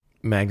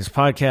Magnus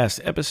Podcast,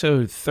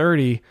 episode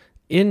 30,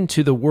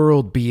 Into the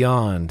World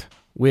Beyond,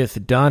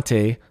 with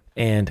Dante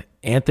and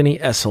Anthony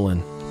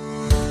Esolen.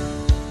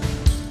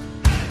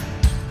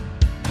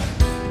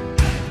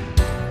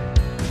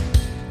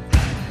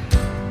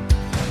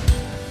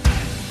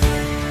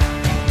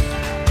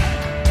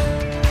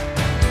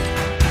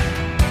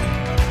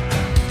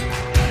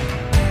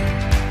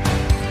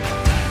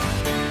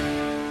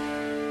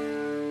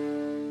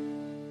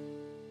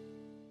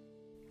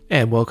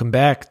 And welcome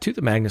back to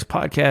the Magnus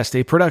Podcast,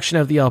 a production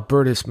of the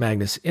Albertus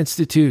Magnus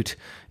Institute.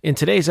 In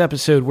today's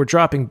episode, we're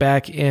dropping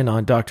back in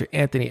on Dr.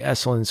 Anthony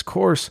Esolen's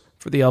course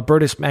for the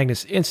Albertus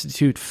Magnus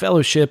Institute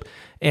Fellowship.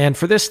 And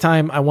for this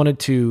time, I wanted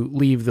to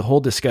leave the whole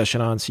discussion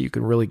on so you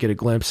can really get a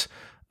glimpse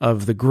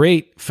of the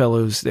great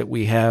fellows that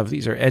we have.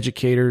 These are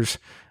educators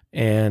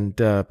and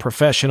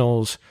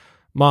professionals,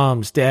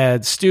 moms,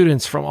 dads,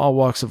 students from all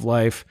walks of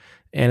life.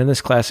 And in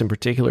this class in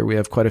particular, we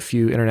have quite a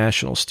few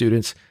international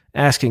students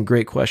asking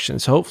great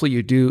questions. So hopefully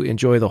you do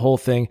enjoy the whole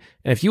thing.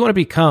 And if you want to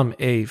become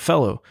a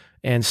fellow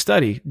and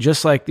study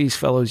just like these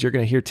fellows you're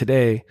going to hear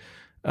today,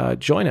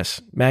 join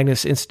us,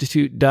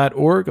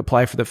 magnusinstitute.org.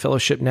 Apply for the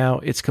fellowship now.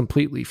 It's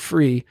completely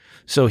free.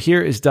 So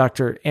here is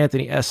Dr.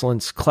 Anthony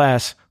Esolen's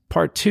class,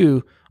 part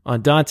 2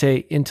 on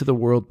Dante Into the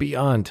World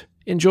Beyond.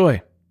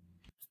 Enjoy.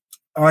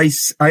 I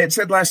had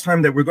said last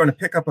time that we're going to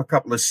pick up a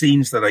couple of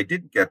scenes that I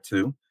didn't get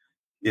to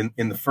in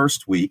the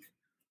first week.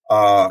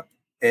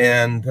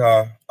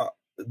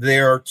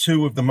 They are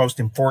two of the most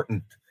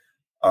important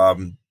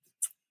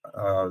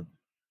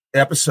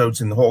episodes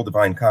in the whole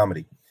Divine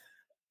Comedy.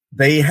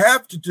 They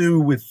have to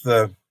do with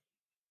the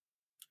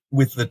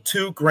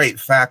two great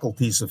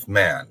faculties of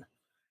man,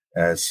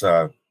 as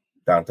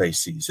Dante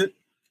sees it,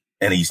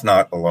 and he's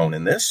not alone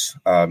in this.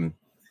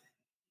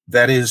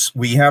 That is,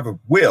 we have a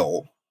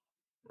will,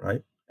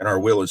 right? And our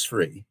will is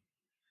free.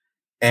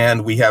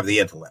 And we have the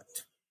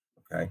intellect,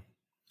 okay?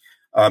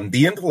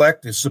 The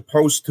intellect is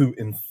supposed to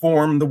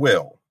inform the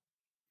will.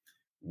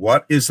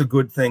 What is a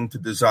good thing to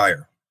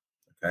desire?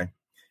 Okay.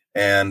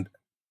 And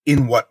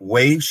in what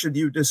way should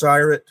you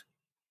desire it?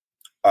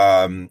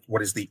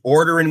 What is the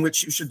order in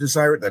which you should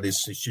desire it? That is,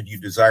 should you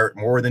desire it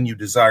more than you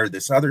desire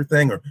this other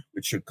thing, or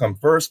which should come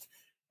first?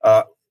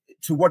 To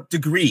what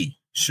degree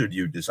should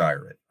you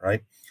desire it,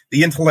 right?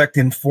 The intellect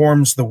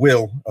informs the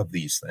will of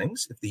these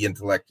things, if the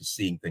intellect is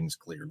seeing things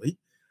clearly,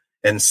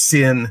 and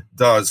sin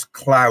does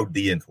cloud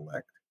the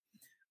intellect.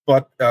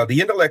 But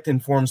the intellect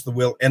informs the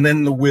will, and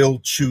then the will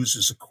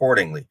chooses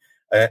accordingly.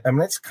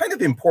 It's kind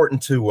of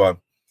important to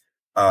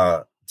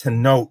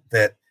note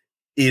that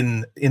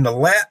in the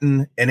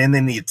Latin and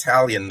in the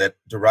Italian that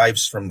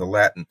derives from the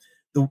Latin,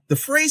 the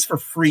phrase for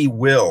free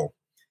will,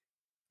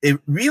 it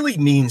really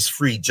means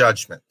free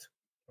judgment.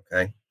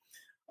 Okay,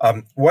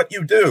 what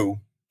you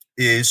do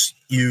is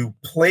you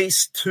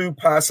place two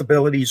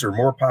possibilities or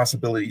more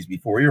possibilities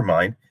before your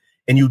mind,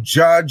 and you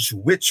judge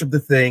which of the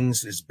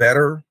things is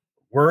better,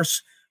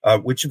 worse.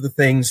 Which of the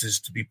things is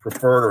to be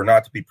preferred or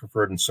not to be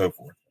preferred, and so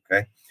forth,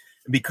 okay?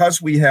 And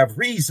because we have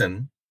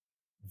reason,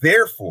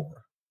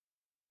 therefore,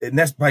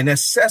 by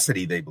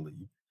necessity, they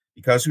believe,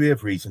 because we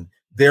have reason,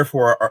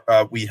 therefore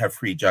we have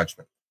free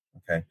judgment,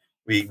 okay?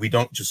 We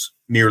don't just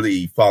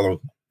merely follow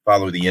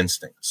the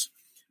instincts.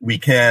 We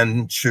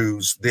can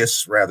choose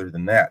this rather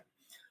than that.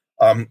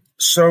 The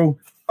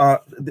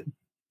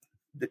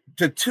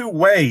two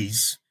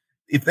ways,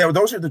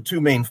 those are the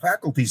two main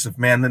faculties of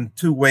man, then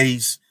two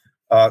ways.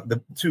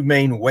 The two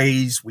main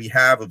ways we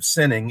have of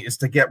sinning is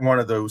to get one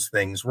of those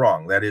things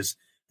wrong. That is,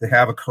 to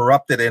have a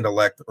corrupted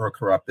intellect or a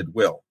corrupted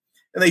will.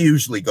 And they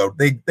usually go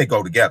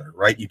together,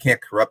 right? You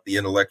can't corrupt the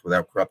intellect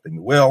without corrupting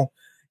the will.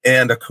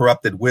 And a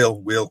corrupted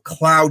will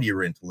cloud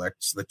your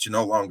intellect so that you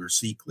no longer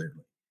see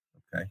clearly.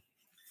 Okay.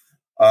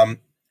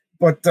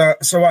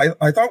 So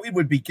I thought we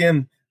would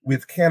begin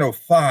with Canto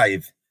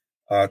 5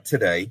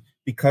 today,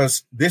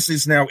 because this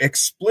is now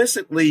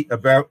explicitly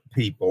about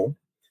people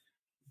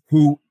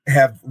who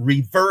have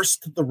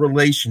reversed the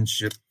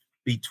relationship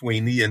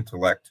between the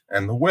intellect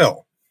and the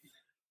will.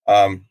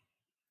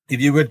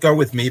 If you would go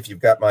with me, if you've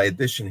got my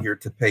edition here,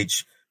 to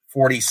page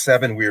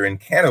 47, we're in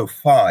Canto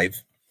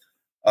 5,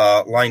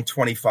 line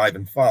 25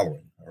 and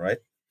following, all right?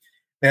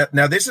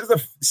 Now this is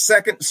the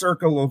second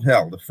circle of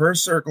hell. The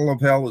first circle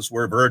of hell is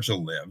where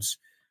Virgil lives.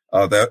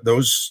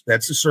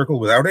 That's a circle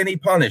without any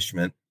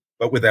punishment,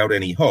 but without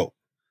any hope.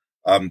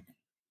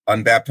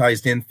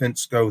 Unbaptized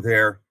infants go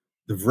there.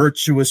 The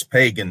virtuous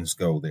pagans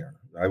go there.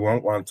 I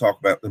won't want to talk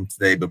about them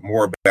today, but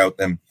more about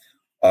them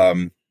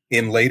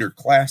in later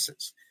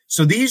classes.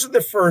 So these are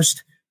the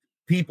first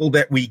people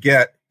that we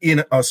get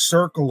in a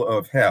circle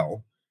of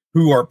hell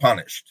who are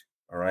punished,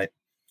 all right?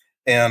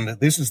 And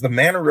this is the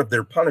manner of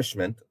their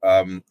punishment,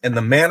 and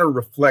the manner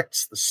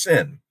reflects the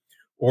sin,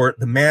 or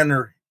the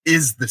manner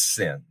is the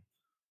sin.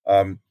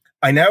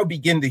 I now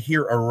begin to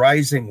hear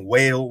arising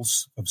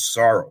wails of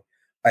sorrow.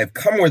 I have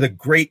come where the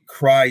great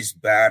cries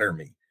batter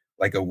me,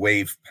 like a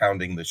wave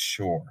pounding the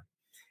shore.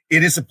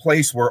 It is a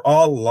place where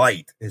all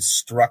light is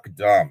struck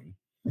dumb,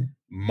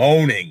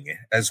 moaning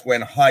as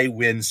when high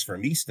winds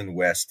from east and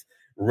west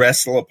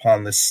wrestle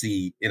upon the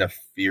sea in a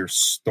fierce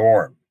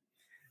storm.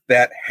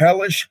 That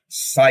hellish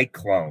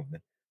cyclone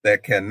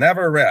that can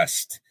never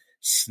rest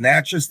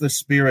snatches the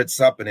spirits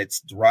up in its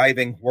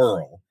driving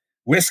whirl,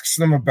 whisks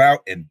them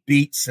about and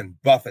beats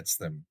and buffets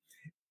them.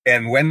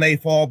 And when they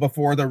fall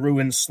before the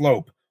ruined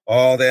slope,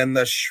 oh, then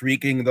the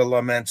shrieking, the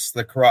laments,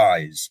 the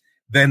cries,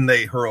 then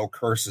they hurl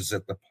curses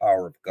at the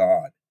power of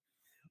God.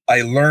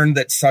 I learned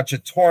that such a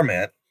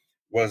torment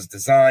was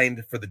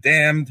designed for the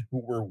damned who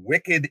were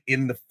wicked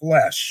in the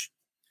flesh,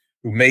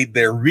 who made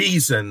their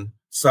reason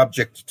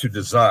subject to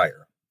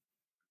desire.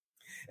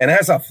 And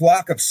as a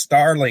flock of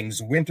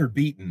starlings,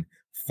 winter-beaten,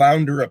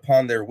 founder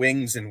upon their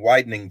wings in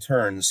widening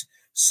turns,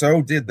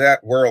 so did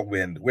that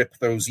whirlwind whip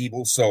those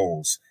evil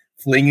souls,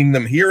 flinging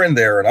them here and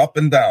there and up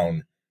and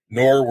down,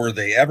 nor were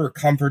they ever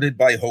comforted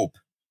by hope,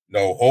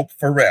 no hope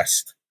for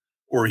rest,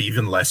 or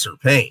even lesser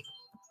pain.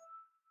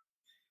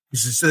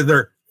 So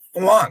they're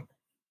flung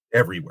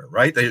everywhere,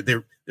 right?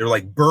 They're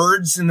like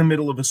birds in the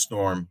middle of a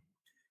storm.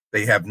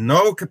 They have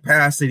no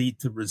capacity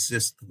to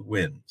resist the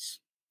winds,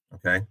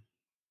 okay?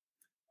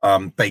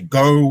 They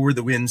go where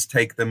the winds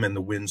take them, and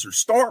the winds are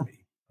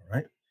stormy, all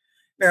right?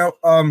 Now,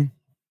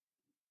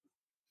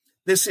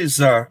 this is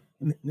a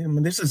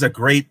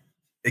great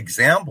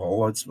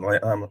example. It's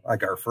like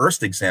our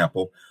first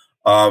example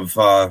of,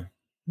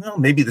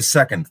 maybe the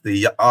second.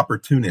 The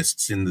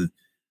opportunists in the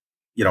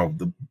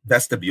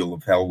vestibule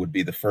of hell would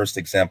be the first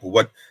example.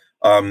 What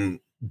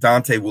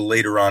Dante will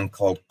later on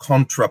call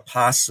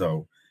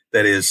contrapasso,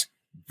 that is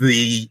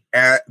the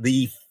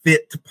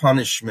fit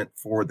punishment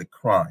for the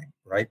crime,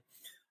 right?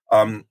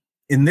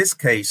 In this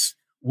case,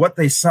 what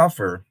they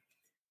suffer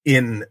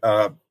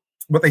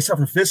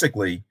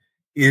physically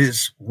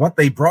is what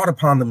they brought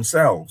upon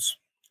themselves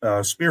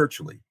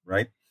spiritually,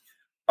 right?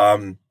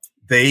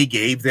 They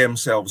gave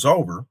themselves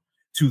over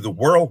to the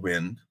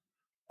whirlwind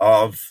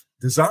of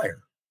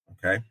desire,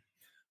 okay?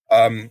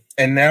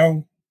 And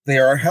now they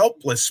are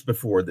helpless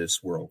before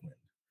this whirlwind.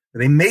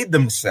 They made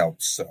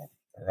themselves so,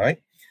 all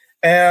right?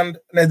 And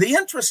now the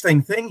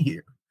interesting thing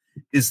here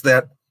is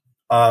that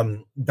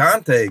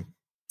Dante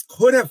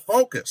could have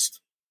focused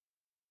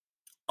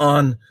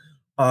on,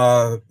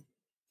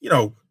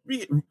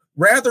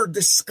 rather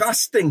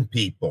disgusting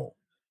people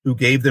who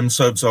gave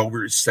themselves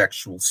over to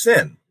sexual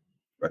sin.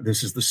 Right?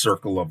 This is the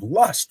circle of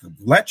lust, of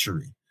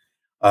lechery.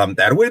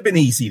 That would have been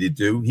easy to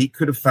do. He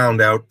could have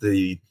found out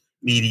the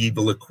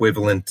medieval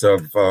equivalent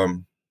of, the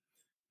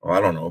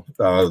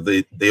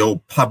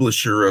old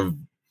publisher of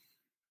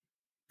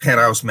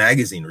Penthouse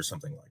Magazine or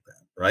something like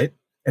that, right?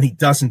 And he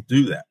doesn't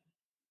do that,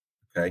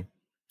 okay?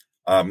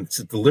 It's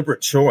a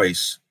deliberate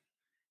choice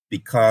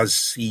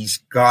because he's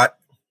got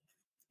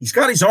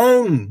his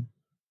own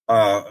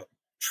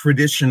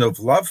tradition of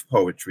love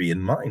poetry in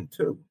mind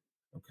too,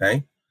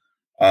 okay?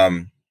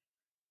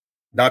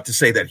 Not to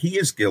say that he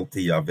is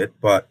guilty of it,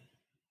 but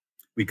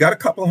we got a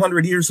couple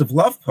hundred years of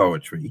love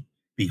poetry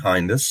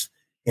behind us,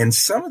 and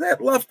some of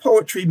that love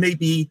poetry may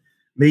be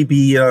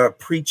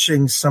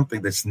preaching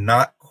something that's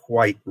not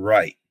quite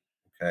right,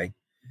 okay?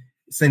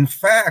 It's in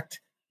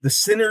fact, the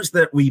sinners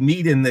that we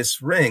meet in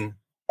this ring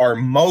are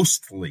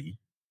mostly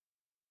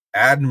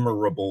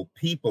admirable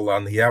people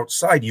on the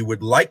outside. You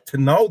would like to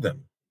know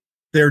them.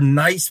 They're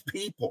nice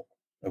people,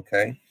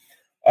 okay?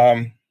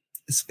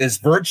 As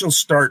Virgil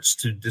starts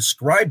to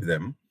describe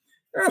them,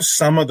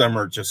 some of them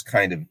are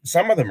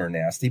some of them are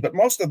nasty, but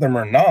most of them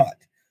are not.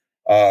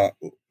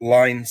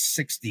 Line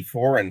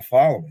 64 and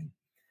following.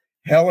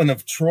 Helen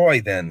of Troy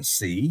then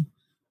see,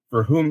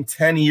 for whom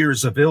 10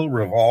 years of ill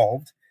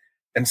revolved,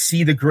 and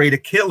see the great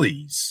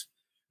Achilles,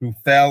 who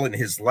fell in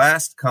his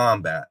last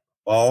combat,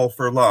 all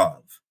for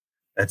love.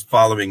 That's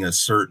following a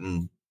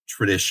certain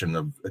tradition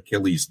of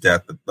Achilles'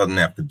 death that doesn't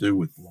have to do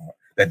with love.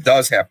 That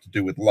does have to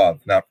do with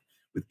love, not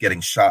with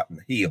getting shot in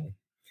the heel.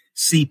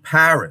 See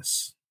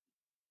Paris.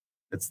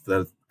 It's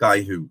the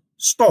guy who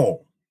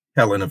stole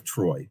Helen of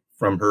Troy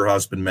from her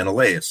husband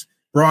Menelaus,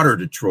 brought her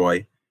to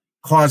Troy,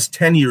 caused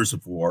 10 years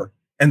of war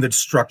and the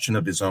destruction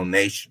of his own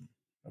nation.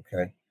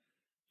 Okay.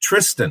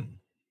 Tristan,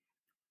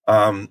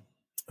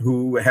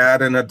 who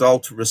had an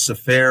adulterous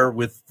affair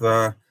with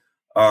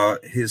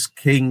his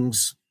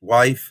king's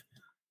wife,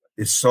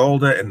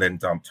 Isolde, and then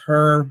dumped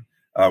her,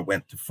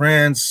 went to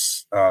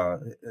France.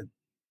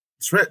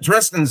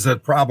 Tristan's a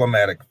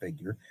problematic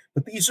figure,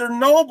 but these are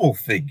noble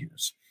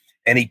figures.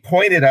 And he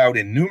pointed out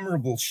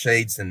innumerable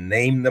shades and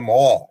named them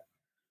all,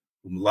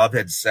 whom love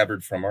had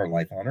severed from our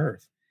life on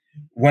earth.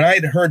 When I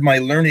had heard my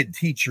learned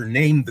teacher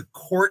name the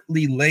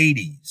courtly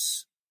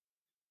ladies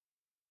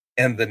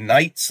and the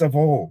knights of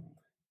old,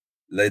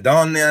 le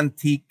donne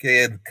antiche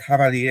ed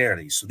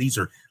cavalieri. So these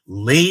are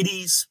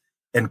ladies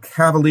and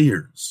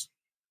cavaliers.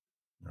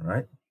 All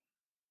right.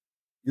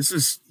 This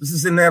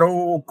is in that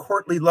old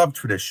courtly love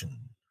tradition.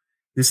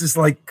 This is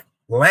like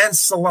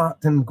Lancelot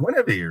and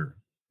Guinevere,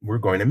 we're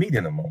going to meet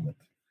in a moment.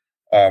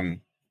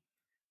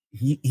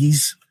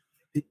 He's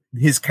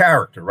his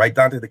character, right?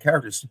 Dante, the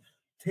character, is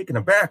taken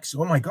aback.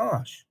 So, oh my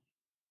gosh,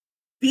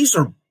 these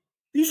are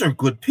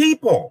good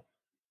people,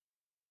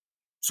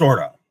 sort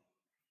of.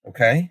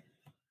 Okay.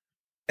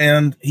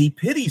 and he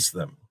pities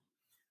them.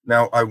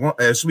 Now,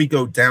 as we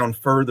go down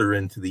further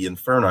into the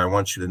Inferno, I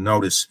want you to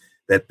notice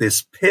that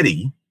this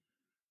pity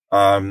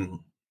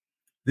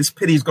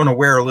is going to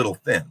wear a little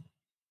thin.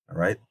 All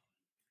right.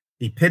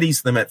 He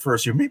pities them at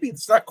first. Maybe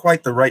it's not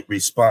quite the right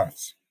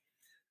response.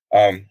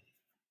 And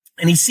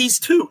he sees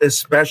two,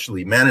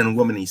 especially man and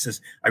woman. He says,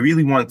 I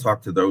really want to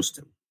talk to those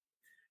two.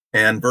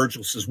 And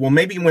Virgil says, well,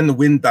 maybe when the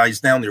wind dies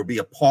down, there'll be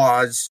a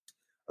pause,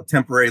 a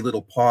temporary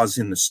little pause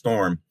in the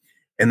storm.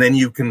 And then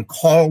you can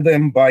call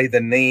them by the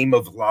name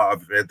of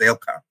love. They'll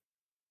come.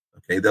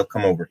 Okay, they'll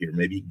come over here.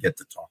 Maybe you can get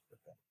to talk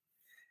with them.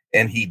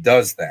 And he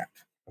does that.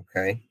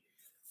 Okay.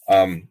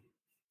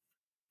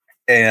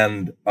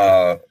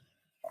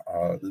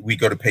 We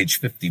go to page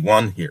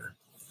 51 here.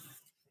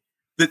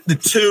 The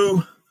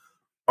two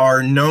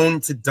are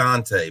known to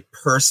Dante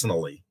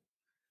personally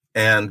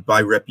and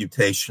by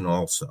reputation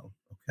also.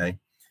 Okay.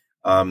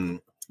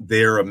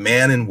 They're a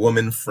man and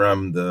woman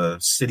from the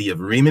city of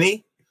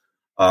Rimini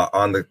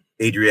on the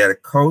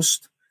Adriatic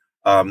coast.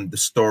 The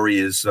story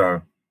is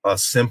a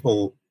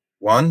simple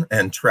one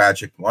and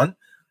tragic one.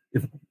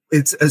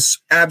 It's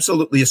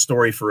absolutely a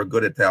story for a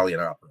good Italian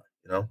opera,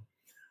 you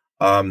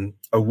know.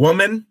 A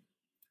woman,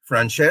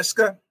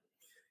 Francesca,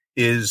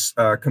 is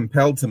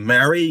compelled to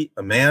marry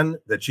a man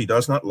that she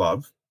does not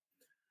love.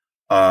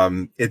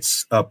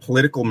 It's a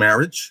political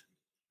marriage,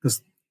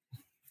 because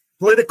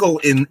political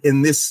in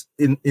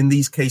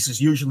these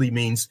cases usually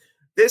means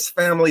this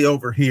family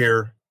over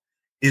here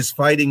is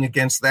fighting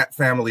against that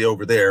family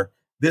over there.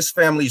 This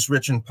family's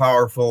rich and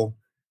powerful,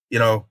 you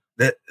know,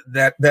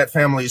 that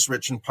family is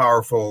rich and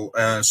powerful.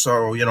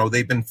 So, you know,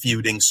 they've been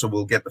feuding, so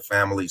we'll get the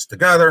families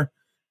together.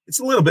 It's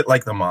a little bit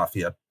like the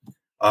mafia.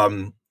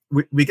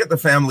 We get the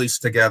families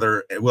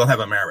together and we'll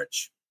have a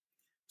marriage.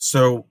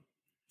 So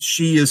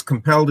she is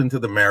compelled into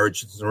the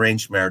marriage. It's an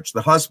arranged marriage.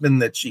 The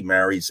husband that she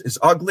marries is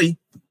ugly.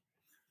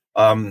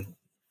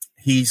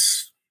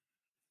 He's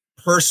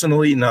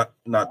personally not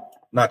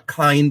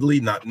kindly,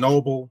 not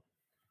noble.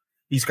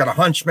 He's got a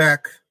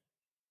hunchback,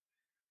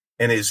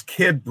 and his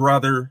kid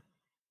brother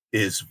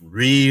is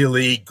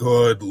really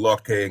good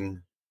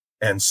looking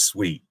and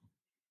sweet.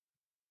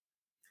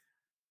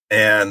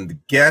 And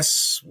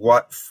guess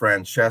what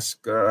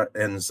Francesca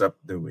ends up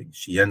doing?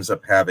 She ends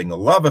up having a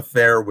love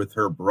affair with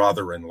her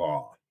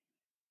brother-in-law.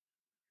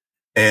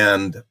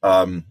 And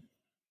her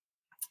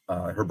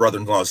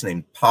brother-in-law is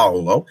named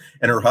Paolo,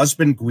 and her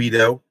husband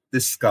Guido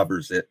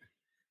discovers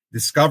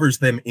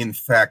them, in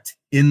fact,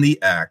 in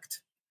the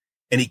act,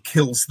 and he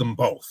kills them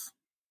both.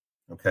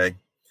 Okay?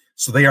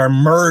 So they are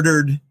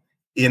murdered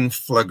in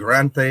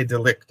flagrante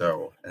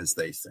delicto, as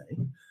they say.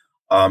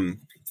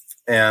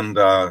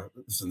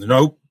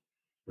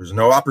 There's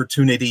no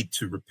opportunity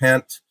to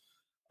repent.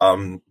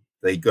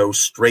 They go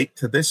straight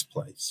to this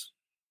place,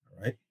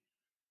 right?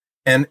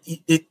 And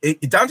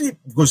Dante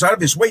goes out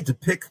of his way to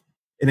pick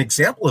an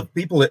example of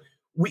people that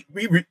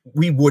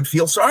we would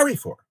feel sorry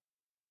for,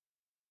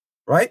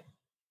 right?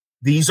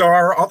 These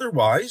are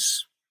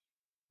otherwise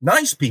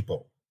nice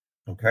people,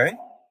 okay?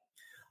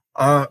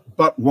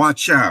 But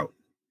watch out,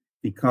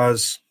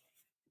 because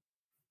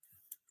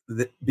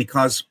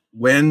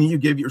when you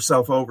give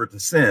yourself over to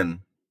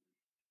sin,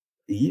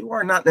 you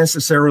are not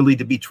necessarily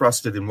to be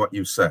trusted in what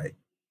you say,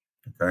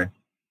 okay?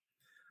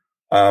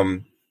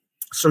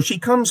 So she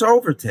comes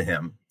over to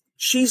him.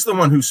 She's the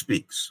one who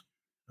speaks,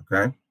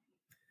 okay?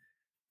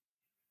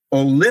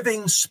 O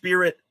living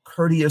spirit,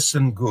 courteous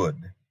and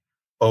good,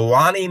 o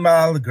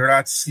animal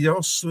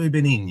grazioso e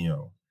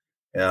benigno.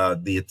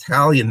 The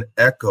Italian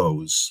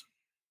echoes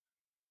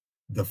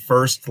the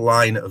first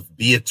line of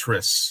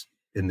Beatrice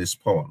in this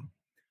poem.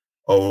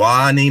 O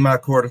anima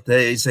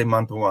cortese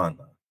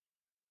mantuana.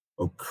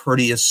 O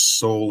courteous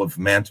soul of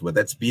Mantua.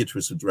 That's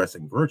Beatrice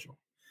addressing Virgil.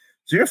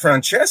 So your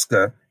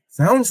Francesca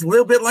sounds a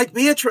little bit like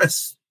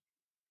Beatrice.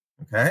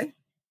 Okay?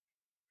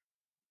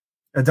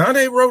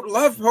 Dante wrote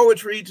love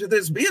poetry to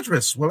this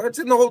Beatrice. Well, that's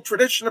in the whole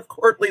tradition of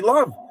courtly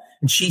love.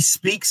 And she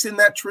speaks in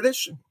that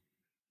tradition.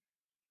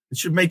 It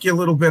should make you a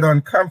little bit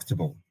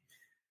uncomfortable.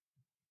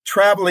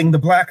 Traveling the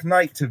black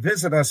night to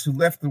visit us, who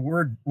left the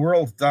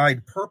world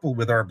dyed purple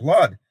with our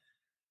blood.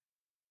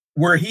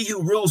 Were he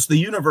who rules the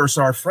universe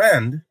our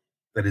friend,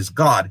 that is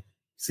God.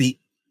 See,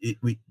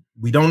 we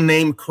don't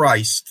name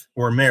Christ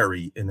or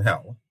Mary in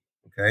hell,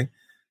 okay?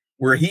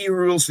 Were he who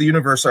rules the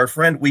universe our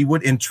friend, we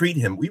would entreat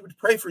him. We would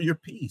pray for your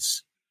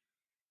peace,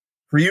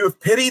 for you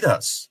have pitied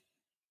us.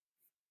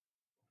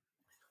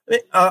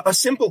 A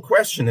simple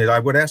question that I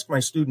would ask my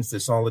students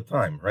this all the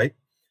time, right?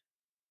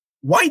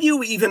 Why do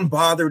you even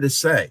bother to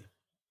say,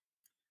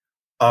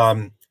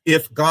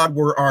 if God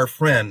were our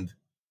friend,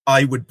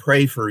 I would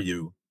pray for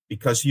you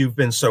because you've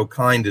been so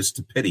kind as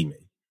to pity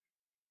me?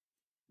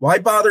 Why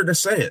bother to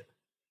say it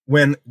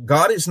when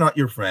God is not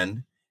your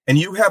friend and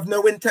you have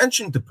no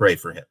intention to pray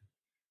for him?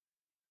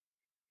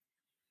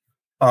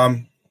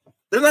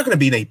 There's not going to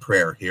be any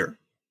prayer here.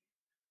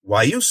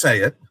 Why you say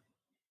it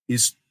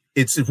is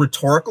it's a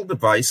rhetorical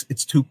device.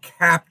 It's to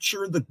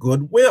capture the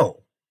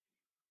goodwill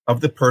of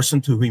the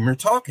person to whom you're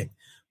talking.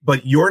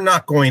 But you're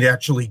not going to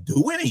actually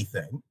do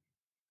anything.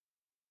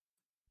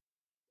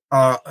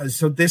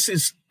 So this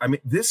is,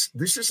 this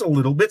is a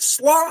little bit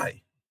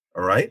sly.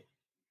 All right.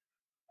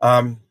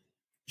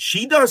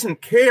 She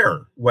doesn't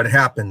care what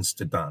happens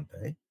to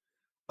Dante.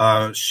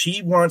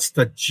 She wants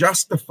to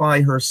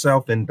justify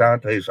herself in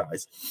Dante's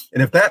eyes.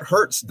 And if that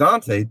hurts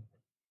Dante,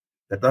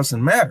 that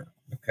doesn't matter.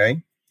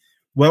 Okay.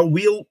 Well,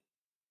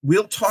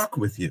 we'll talk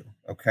with you.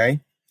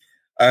 Okay.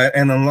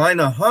 And on line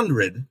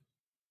 100,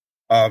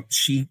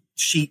 she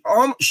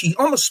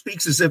almost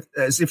speaks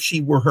as if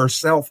she were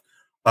herself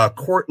a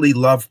courtly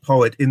love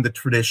poet in the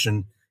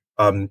tradition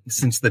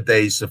since the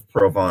days of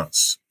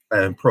Provence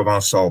and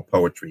Provençal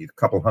poetry, a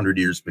couple hundred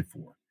years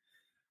before.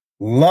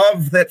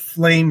 Love that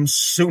flames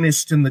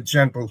soonest in the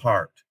gentle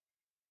heart.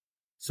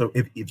 So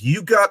if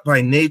you got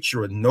by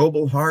nature a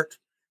noble heart,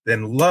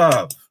 then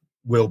love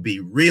will be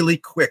really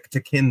quick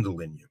to kindle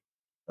in you.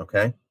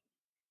 Okay?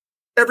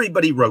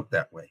 Everybody wrote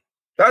that way.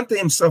 Dante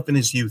himself in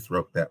his youth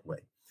wrote that way.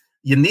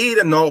 You need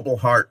a noble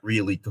heart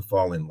really to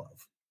fall in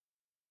love.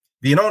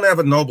 If you don't have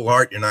a noble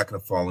heart, you're not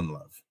going to fall in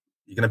love.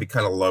 You're going to be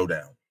kind of low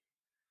down.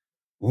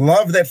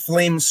 Love that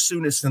flames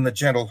soonest in the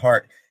gentle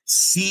heart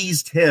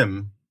seized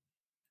him,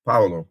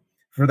 Paolo,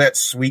 for that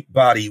sweet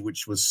body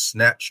which was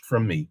snatched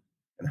from me,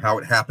 and how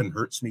it happened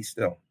hurts me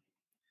still.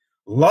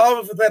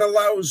 Love that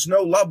allows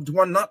no loved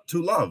one not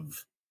to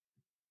love.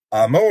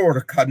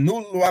 Amor ca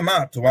nullo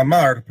amato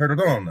amar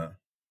perdona.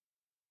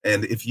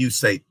 And if you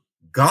say,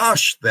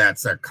 gosh,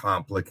 that's a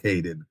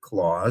complicated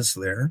clause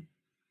there.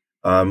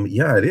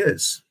 Yeah, it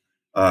is.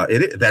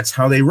 That's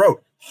how they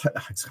wrote.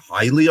 It's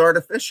highly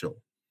artificial.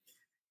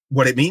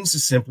 What it means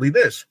is simply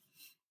this.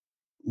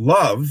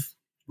 Love,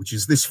 which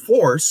is this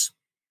force,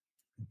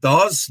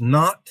 does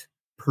not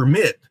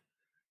permit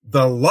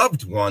the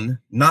loved one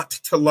not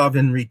to love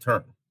in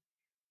return.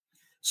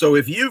 So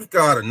if you've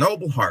got a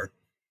noble heart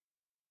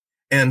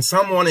and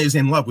someone is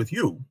in love with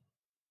you,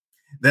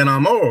 then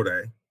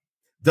amore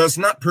does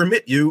not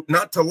permit you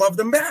not to love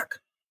them back.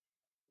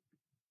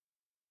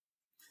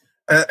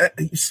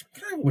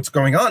 What's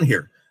going on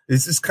here?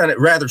 This is kind of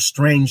rather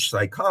strange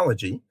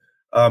psychology,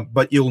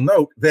 but you'll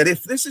note that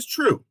if this is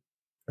true,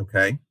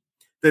 okay,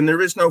 then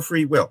there is no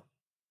free will.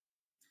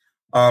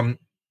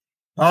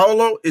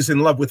 Paolo is in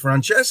love with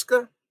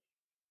Francesca.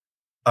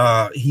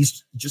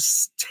 He's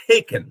just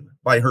taken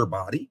by her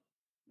body,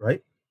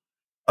 right?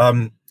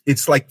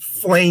 It's like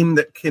flame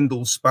that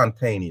kindles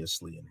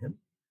spontaneously in him.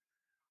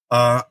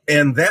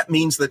 And that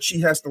means that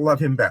she has to love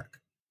him back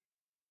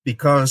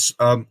because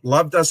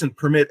love doesn't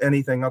permit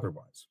anything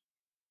otherwise.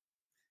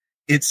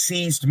 It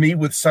seized me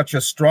with such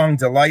a strong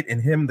delight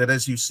in him that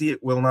as you see,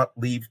 it will not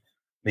leave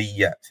me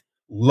yet.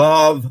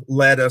 Love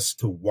led us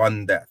to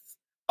one death.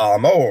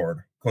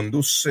 Amor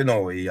condusse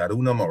noi ad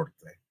una morte.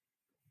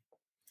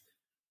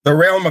 The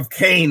realm of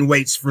Cain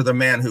waits for the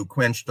man who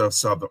quenched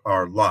us of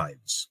our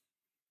lives.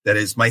 That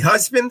is, my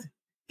husband,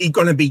 he's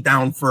going to be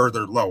down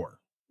further, lower,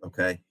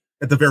 okay,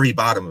 at the very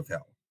bottom of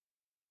hell.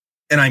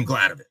 And I'm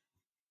glad of it.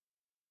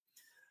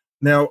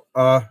 Now,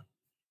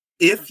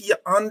 if you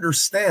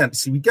understand,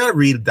 see, we got to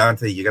read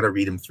Dante. You got to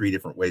read him three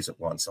different ways at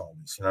once,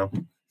 always, you know.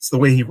 It's the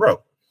way he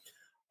wrote.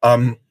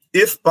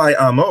 If by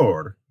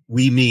amor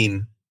we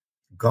mean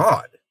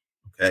God,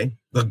 okay,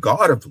 the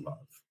God of love,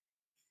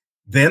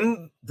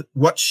 then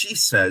what she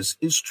says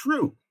is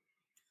true.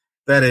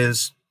 That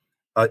is,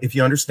 if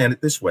you understand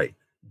it this way,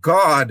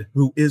 God,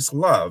 who is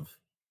love,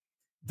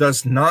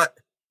 does not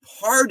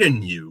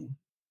pardon you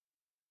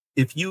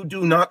if you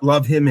do not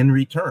love him in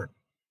return.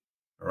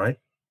 All right.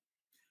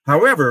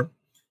 However,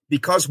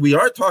 because we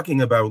are talking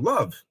about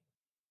love,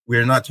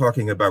 we're not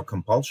talking about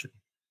compulsion.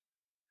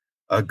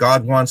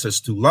 God wants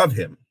us to love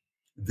him.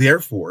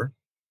 Therefore,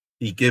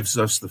 he gives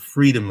us the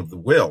freedom of the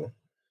will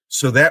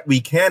so that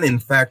we can, in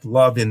fact,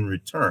 love in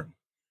return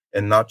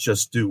and not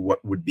just do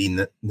what would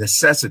be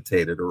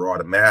necessitated or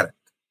automatic.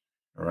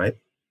 All right.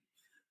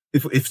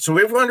 If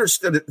we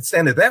understand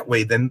it that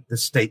way, then the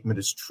statement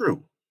is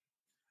true.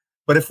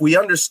 But if we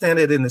understand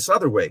it in this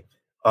other way,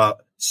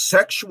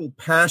 sexual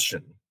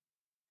passion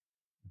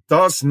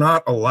does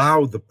not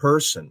allow the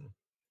person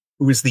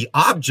who is the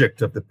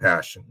object of the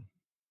passion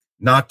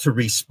not to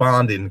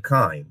respond in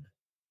kind,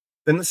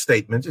 then the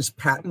statement is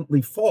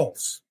patently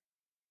false.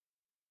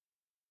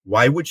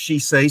 Why would she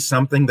say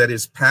something that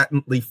is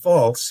patently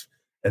false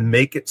and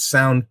make it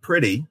sound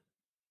pretty?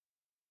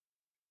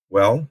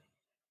 Well,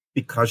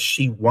 because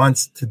she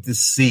wants to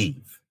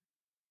deceive.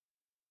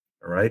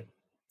 All right?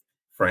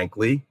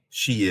 Frankly,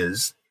 she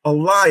is a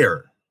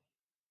liar.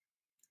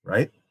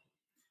 Right?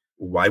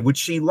 Why would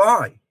she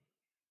lie?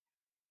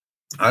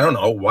 I don't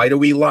know. Why do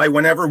we lie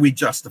whenever we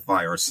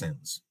justify our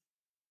sins?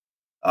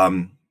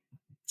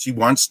 She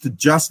wants to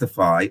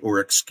justify or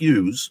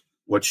excuse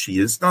what she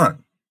has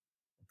done.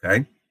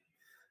 Okay?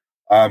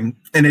 And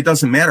it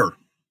doesn't matter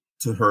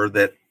to her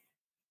that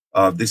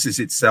this is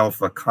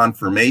itself a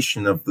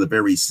confirmation of the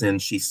very sin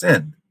she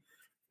sinned,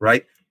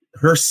 right?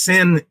 Her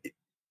sin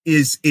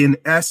is, in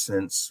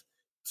essence,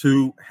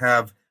 to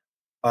have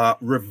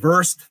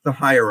reversed the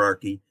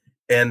hierarchy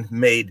and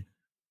made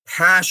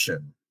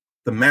passion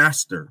the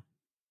master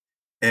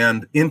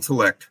and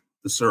intellect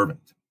the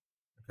servant,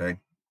 okay?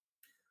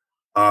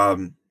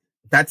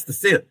 That's the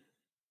sin.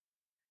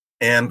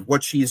 And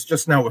what she has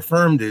just now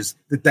affirmed is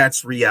that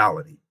that's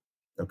reality.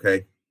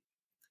 Okay.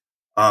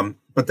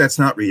 But that's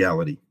not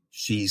reality.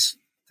 She's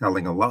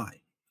telling a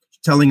lie.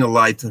 She's telling a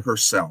lie to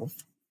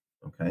herself.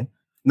 Okay. I'm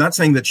not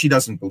saying that she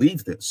doesn't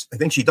believe this. I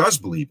think she does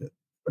believe it,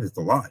 but it's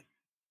a lie.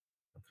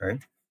 Okay.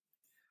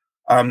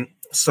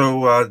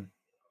 So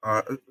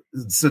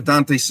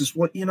Dante says,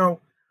 well,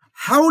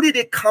 how did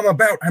it come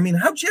about? I mean,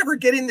 how'd you ever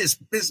get in this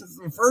business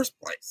in the first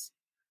place?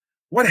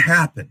 What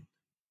happened?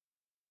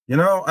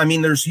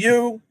 There's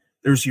you,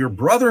 there's your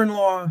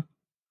brother-in-law.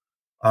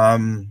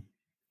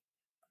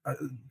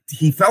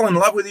 He fell in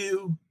love with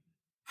you.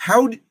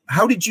 How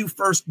did you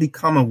first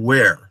become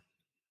aware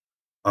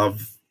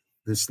of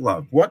this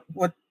love? What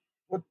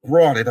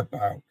brought it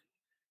about?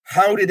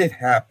 How did it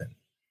happen?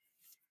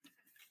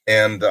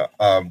 And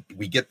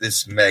we get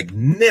this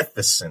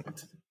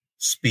magnificent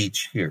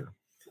speech here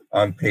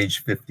on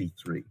page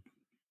 53.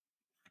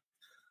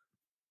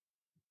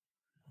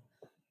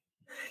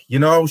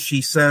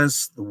 She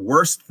says the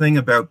worst thing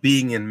about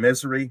being in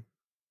misery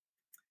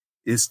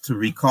is to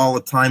recall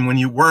a time when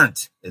you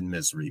weren't in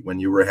misery, when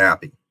you were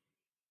happy.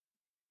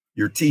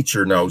 Your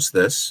teacher knows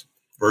this.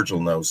 Virgil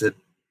knows it.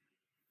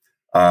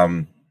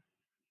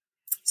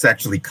 This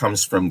actually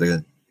comes from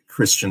the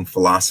Christian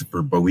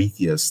philosopher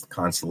Boethius, The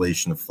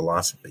Consolation of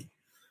Philosophy.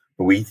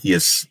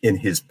 Boethius, in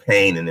his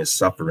pain and his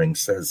suffering,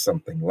 says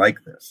something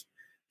like this.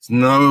 It's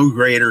no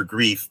greater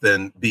grief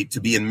than to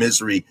be in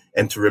misery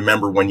and to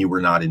remember when you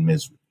were not in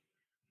misery.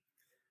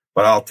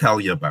 But I'll tell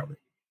you about it,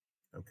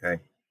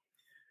 okay?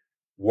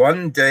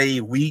 One day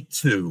we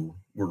two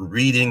were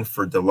reading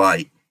for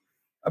delight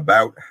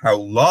about how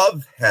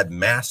love had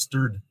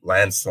mastered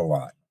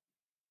Lancelot.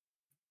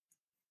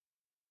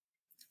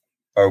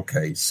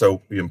 Okay,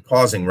 so I'm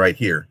pausing right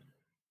here.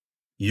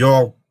 You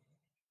all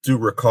do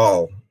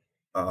recall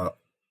the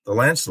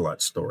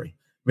Lancelot story.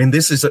 I mean,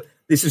 this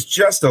is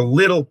just a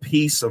little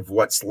piece of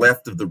what's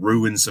left of the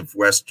ruins of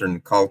Western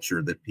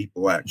culture that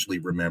people actually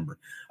remember.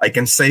 I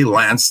can say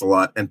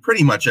Lancelot, and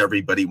pretty much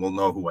everybody will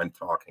know who I'm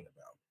talking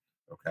about.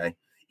 Okay,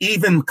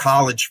 even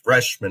college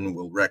freshmen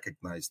will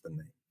recognize the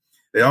name.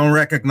 They don't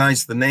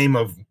recognize the name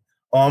of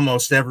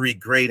almost every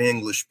great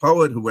English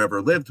poet who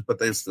ever lived, but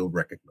they still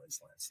recognize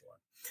Lancelot.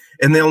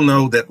 And they'll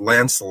know that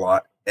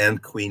Lancelot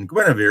and Queen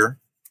Guinevere,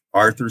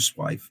 Arthur's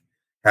wife,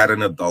 had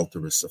an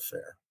adulterous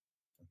affair.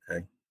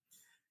 Okay.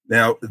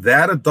 Now,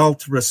 that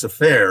adulterous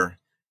affair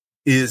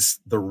is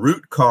the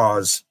root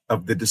cause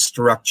of the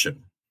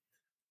destruction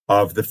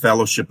of the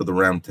Fellowship of the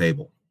Round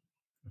Table.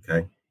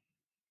 Okay.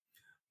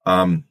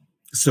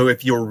 So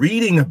if you're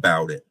reading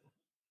about it,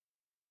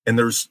 and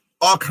there's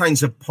all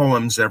kinds of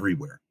poems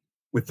everywhere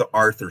with the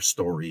Arthur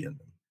story in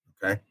them.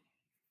 Okay.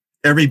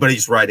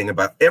 Everybody's writing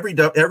about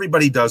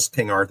everybody does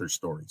King Arthur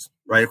stories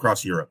right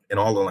across Europe in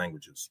all the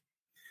languages.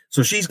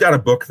 So she's got a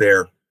book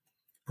there.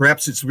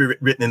 Perhaps it's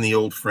written in the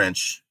Old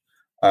French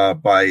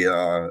by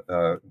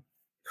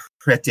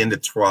Chrétien de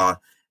Troyes.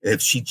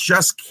 If she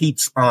just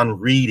keeps on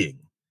reading,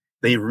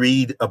 they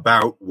read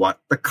about what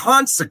the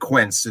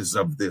consequences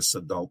of this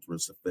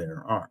adulterous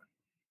affair are.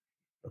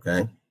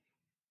 Okay.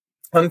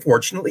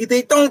 Unfortunately,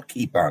 they don't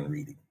keep on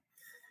reading.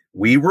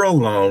 We were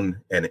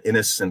alone and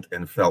innocent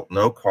and felt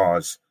no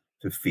cause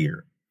to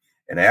fear.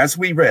 And as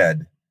we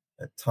read,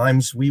 at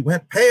times we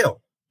went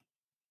pale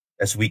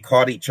as we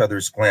caught each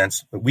other's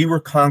glance, but we were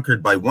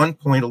conquered by one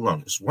point alone.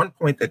 There's one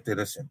point that did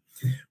us in.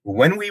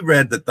 When we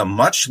read that the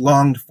much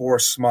longed for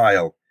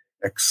smile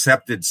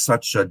accepted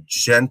such a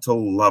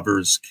gentle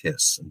lover's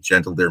kiss, and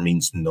gentle there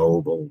means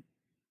noble,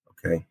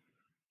 okay,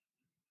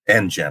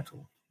 and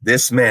gentle.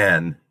 This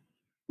man,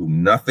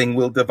 whom nothing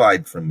will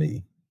divide from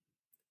me,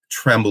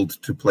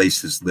 trembled to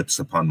place his lips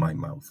upon my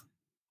mouth.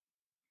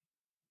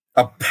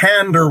 A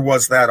pander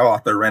was that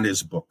author and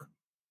his book.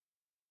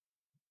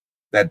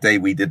 That day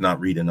we did not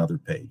read another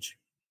page.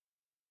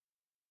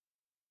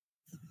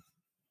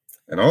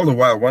 And all the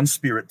while one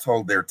spirit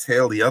told their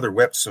tale, the other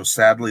wept so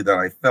sadly that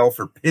I fell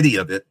for pity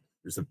of it,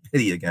 there's a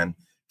pity again,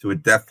 to a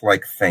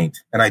death-like faint,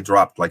 and I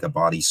dropped like a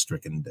body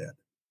stricken dead.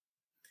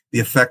 The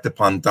effect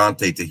upon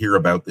Dante to hear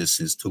about this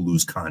is to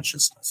lose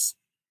consciousness.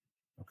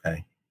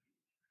 Okay.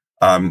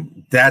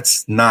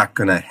 That's not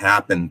going to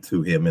happen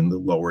to him in the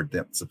lower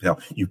depths of hell.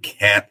 You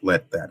can't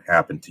let that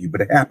happen to you,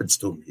 but it happens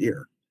to him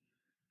here.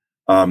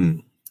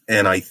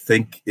 And I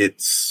think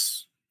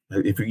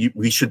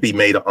we should be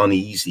made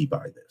uneasy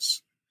by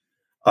this.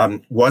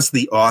 Was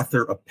the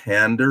author a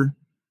pander?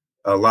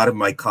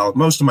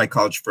 Most of my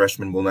college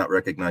freshmen will not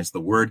recognize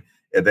the word.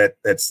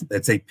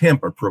 That's a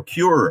pimp, a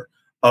procurer,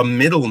 a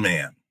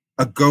middleman,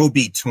 a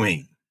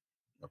go-between.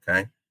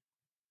 Okay.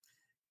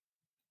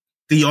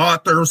 The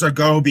author's a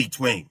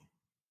go-between.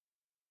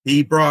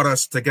 He brought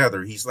us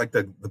together. He's like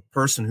the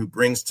person who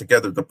brings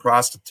together the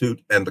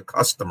prostitute and the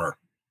customer.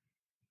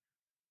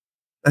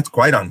 That's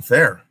quite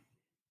unfair.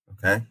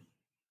 Okay.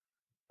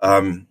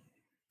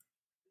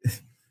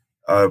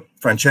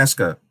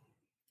 Francesca,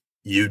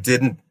 you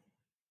didn't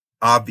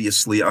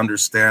obviously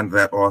understand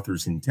that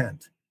author's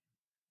intent.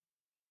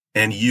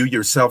 and you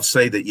yourself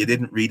say that you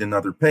didn't read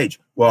another page.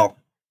 Well,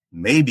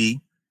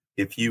 maybe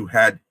if you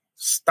had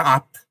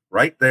stopped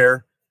right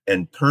there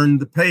and turned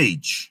the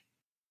page,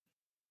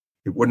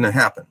 it wouldn't have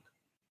happened.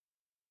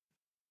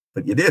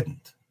 But you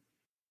didn't.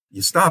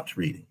 You stopped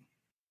reading.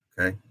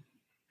 Okay.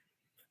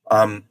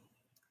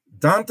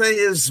 Dante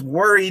is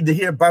worried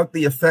here about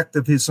the effect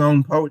of his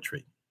own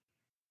poetry.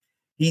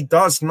 He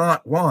does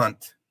not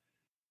want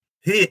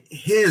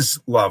his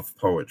love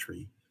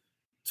poetry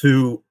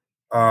to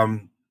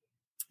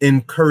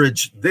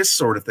encourage this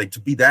sort of thing,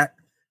 to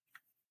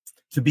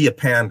be a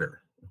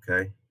pander.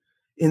 Okay.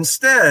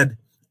 Instead,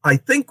 I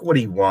think what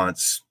he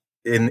wants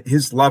in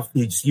his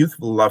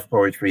youthful love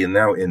poetry, and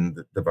now in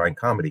the Divine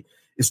Comedy,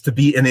 is to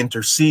be an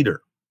interceder,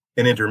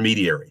 an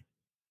intermediary.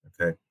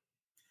 Okay.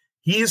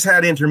 He's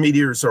had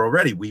intermediaries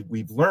already.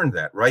 We've learned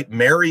that, right?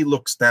 Mary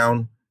looks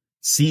down,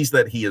 sees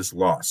that he is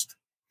lost.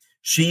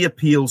 She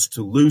appeals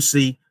to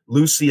Lucy.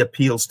 Lucy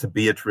appeals to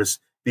Beatrice.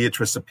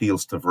 Beatrice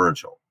appeals to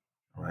Virgil.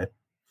 All right.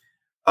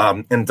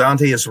 And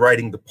Dante is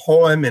writing the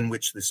poem in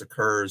which this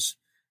occurs.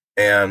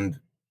 And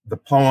the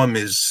poem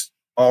is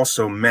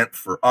also meant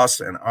for us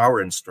and our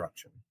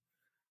instruction,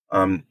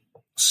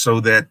 so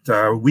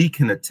that we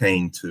can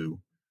attain to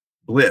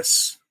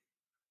bliss.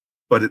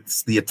 But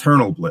it's the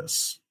eternal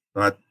bliss,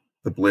 not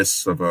the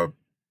bliss of a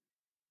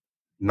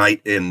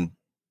night in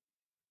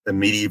a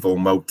medieval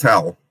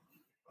motel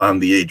on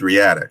the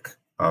Adriatic.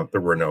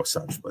 There were no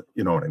such, but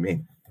you know what I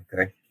mean.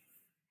 Okay.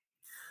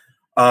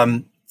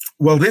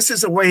 Well, this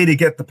is a way to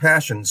get the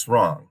passions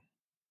wrong.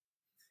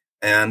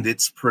 And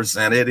it's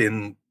presented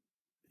in,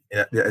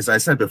 as I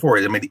said before,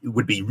 I mean, it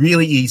would be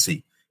really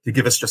easy to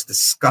give us just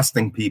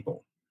disgusting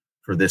people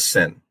for this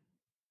sin.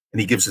 And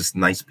he gives us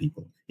nice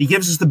people. He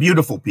gives us the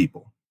beautiful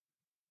people.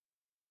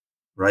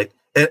 Right?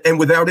 And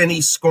without any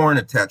scorn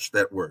attached to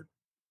that word.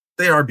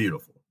 They are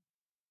beautiful.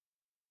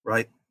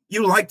 Right?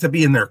 You like to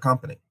be in their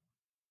company.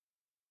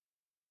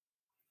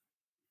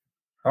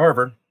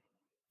 However,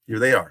 here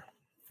they are.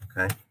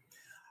 Okay.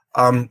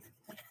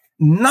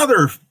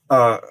 Another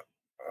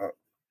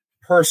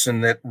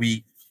person that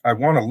I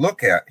want to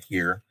look at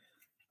here,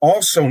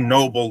 also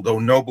noble, though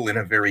noble in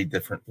a very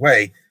different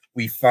way,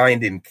 we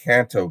find in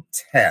Canto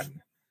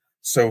 10.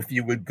 So if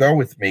you would go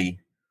with me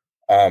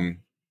now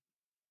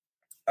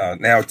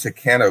to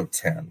Canto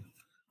 10,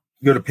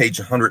 go to page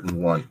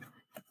 101.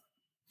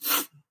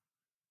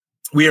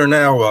 We are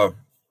now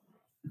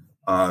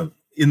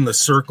in the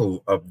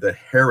circle of the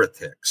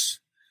heretics,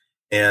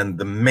 and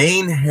the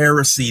main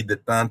heresy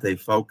that Dante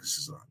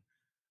focuses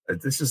on.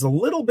 This is a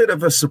little bit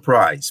of a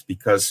surprise,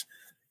 because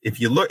if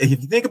you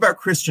think about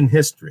Christian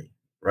history,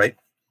 right,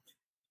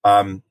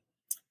 the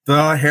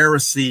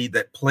heresy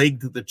that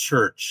plagued the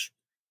church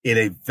in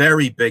a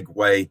very big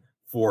way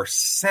for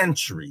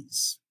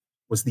centuries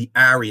was the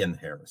Arian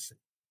heresy.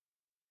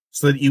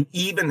 So that you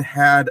even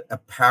had a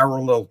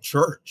parallel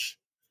church.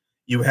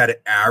 You had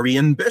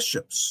Arian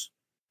bishops.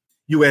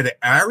 You had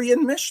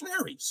Arian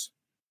missionaries.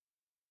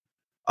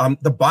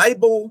 The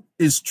Bible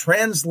is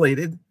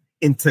translated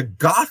into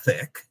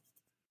Gothic.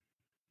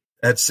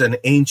 That's an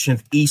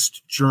ancient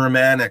East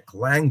Germanic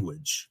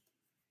language.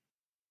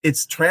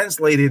 It's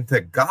translated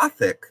into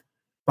Gothic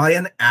by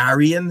an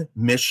Arian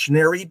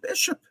missionary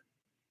bishop.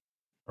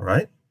 All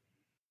right.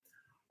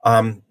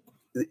 So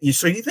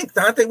you think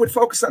Dante would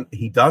focus on?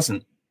 He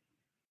doesn't.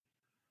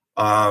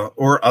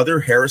 Or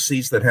other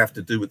heresies that have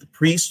to do with the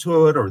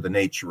priesthood or the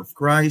nature of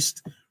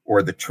Christ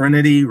or the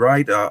Trinity,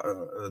 right?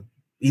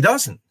 He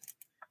doesn't.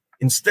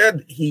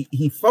 Instead,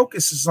 he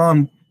focuses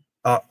on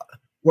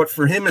what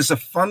for him is a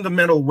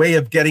fundamental way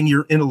of getting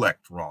your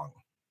intellect wrong.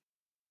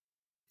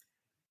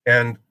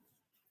 And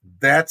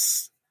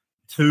that's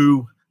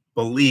to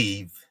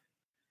believe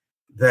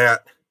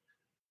that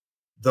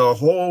the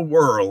whole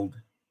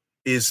world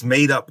is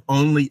made up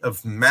only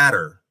of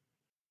matter,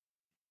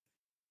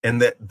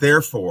 and that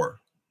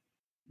therefore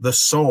the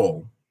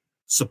soul,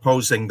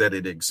 supposing that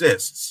it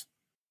exists,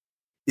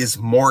 is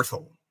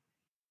mortal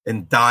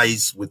and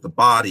dies with the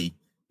body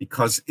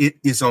because it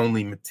is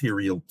only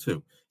material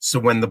too. So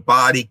when the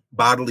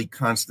bodily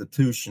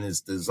constitution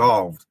is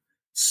dissolved,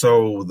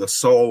 so the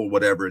soul,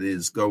 whatever it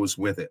is, goes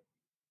with it.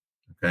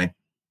 Okay.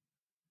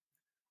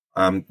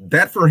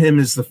 That for him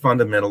is the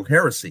fundamental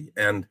heresy.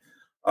 And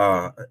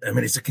I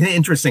mean, it's an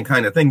interesting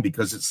kind of thing,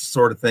 because it's the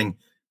sort of thing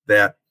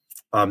that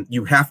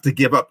you have to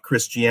give up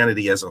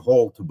Christianity as a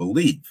whole to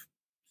believe.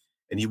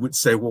 And you would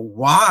say, well,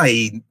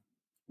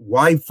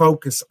 why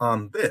focus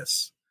on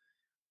this?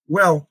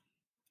 Well,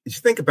 if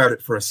you think about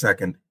it for a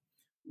second,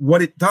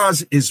 what it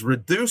does is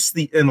reduce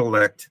the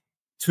intellect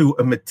to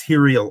a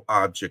material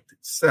object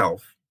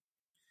itself,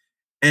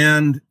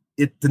 and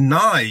it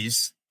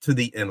denies to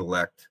the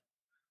intellect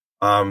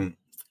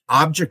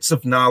objects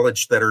of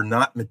knowledge that are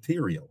not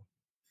material.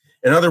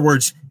 In other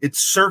words, it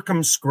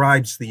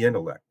circumscribes the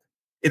intellect.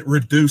 It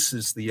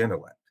reduces the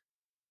intellect.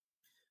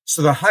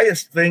 So the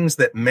highest things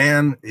that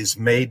man is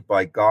made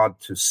by God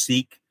to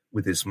seek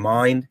with his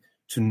mind,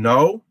 to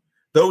know,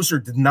 those are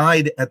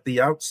denied at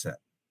the outset.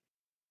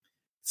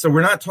 So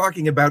we're not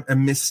talking about a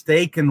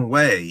mistaken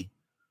way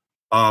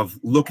of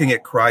looking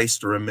at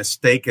Christ or a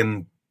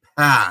mistaken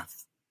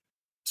path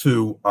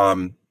to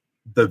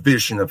the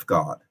vision of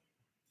God.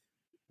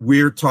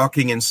 We're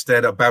talking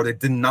instead about a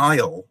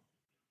denial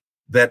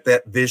that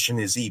that vision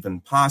is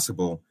even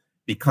possible,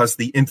 because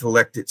the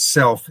intellect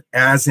itself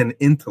as an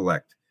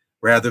intellect,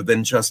 rather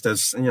than just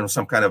as,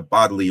 some kind of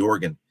bodily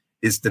organ,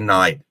 is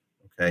denied.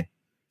 Okay.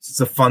 It's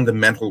a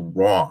fundamental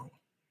wrong.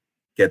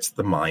 Gets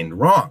the mind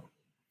wrong.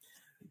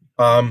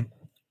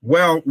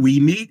 Well, we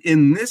meet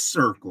in this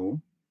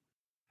circle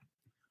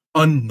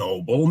a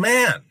noble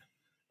man,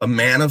 a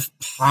man of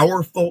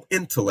powerful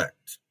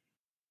intellect.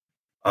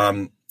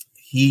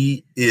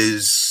 He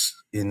is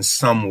in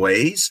some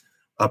ways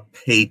a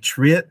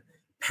patriot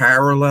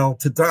parallel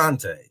to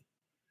Dante.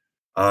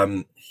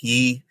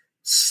 He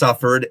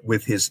suffered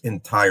with his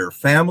entire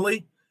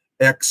family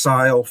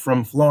exile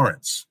from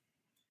Florence.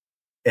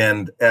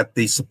 And at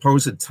the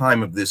supposed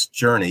time of this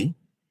journey,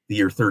 the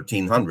year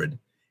 1300,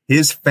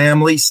 his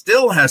family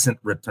still hasn't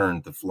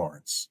returned to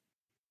Florence.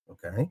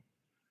 Okay.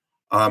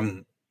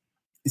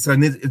 So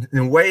in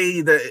a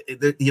way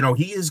that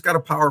he has got a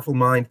powerful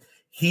mind.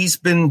 He's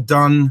been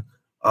done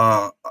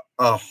a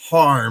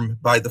harm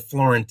by the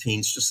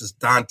Florentines, just as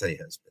Dante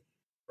has been,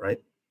 right?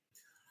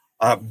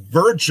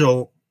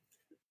 Virgil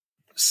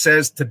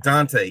says to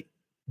Dante,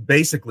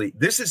 basically,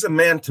 this is a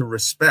man to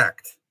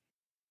respect,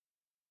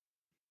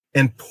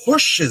 and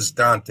pushes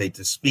Dante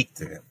to speak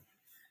to him.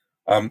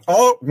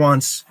 All at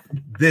once,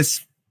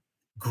 this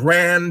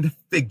grand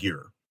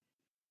figure,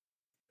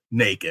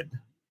 naked,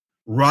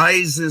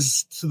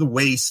 rises to the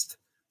waist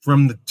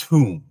from the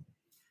tomb.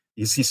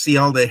 You see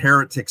all the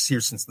heretics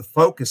here, since the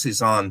focus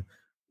is on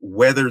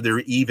whether there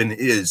even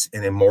is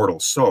an immortal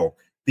soul.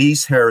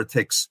 These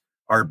heretics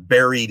are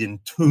buried in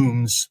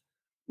tombs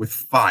with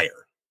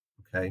fire,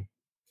 okay?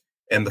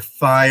 And the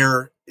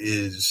fire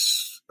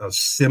is a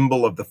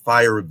symbol of the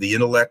fire of the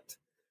intellect,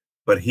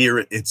 but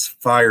here it's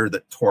fire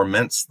that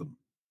torments them,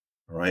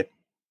 all right?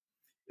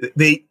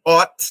 They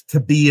ought to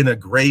be in a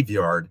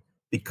graveyard,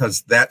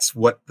 because that's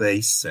what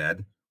they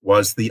said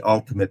was the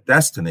ultimate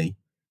destiny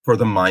for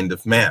the mind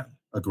of man,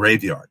 a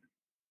graveyard,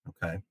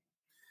 okay?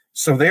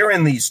 So they're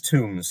in these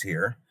tombs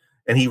here,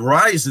 and he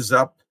rises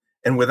up,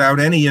 and without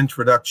any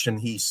introduction,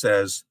 he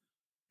says,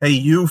 "Hey,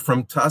 you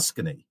from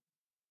Tuscany,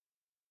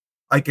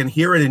 I can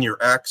hear it in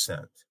your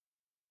accent.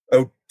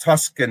 O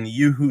Tuscan,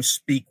 you who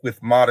speak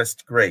with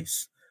modest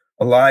grace,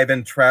 alive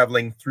and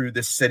traveling through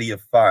this city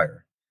of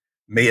fire,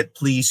 may it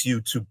please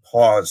you to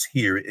pause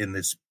here in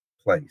this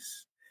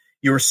place.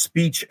 Your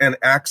speech and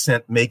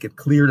accent make it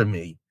clear to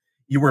me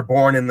you were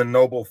born in the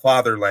noble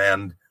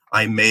fatherland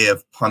I may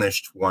have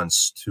punished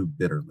once too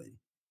bitterly."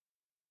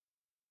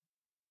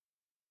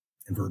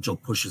 And Virgil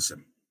pushes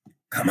him.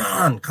 Come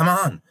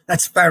on.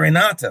 That's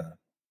Farinata.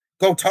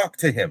 Go talk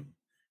to him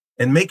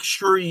and make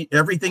sure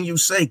everything you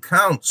say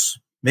counts.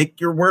 Make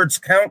your words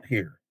count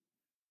here.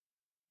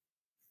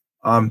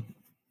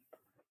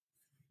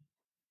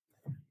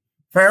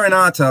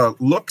 Farinata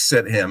looks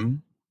at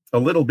him a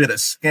little bit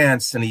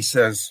askance, and he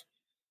says,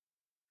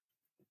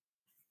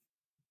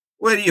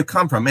 "Where do you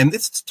come from?" And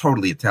this is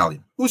totally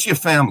Italian. Who's your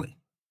family?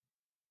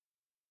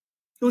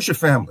 Who's your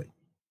family?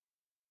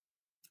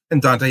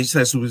 And Dante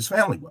says who his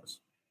family was.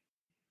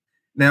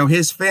 Now,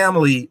 his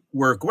family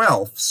were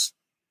Guelphs.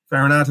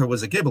 Farinata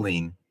was a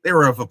Ghibelline. They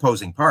were of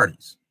opposing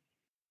parties.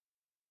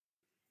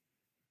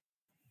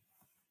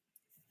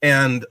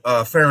 And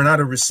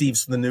Farinata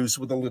receives the news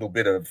with a little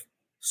bit of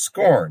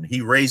scorn. He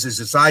raises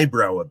his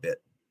eyebrow a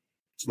bit.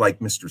 It's like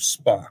Mr.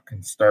 Spock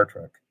in Star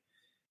Trek.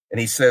 And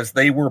he says,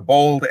 "They were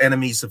bold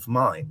enemies of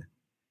mine,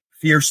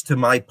 fierce to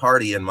my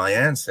party and my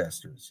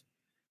ancestors,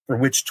 for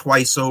which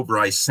twice over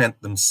I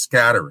sent them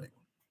scattering."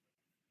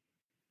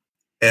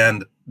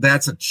 And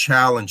that's a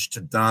challenge to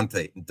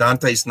Dante.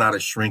 Dante's not a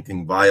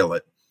shrinking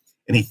violet,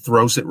 and he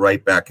throws it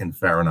right back in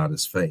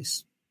Farinata's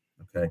face.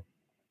 Okay.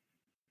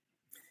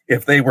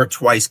 If they were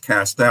twice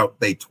cast out,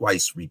 they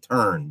twice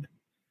returned.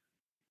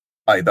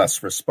 I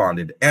thus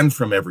responded, and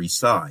from every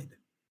side.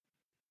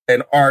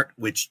 An art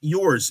which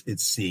yours, it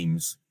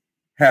seems,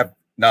 have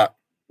not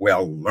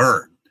well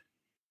learned.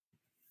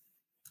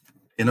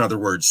 In other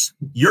words,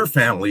 your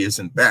family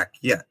isn't back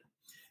yet.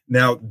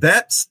 Now,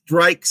 that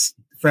strikes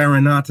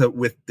Farinata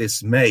with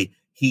dismay.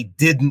 He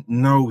didn't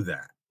know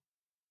that.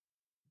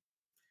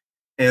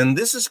 And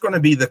this is going to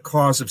be the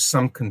cause of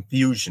some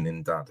confusion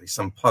in Dante,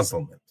 some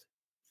puzzlement,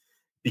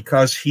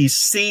 because he's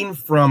seen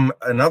from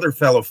another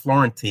fellow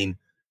Florentine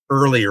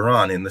earlier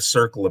on in the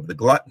circle of the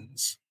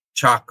gluttons,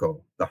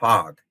 Ciacco, the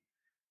hog.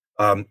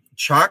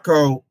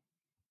 Ciacco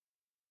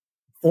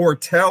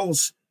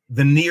foretells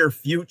the near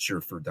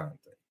future for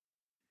Dante.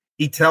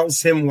 He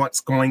tells him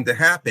what's going to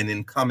happen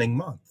in coming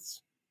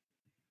months.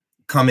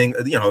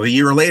 A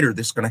year later,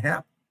 this is going to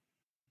happen.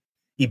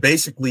 He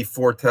basically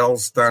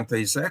foretells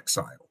Dante's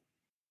exile.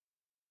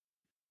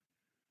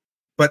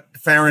 But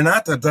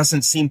Farinata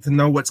doesn't seem to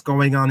know what's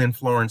going on in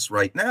Florence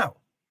right now.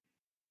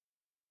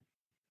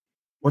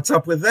 What's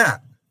up with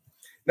that?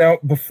 Now,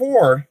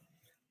 before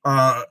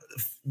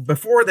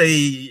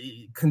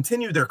they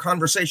continue their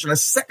conversation, a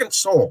second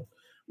soul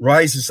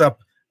rises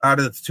up out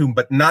of the tomb,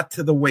 but not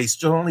to the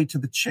waist, only to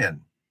the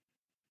chin.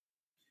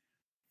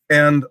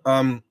 And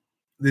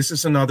this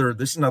is another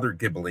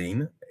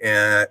Ghibelline,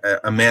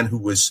 a man who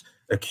was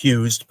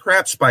accused,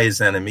 perhaps by his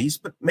enemies,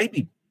 but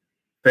maybe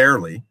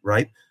fairly,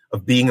 right,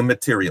 of being a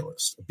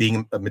materialist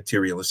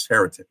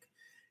heretic.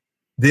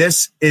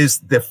 This is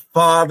the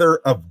father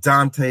of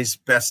Dante's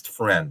best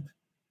friend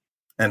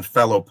and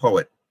fellow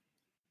poet,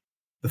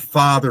 the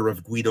father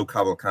of Guido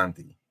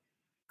Cavalcanti,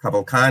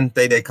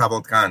 Cavalcante de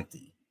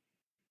Cavalcanti.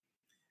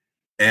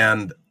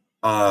 And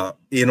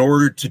in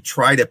order to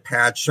try to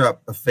patch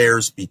up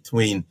affairs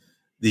between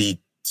the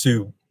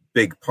two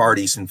big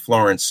parties in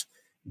Florence,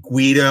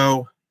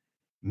 Guido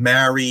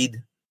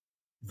married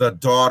the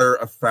daughter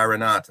of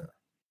Farinata.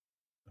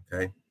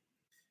 Okay.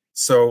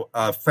 So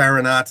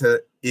Farinata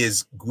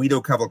is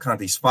Guido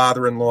Cavalcanti's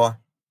father-in-law.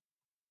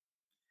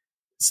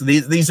 So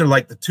these are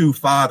like the two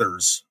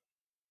fathers.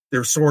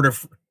 They're sort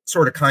of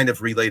kind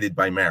of related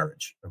by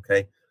marriage.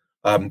 Okay.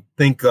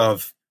 Think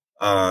of,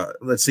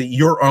 let's say,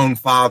 your own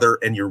father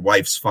and your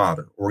wife's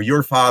father, or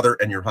your father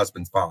and your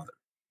husband's father.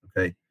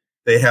 Okay.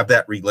 They have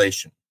that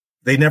relation.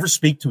 They never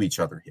speak to each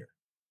other here.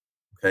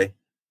 Okay.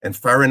 And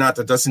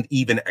Farinata doesn't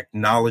even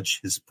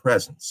acknowledge his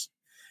presence.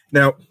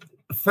 Now,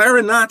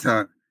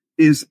 Farinata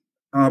is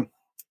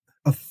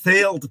a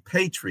failed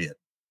patriot.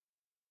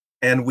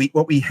 And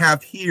what we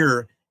have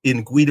here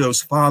in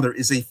Guido's father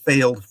is a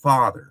failed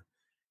father.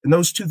 And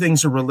those two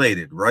things are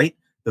related, right?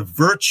 The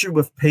virtue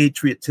of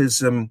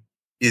patriotism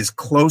is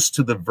close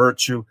to the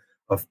virtue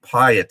of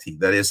piety.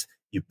 That is,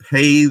 you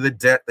pay the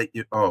debt that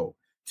you owe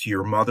to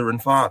your mother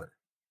and father,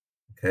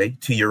 okay,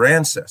 to your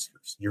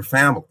ancestors, your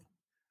family.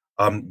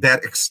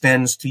 That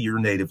extends to your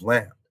native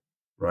land,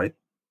 right?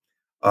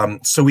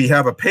 So we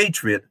have a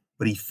patriot,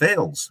 but he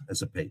fails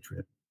as a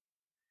patriot.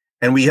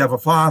 And we have a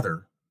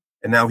father,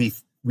 and now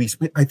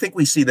I think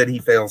we see that he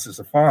fails as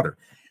a father.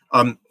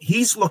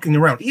 He's looking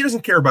around. He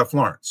doesn't care about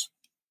Florence.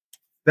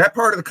 That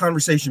part of the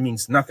conversation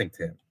means nothing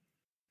to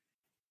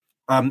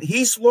him.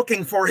 He's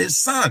looking for his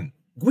son,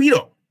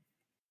 Guido.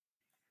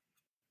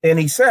 And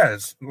he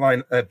says,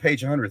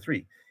 page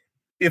 103,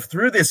 if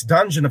through this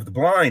dungeon of the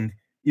blind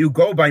you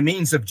go by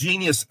means of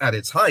genius at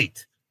its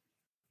height,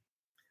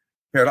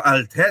 per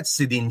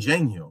altezza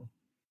d'ingegno,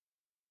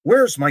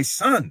 where's my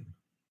son?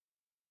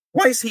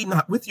 Why is he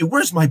not with you?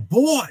 Where's my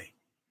boy?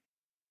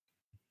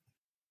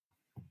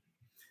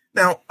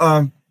 Now,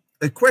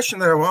 the question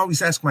that I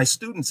always ask my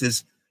students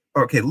is,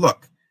 okay,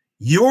 look,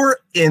 you're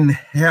in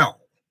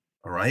hell,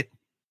 all right?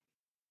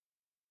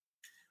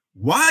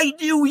 Why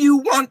do you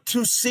want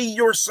to see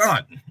your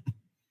son?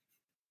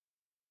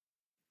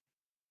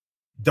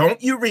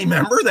 Don't you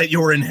remember that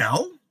you're in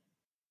hell?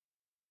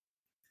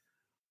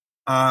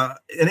 And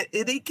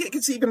it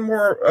gets even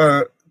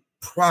more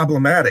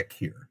problematic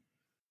here.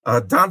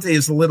 Dante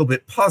is a little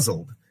bit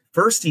puzzled.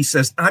 First, he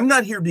says, I'm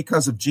not here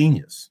because of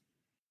genius.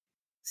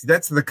 See,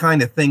 that's the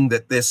kind of thing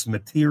that this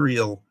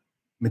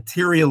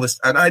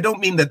materialist, and I don't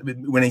mean that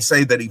when I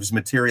say that he was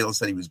materialist,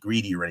 that he was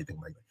greedy or anything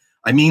like that.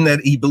 I mean that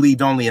he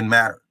believed only in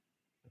matter,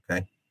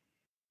 okay?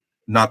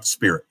 Not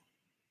spirit.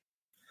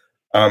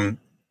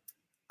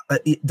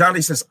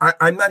 Dante says,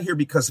 I'm not here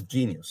because of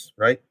genius,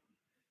 right?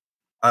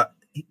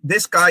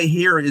 This guy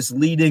here is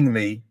leading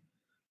me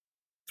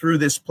through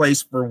this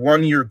place for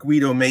 1 year.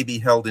 Guido may be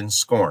held in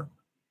scorn.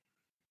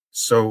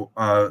 So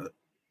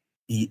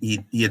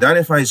he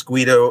identifies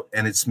Guido,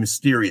 and it's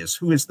mysterious.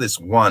 Who is this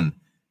one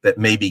that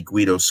maybe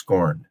Guido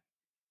scorned?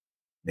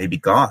 Maybe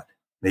God,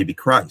 maybe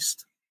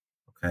Christ,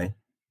 okay?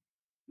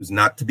 Who's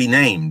not to be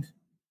named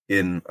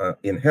in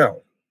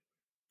hell.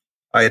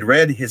 I had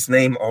read his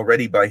name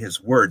already by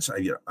his words.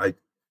 I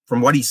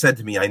from what he said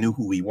to me, I knew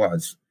who he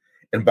was,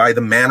 and by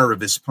the manner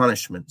of his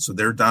punishment. So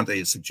there Dante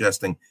is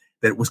suggesting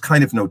that it was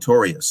kind of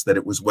notorious, that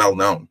it was well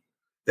known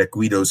that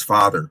Guido's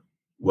father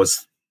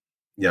was,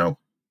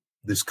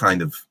 this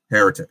kind of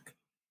heretic.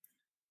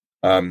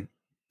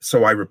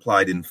 So I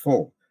replied in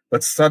full.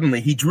 But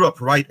suddenly he drew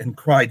upright and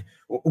cried,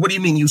 what do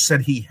you mean you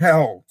said he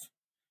held?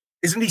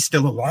 Isn't he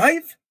still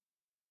alive?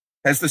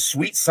 Has the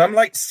sweet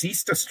sunlight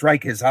ceased to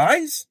strike his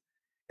eyes?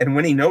 And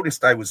when he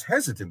noticed I was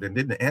hesitant and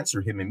didn't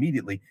answer him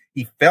immediately,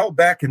 he fell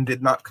back and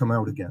did not come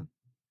out again.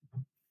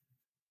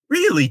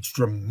 Really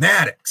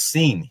dramatic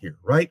scene here,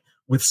 right?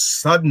 With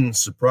sudden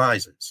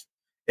surprises.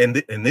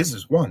 And this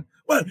is one.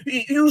 Well,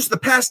 you use the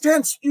past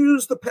tense. You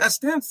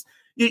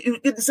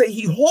didn't say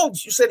he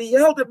holds. You said he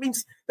held. That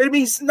means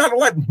he's not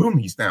alive. And boom,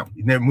 he's down.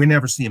 We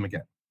never see him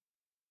again.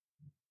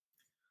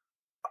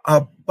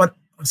 But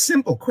a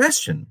simple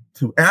question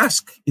to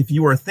ask if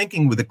you are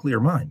thinking with a clear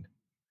mind.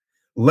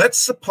 Let's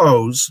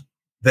suppose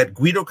that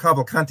Guido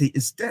Cavalcanti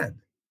is dead.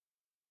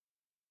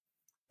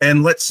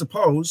 And let's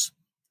suppose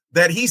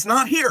that he's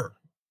not here.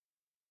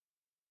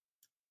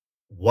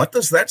 What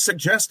does that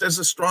suggest as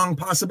a strong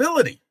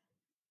possibility?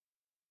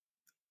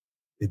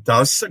 It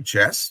does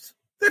suggest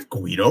that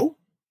Guido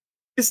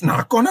is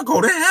not going to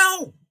go to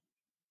hell.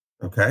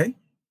 Okay?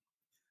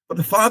 But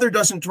the father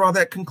doesn't draw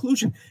that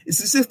conclusion.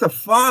 It's as if the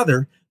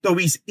father, though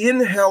he's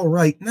in hell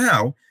right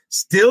now,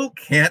 still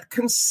can't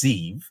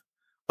conceive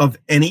of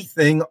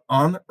anything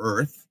on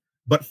earth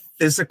but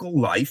physical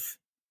life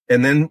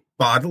and then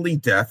bodily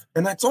death,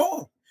 and that's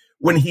all.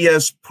 When he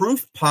has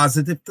proof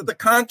positive to the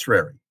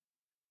contrary,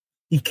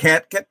 he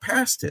can't get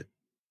past it.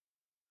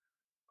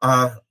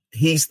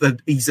 He's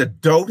a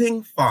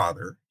doting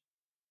father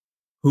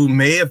who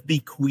may have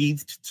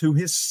bequeathed to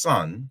his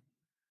son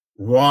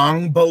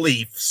wrong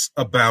beliefs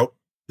about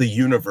the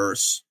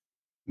universe,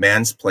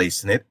 man's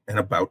place in it, and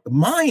about the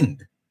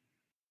mind.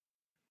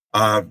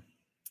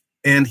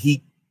 And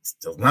he's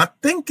still not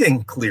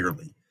thinking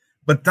clearly.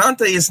 But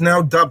Dante is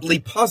now doubly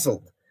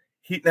puzzled.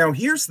 Now,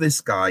 here's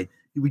this guy.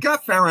 We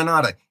got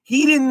Farinata.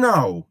 He didn't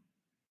know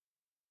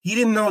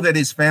that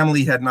his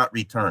family had not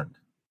returned.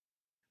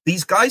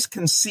 These guys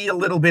can see a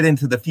little bit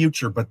into the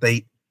future, but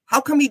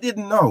how come he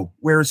didn't know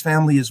where his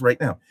family is right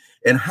now?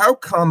 And how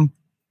come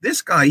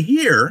this guy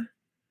here,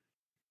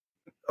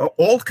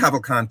 old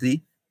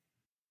Cavalcanti,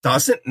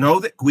 doesn't know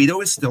that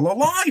Guido is still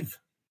alive?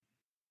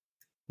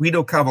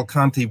 Guido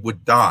Cavalcanti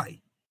would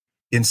die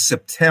in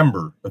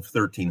September of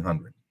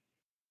 1300.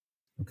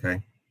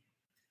 Okay.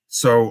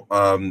 So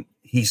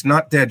he's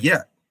not dead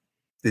yet.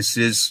 This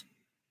is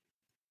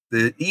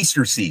the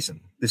Easter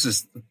season. This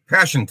is the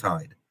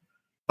Passiontide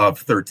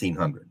of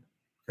 1300.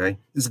 Okay.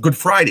 This is Good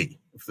Friday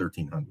of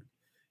 1300.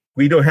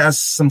 Guido has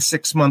some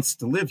 6 months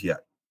to live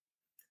yet.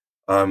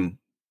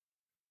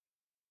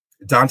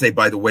 Dante,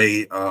 by the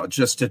way,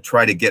 just to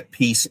try to get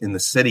peace in the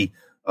city,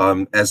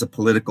 as a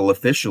political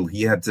official,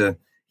 he had to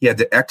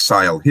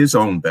exile his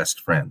own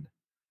best friend,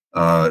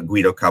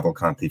 Guido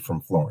Cavalcanti,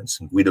 from Florence.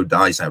 And Guido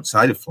dies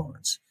outside of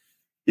Florence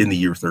in the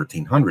year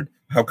 1300.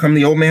 How come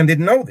the old man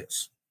didn't know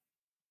this?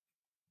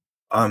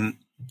 Well,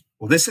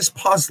 this is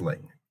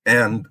puzzling,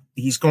 and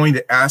he's going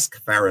to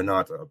ask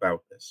Farinata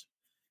about this.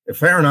 If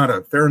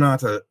Farinata,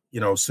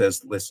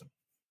 says, listen,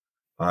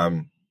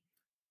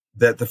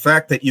 that the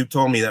fact that you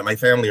told me that my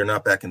family are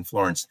not back in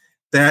Florence,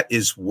 that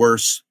is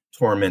worse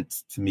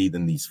torment to me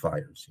than these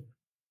fires here.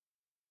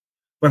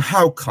 But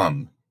how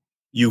come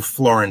you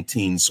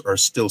Florentines are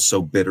still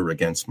so bitter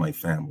against my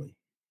family?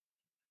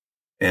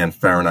 And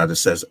Farinata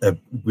says,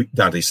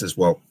 Dante says,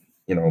 well,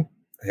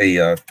 hey,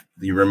 do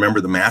you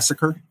remember the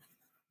massacre?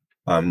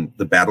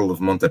 The Battle of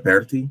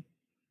Monteperti,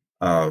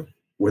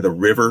 where the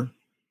river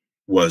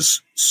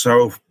was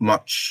so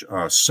much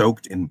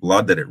soaked in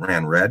blood that it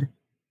ran red?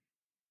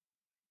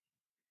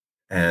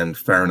 And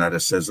Farinata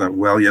says,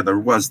 well, yeah, there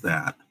was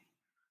that.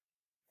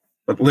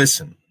 But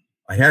listen,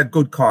 I had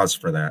good cause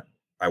for that.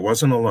 I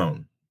wasn't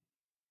alone.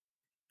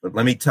 But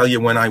let me tell you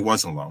when I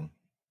was alone.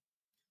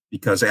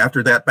 Because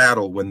after that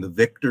battle, when the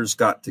victors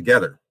got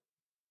together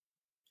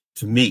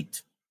to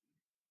meet,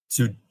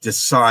 to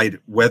decide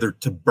whether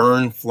to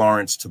burn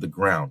Florence to the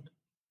ground,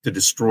 to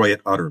destroy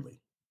it utterly,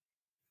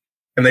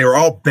 and they were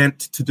all bent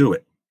to do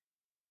it,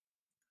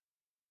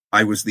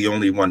 I was the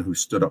only one who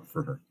stood up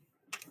for her.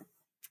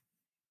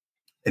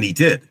 And he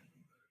did.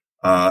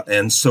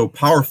 And so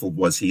powerful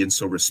was he and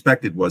so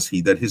respected was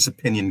he that his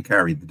opinion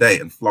carried the day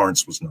and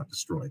Florence was not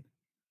destroyed.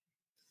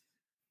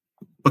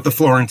 But the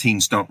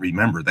Florentines don't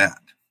remember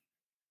that.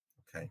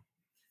 Okay.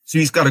 So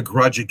he's got a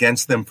grudge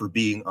against them for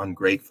being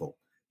ungrateful.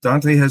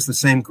 Dante has the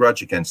same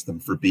grudge against them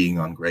for being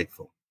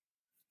ungrateful.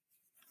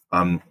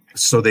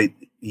 So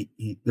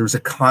there's a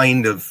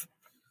kind of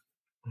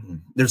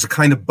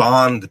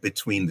bond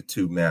between the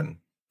two men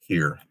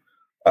here.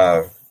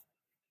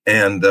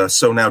 And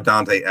so now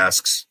Dante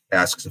asks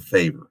a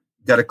favor.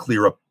 Got to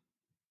clear up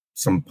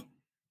some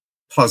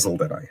puzzle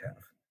that I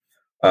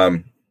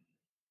have.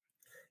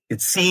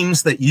 It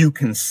seems that you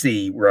can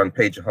see, we're on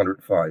page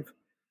 105,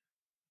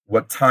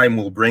 what time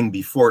will bring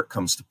before it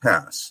comes to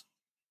pass.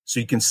 So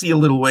you can see a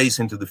little ways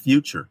into the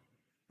future,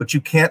 but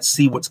you can't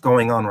see what's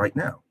going on right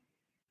now.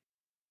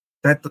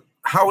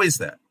 How is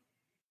that?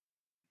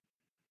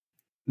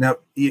 Now,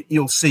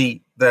 you'll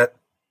see that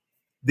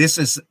this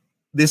is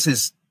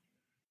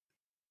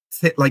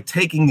like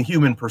taking the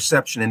human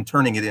perception and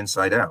turning it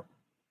inside out.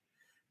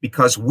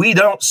 Because we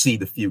don't see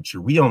the future.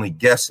 We only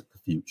guess at the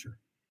future.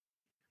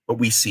 But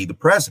we see the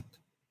present.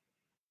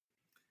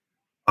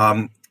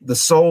 The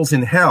souls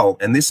in hell,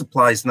 and this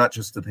applies not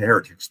just to the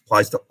heretics,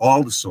 applies to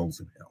all the souls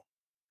in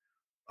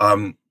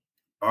hell,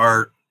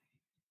 are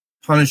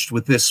punished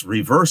with this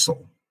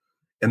reversal.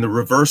 And the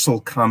reversal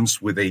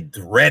comes with a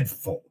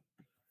dreadful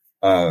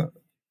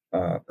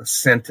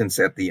sentence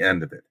at the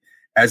end of it.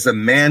 As a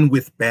man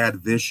with bad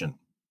vision,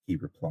 he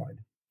replied,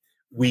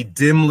 we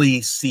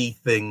dimly see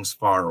things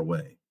far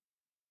away.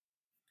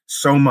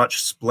 So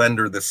much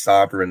splendor the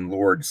sovereign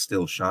Lord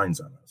still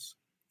shines on us.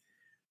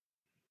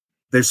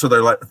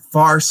 They're like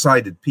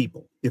far-sighted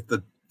people. If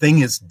the thing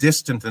is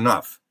distant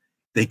enough,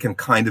 they can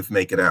kind of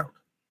make it out.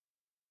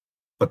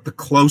 But the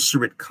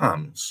closer it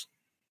comes,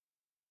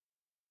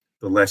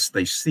 the less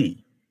they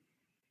see.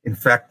 In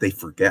fact, they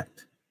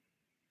forget.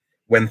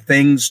 When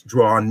things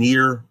draw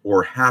near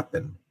or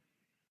happen,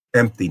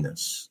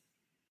 emptiness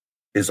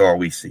is all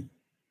we see.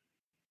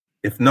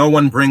 If no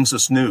one brings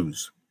us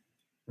news,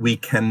 we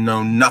can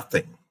know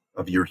nothing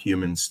of your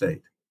human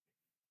state.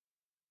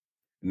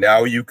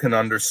 Now you can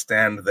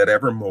understand that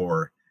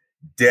evermore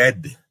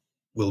dead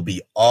will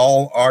be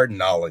all our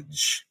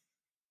knowledge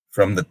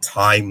from the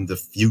time the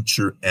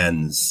future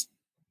ends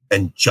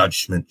and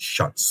judgment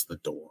shuts the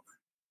door.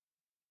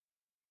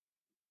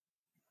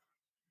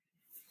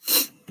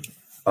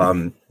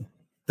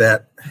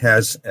 That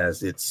has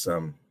as its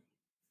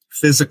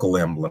physical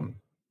emblem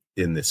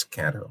in this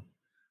canto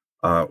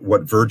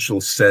what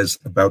Virgil says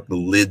about the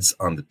lids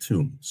on the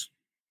tombs.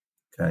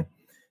 Okay,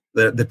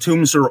 the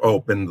tombs are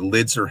open, the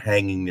lids are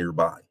hanging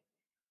nearby.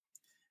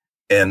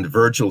 And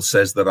Virgil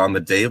says that on the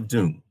day of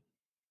doom,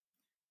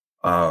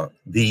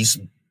 these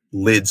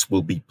lids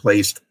will be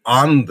placed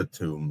on the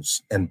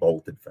tombs and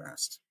bolted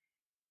fast.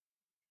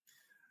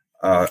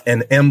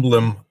 An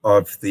emblem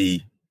of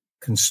the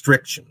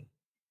constriction,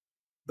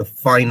 the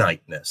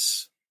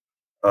finiteness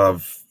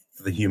of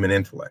the human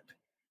intellect.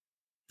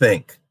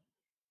 Think,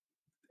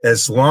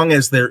 as long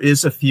as there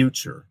is a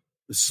future,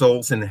 the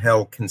souls in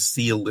hell can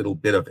see a little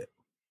bit of it.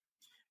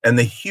 And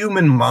the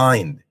human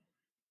mind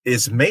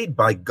is made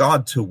by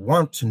God to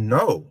want to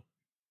know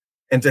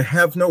and to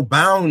have no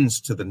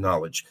bounds to the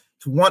knowledge,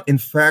 to want, in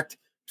fact,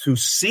 to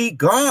see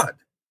God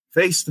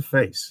face to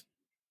face.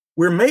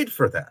 We're made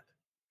for that,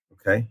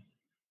 okay?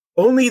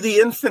 Only the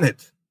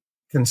infinite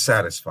can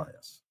satisfy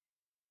us.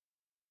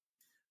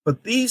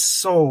 But these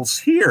souls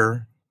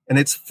here, and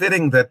it's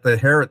fitting that the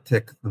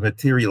heretic, the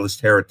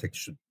materialist heretic,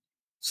 should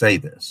say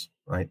this,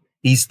 right?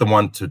 He's the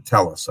one to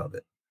tell us of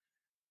it.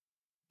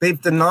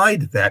 They've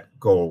denied that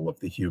goal of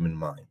the human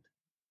mind.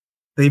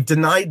 They've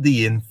denied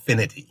the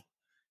infinity.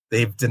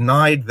 They've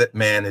denied that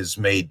man is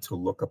made to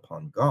look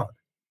upon God.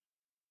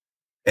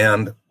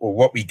 And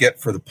what we get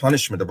for the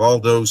punishment of all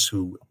those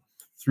who,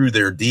 through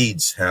their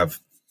deeds,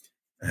 have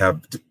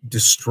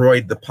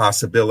destroyed the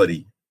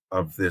possibility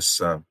of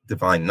this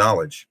divine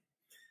knowledge,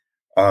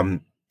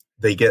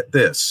 they get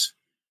this,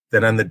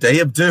 that on the day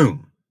of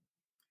doom,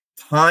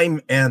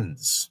 time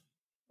ends,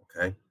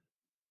 okay?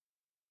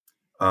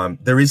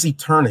 There is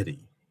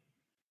eternity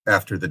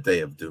after the day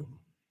of doom.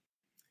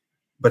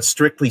 But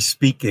strictly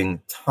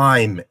speaking,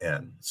 time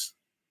ends.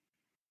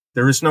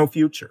 There is no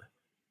future.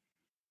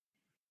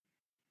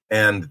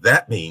 And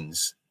that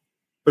means,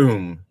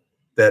 boom,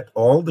 that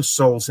all the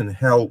souls in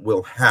hell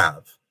will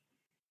have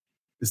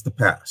is the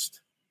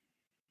past.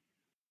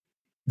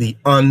 The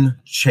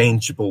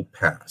unchangeable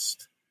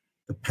past.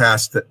 The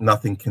past that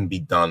nothing can be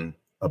done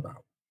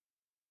about.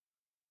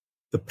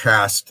 The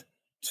past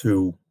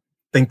to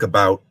think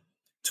about,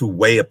 to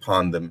weigh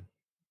upon them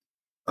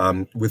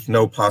with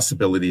no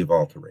possibility of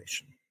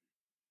alteration.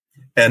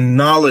 And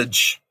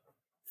knowledge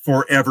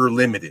forever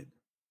limited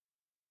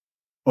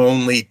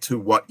only to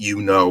what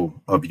you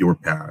know of your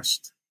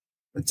past.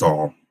 That's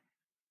all.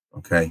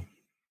 Okay?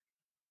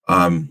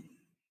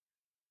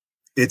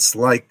 It's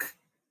like,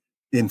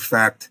 in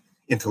fact,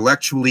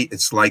 intellectually,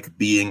 it's like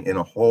being in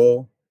a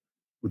hole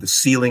with a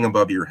ceiling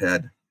above your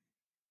head.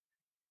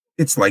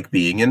 It's like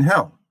being in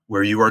hell,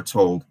 where you are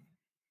told,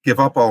 give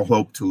up all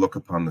hope to look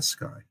upon the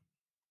sky.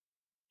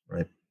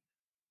 Right?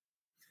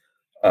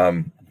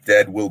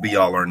 Dead will be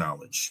all our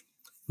knowledge.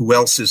 Who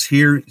else is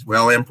here?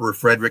 Well, Emperor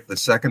Frederick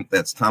II.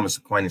 That's Thomas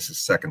Aquinas'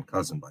 second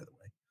cousin, by the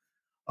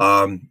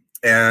way.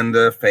 And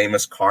a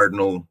famous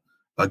cardinal,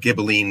 a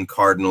Ghibelline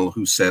cardinal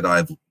who said,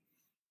 I've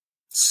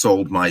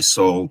sold my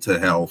soul to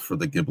hell for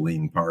the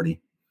Ghibelline party.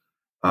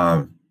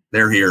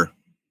 They're here.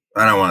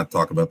 I don't want to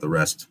talk about the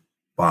rest.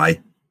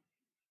 Bye.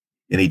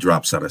 And he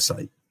drops out of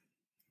sight.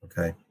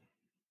 Okay.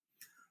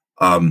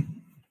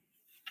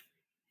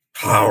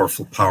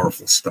 Powerful,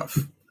 powerful stuff.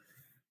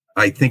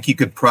 I think you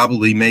could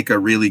probably make a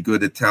really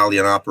good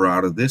Italian opera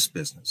out of this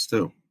business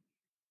too.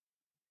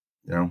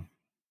 You know,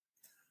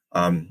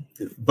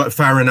 but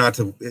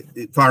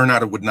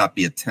Farinata would not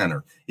be a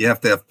tenor. You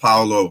have to have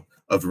Paolo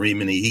of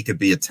Rimini. He could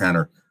be a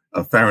tenor.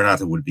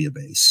 Farinata would be a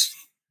bass.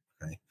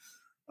 Okay,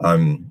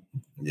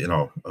 you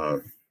know,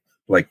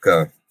 like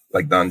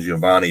Don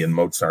Giovanni in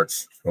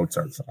Mozart's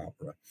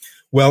opera.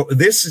 Well,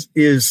 this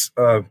is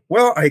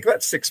I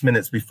got 6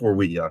 minutes before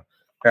we have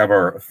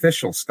our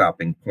official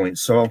stopping point,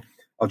 so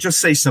I'll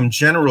just say some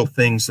general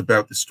things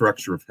about the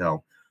structure of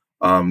hell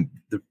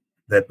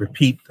that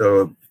repeat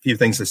a few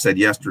things I said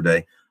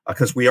yesterday,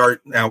 because we are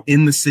now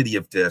in the city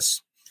of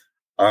Dis.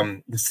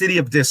 The city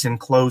of Dis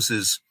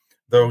encloses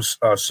those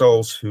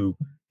souls who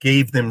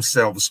gave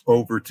themselves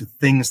over to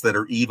things that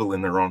are evil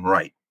in their own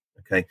right.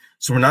 Okay,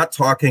 so we're not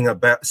talking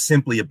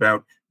simply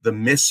about the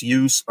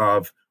misuse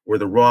of or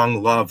the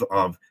wrong love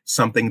of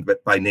something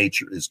that by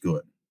nature is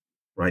good.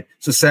 Right.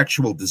 So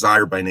sexual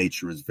desire by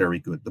nature is very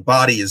good. The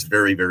body is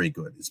very, very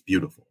good. It's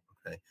beautiful.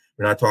 Okay.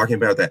 We're not talking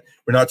about that.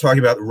 We're not talking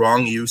about the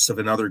wrong use of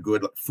another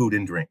good food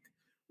and drink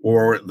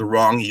or the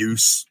wrong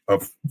use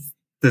of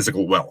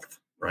physical wealth.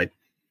 Right.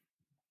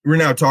 We're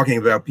now talking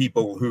about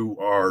people who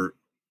are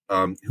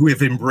who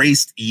have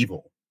embraced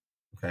evil.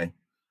 Okay.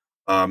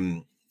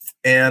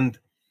 And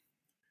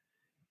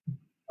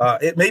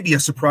it may be a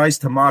surprise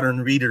to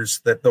modern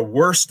readers that the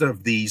worst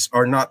of these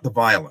are not the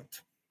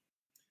violent.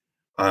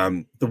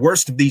 The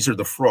worst of these are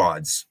the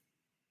frauds.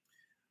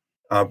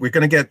 We're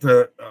going to get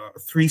the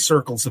three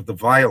circles of the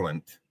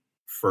violent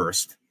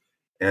first,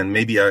 and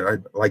maybe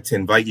I'd like to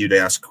invite you to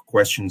ask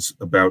questions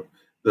about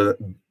the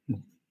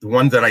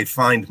one that I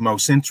find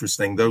most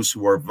interesting: those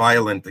who are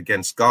violent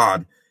against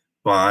God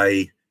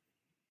by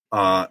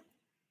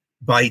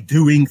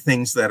doing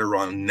things that are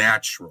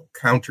unnatural,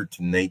 counter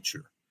to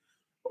nature,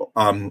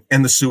 and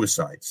the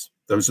suicides.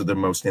 Those are the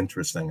most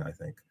interesting, I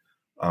think.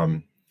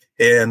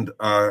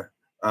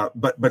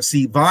 But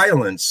see,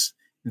 violence,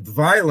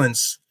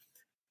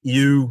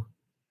 you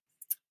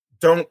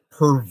don't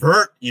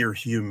pervert your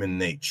human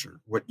nature.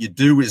 What you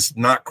do is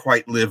not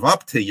quite live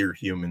up to your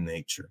human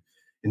nature.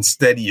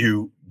 Instead,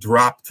 you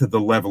drop to the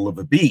level of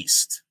a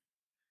beast.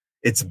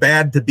 It's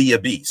bad to be a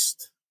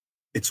beast.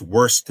 It's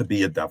worse to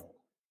be a devil.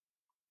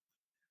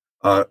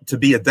 To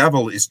be a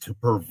devil is to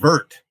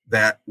pervert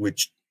that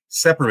which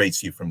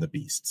separates you from the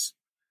beasts.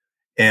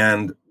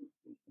 And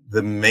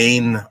the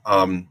main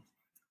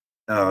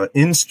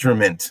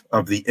instrument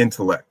of the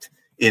intellect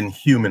in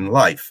human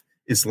life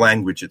is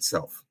language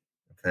itself.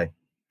 Okay,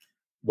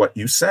 what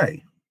you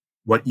say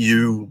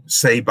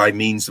by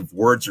means of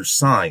words or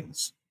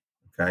signs.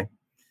 Okay,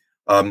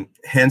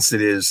 hence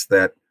it is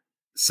that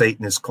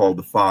Satan is called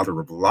the father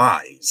of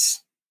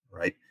lies,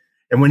 right?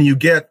 And when you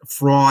get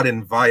fraud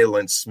and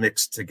violence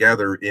mixed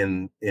together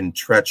in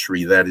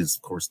treachery, that is,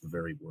 of course, the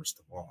very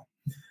worst of all.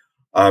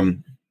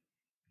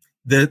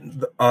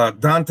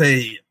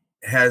 Dante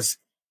has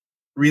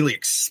really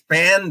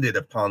expanded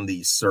upon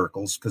these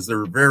circles because there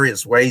are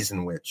various ways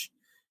in which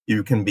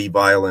you can be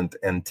violent,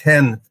 and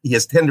he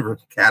has 10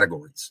 different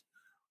categories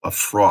of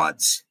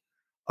frauds.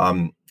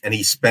 And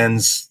he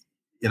spends,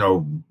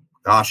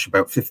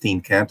 about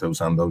 15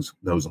 cantos on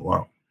those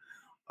alone.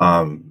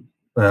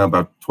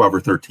 About 12 or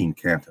 13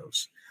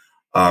 cantos.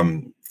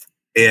 And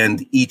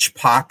each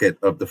pocket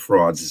of the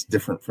frauds is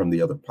different from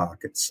the other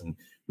pockets. And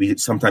we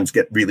sometimes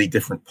get really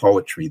different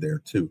poetry there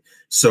too.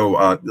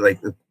 So like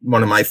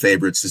one of my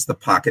favorites is the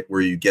pocket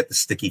where you get the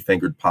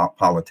sticky-fingered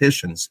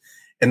politicians.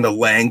 And the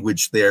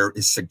language there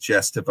is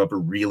suggestive of a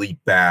really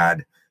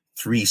bad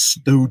Three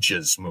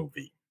Stooges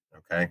movie,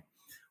 okay?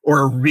 Or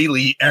a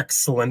really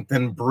excellent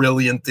and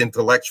brilliant,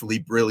 intellectually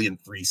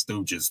brilliant Three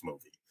Stooges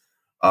movie.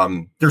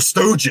 They're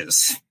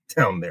stooges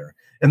down there.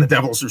 And the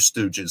devils are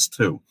stooges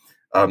too,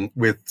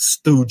 with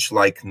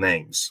stooge-like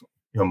names,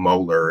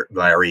 Moeller,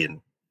 Larry,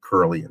 and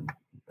Curly, and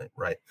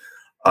right.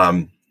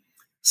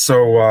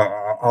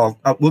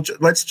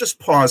 Let's just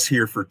pause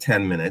here for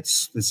 10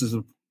 minutes. This is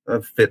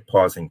a fit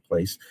pausing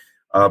place.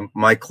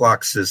 My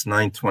clock says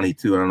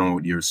 9:22. I don't know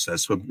what yours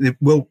says. So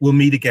we'll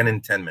meet again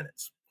in 10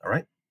 minutes. All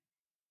right.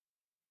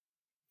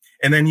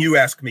 And then you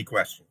ask me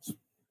questions.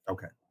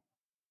 Okay.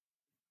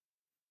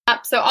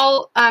 So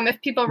I'll,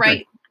 if people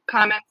write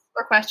comments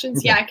or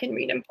questions, I can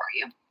read them for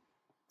you.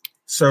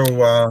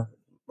 So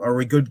are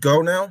we good to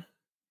go now?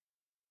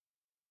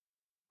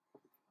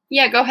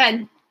 Yeah, go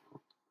ahead.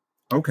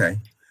 Okay.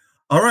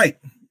 All right.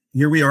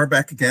 Here we are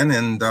back again.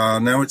 And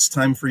now it's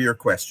time for your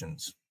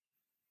questions.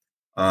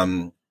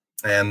 And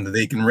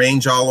they can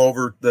range all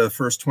over the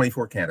first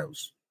 24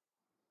 cantos.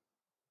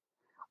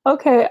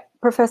 Okay,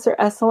 Professor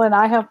Esselin,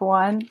 I have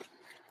one.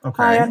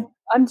 Okay. Hi,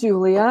 I'm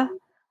Julia.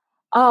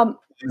 Hi,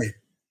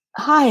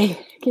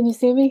 can you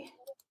see me?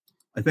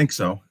 I think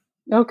so.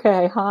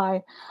 Okay,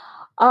 hi.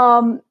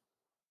 I'm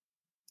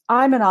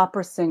an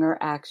opera singer,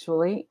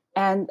 actually,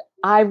 and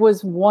I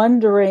was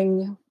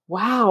wondering,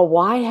 wow,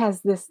 why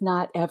has this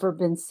not ever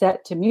been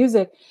set to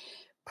music?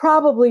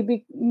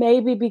 Probably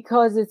maybe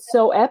because it's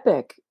so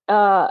epic.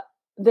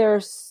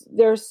 There's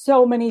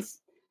so many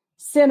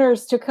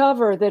sinners to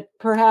cover that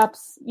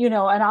perhaps, an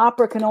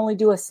opera can only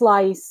do a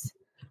slice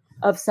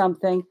of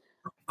something.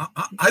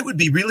 I would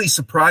be really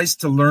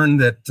surprised to learn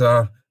that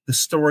the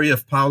story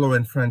of Paolo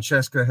and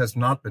Francesca has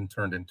not been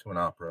turned into an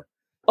opera.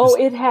 Oh,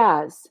 it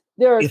has.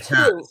 There are two.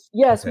 Has.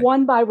 Yes, okay.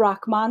 One by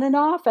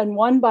Rachmaninoff and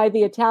one by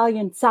the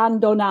Italian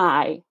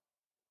Sandonai.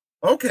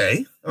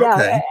 Okay.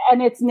 Yeah,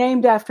 and it's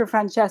named after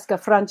Francesca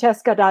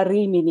da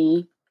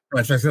Rimini.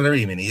 Francesca da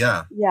Rimini,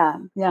 yeah.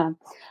 Yeah.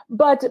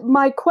 But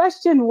my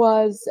question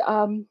was,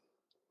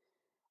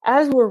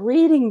 as we're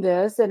reading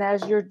this and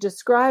as you're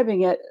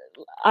describing it,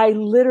 I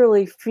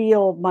literally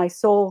feel my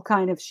soul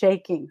kind of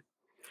shaking.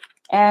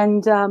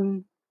 And,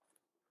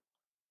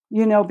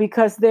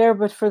 because there,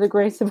 but for the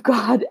grace of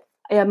God,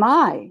 am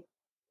I.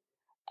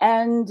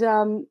 And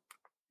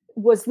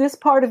was this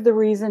part of the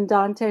reason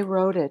Dante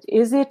wrote it?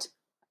 Is it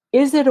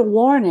a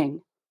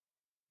warning?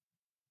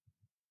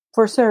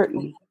 For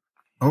certain.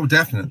 Oh,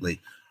 definitely.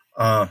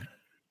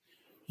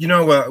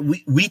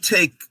 We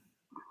take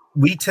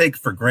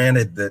for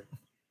granted that,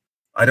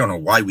 I don't know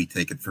why we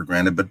take it for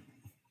granted, but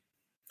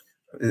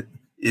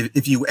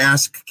if you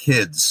ask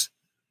kids,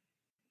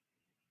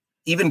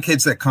 even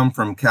kids that come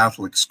from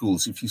Catholic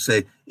schools, if you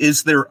say,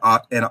 is there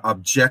an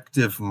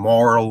objective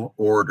moral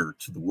order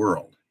to the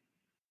world?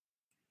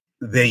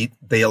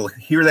 They'll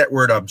hear that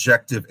word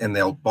objective and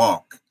they'll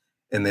balk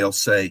and they'll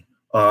say,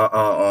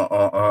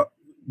 well,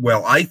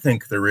 I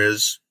think there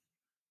is,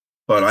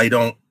 but I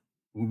don't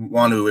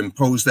want to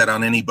impose that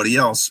on anybody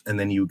else. And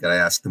then you got to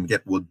ask them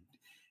again, well,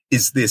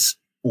 is this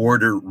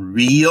order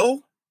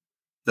real?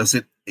 Does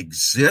it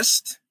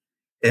exist?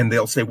 And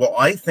they'll say, well,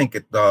 I think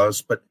it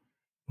does, but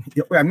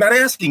I'm not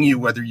asking you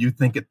whether you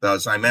think it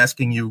does. I'm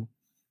asking you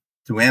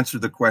to answer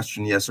the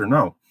question, yes or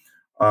no.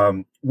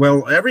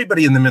 Well,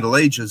 everybody in the Middle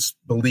Ages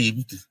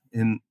believed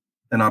in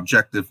an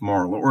objective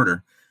moral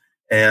order.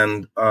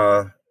 And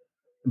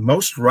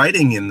most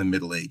writing in the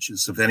Middle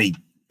Ages of any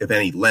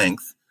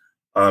length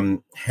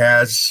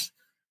has,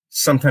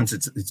 sometimes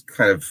it's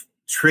kind of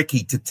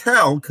tricky to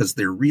tell because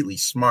they're really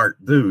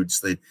smart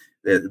dudes. The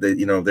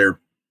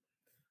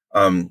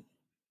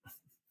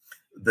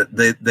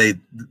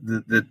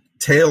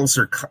tales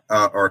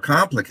are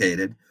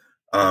complicated,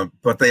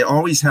 but they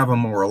always have a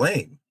moral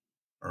aim.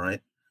 All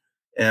right,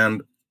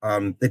 and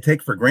they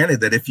take for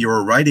granted that if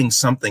you're writing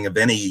something of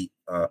any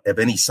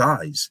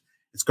size,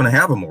 it's going to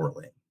have a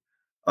moral aim.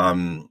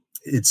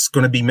 It's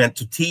going to be meant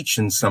to teach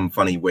in some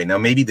funny way. Now,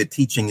 maybe the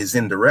teaching is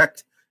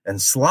indirect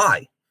and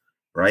sly,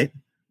 right?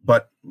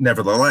 But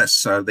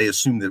nevertheless, they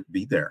assumed it would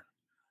be there.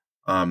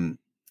 And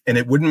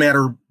it wouldn't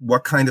matter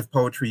what kind of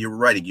poetry you were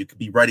writing. You could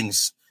be writing,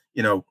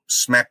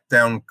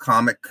 smackdown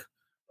comic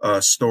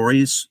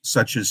stories,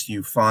 such as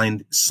you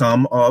find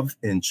some of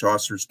in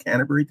Chaucer's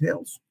Canterbury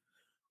Tales.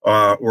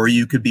 Or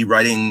you could be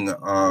writing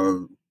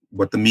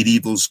what the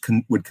medievals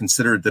would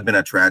consider to have been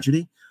a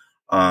tragedy.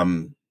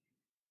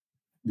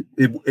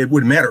 It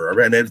wouldn't matter.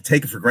 Right? I'd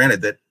take it for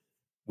granted that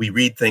we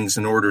read things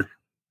in order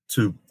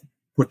to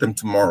put them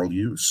to moral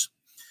use.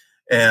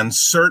 And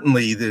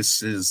certainly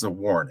this is a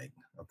warning,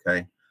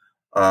 okay?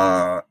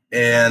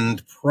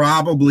 And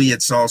probably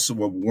it's also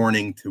a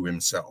warning to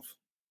himself,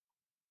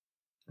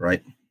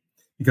 right?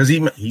 Because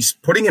he's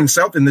putting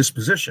himself in this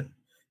position.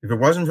 If it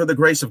wasn't for the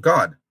grace of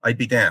God, I'd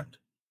be damned.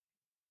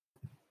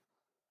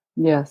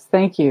 Yes,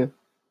 thank you.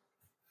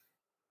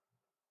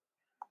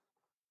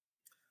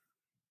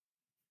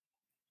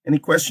 Any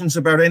questions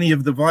about any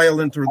of the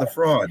violent or the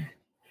fraud?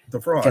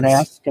 The frauds? Can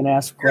I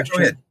ask a question?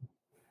 Go ahead.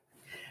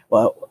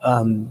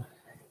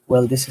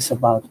 Well, this is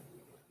about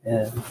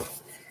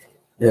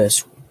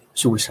the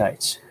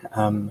suicides.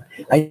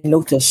 I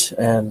notice.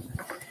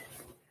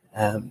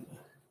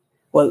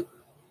 Well,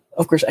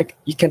 of course,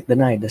 you can't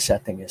deny the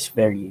setting is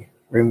very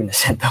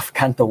reminiscent of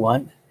Canto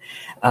 1.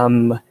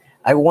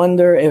 I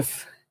wonder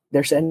if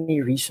there's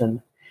any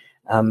reason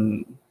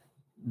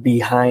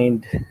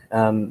behind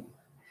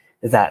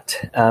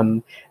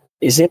that.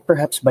 Is it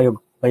perhaps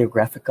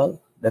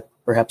biographical? That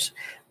perhaps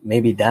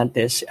maybe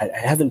Dante's, I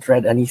haven't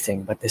read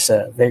anything, but it's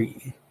a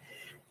very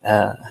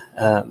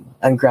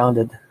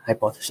ungrounded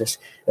hypothesis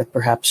that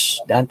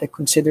perhaps Dante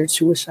considered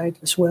suicide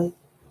as well.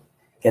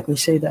 Can we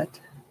say that?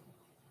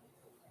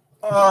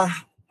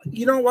 I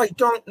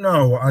don't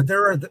know.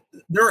 There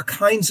are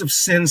kinds of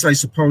sins, I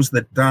suppose,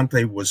 that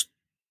Dante was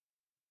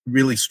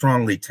really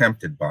strongly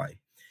tempted by.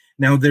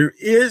 Now, there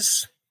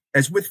is,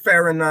 as with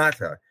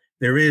Farinata,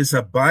 there is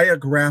a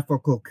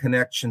biographical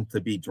connection to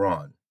be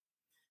drawn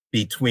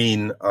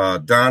between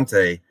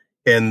Dante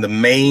and the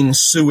main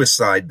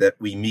suicide that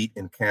we meet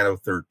in Canto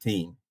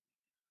 13.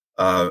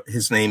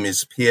 His name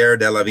is Pierre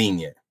de la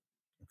Vigne.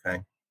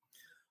 Okay.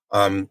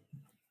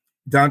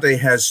 Dante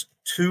has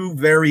two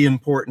very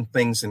important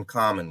things in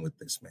common with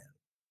this man.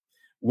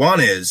 One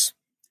is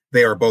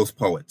they are both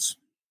poets.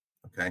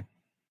 Okay.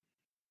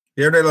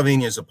 Pierre de la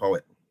Vigne is a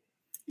poet.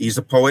 He's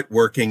a poet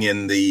working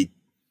in the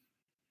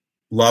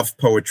love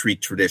poetry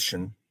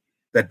tradition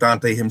that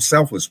Dante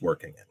himself was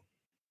working in.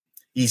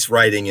 He's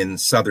writing in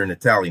Southern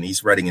Italian.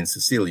 He's writing in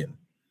Sicilian.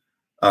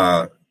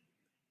 The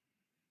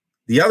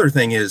other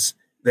thing is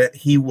that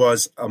he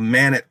was a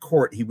man at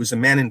court. He was a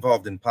man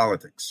involved in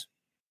politics.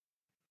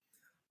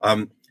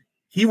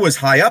 He was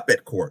high up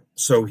at court,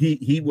 so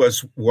he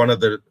was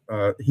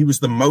he was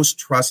the most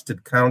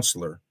trusted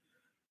counselor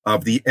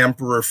of the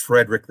Emperor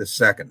Frederick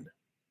II.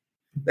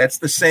 That's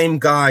the same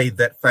guy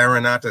that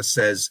Farinata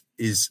says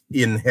is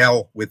in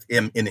hell with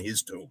him in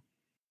his tomb,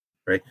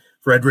 right?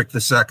 Frederick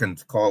II,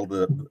 called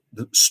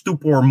the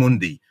stupor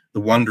mundi,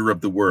 the wonder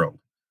of the world,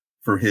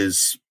 for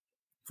his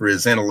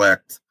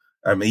intellect.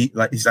 I mean,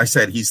 like I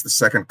said, he's the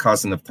second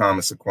cousin of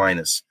Thomas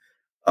Aquinas.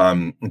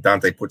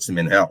 Dante puts him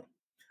in hell.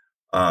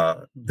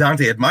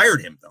 Dante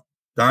admired him, though.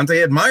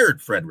 Dante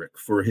admired Frederick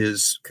for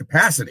his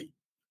capacity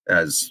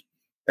as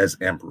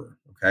emperor.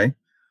 Okay.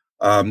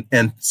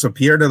 And so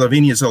Pierre de la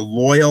Vigne is a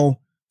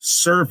loyal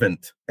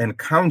servant and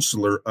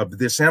counselor of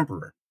this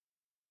emperor.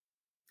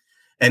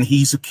 And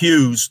he's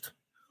accused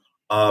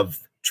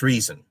of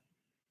treason.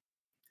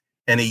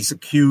 And he's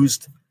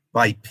accused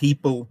by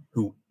people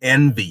who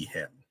envy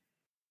him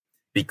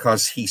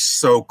because he's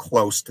so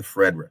close to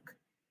Frederick.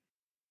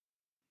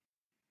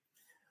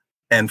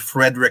 And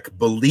Frederick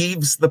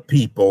believes the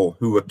people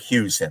who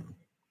accuse him,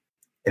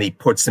 and he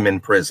puts him in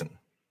prison.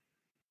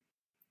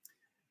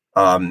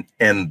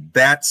 And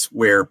that's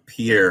where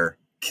Pierre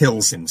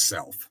kills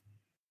himself.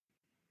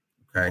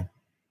 Okay.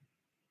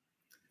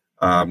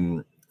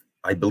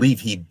 I believe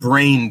he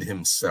brained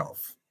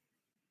himself.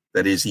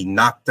 That is, he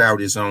knocked out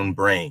his own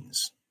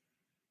brains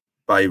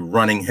by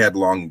running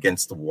headlong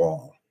against the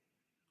wall.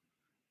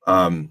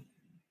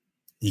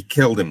 He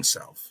killed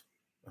himself,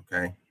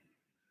 okay?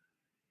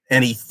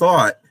 And he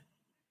thought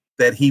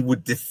that he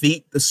would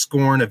defeat the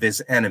scorn of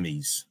his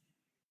enemies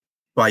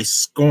by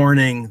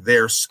scorning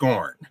their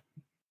scorn,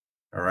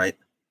 all right?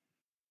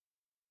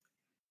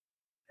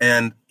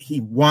 And he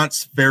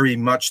wants very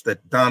much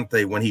that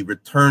Dante, when he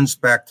returns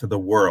back to the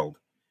world,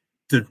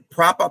 to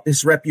prop up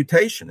his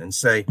reputation and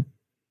say,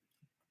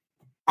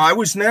 I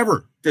was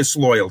never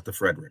disloyal to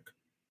Frederick,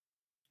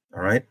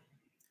 all right?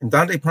 And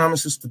Dante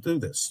promises to do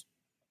this.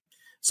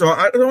 So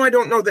I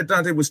don't know that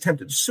Dante was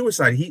tempted to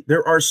suicide.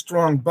 There are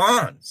strong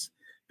bonds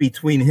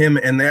between him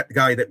and that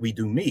guy that we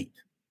do meet.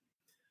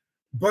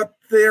 But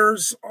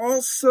there's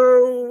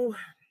also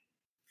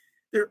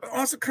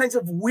kinds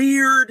of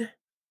weird,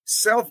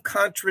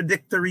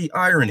 self-contradictory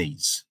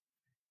ironies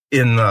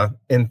in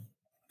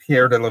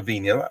Pierre de la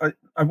Vigne.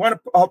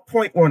 I'll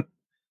point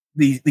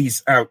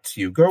these out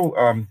to you.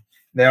 Go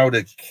now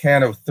to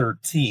Canto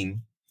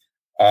 13.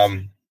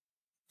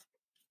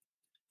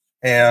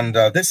 And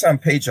this on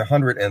page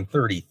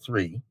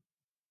 133,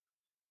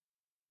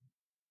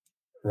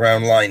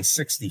 around line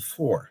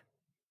 64.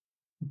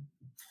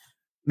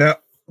 Now,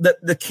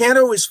 the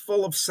canto is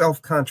full of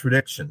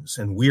self-contradictions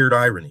and weird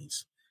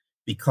ironies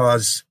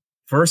because,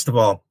 first of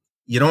all,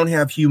 you don't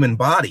have human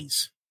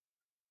bodies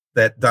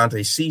that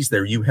Dante sees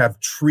there. You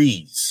have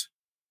trees,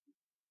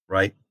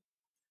 right?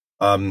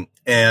 Virgil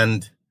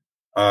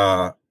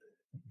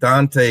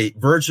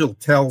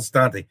tells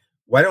Dante,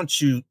 why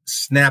don't you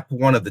snap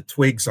one of the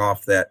twigs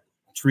off that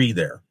tree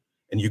there?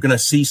 And you're going to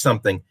see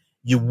something.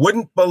 You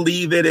wouldn't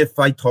believe it if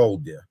I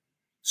told you.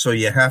 So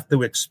you have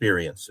to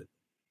experience it.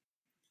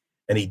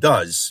 And he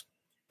does.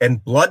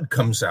 And blood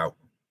comes out.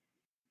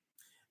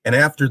 And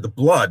after the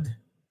blood,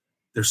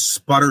 there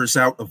sputters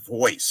out a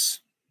voice.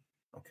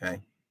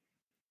 Okay.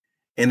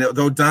 And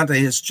though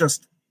Dante has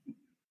just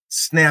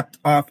snapped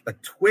off a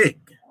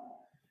twig,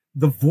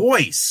 the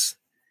voice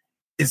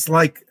is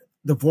like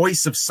the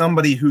voice of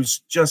somebody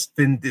who's just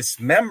been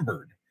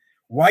dismembered.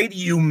 Why do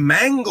you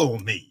mangle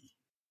me?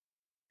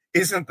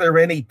 Isn't there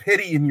any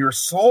pity in your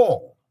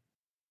soul?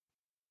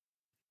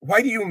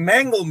 Why do you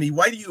mangle me?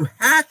 Why do you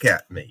hack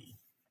at me?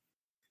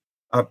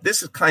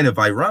 This is kind of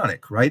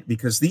ironic, right?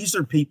 Because these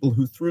are people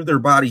who threw their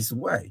bodies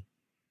away.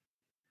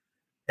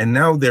 And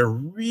now they're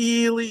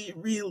really,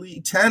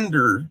 really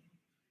tender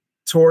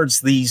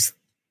towards these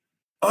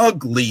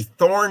ugly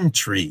thorn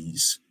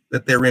trees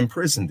that they're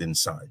imprisoned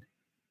inside.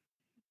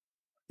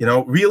 You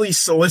know, really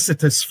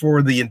solicitous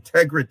for the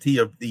integrity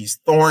of these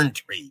thorn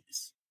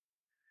trees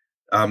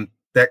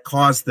that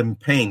cause them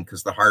pain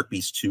because the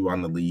harpies chew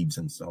on the leaves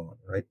and so on,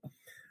 right?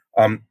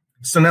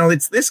 So now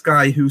it's this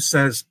guy who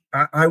says,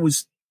 I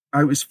was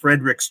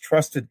Frederick's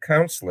trusted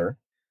counselor,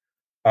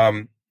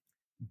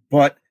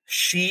 but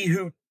she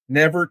who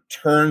never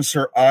turns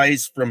her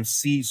eyes from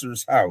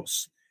Caesar's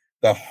house,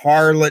 the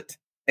harlot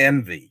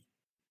envy,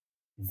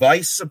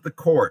 vice of the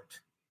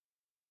court,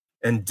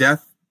 and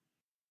death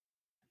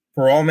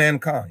for all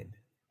mankind,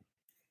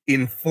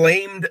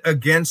 inflamed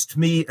against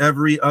me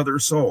every other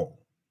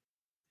soul,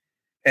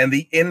 and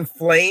the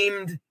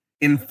inflamed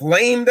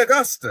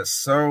Augustus,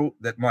 so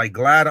that my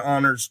glad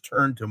honors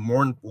turn to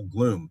mournful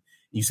gloom.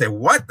 You say,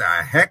 what the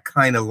heck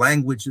kind of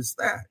language is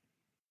that?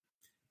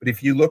 But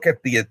if you look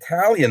at the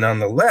Italian on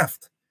the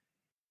left,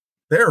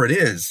 there it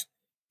is.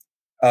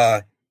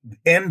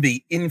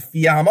 Envy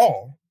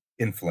infiammo,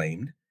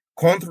 inflamed,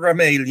 contra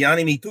me gli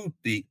animi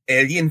tutti,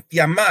 e gli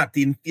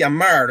infiammati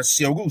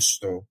infiammarsi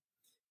Augusto,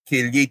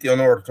 che gli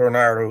onor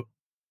tornaro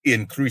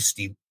in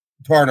tristi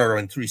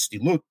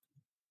lut.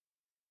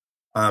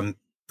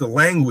 The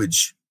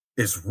language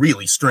is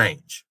really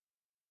strange.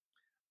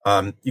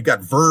 You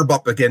got verb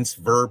up against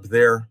verb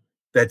there.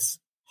 That's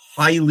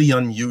highly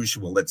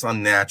unusual. That's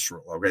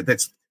unnatural. Okay,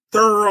 that's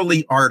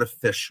thoroughly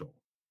artificial.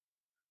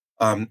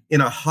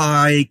 In a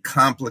high,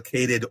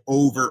 complicated,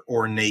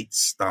 over-ornate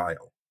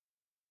style.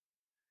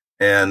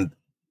 And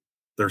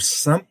there's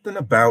something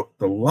about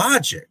the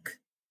logic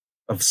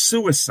of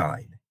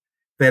suicide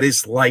that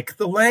is like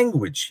the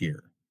language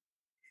here.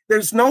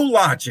 There's no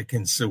logic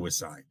in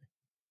suicide.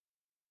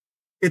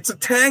 It's a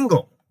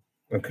tangle,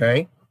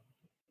 okay?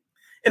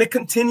 And it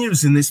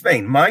continues in this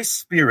vein. My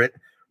spirit,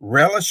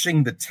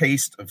 relishing the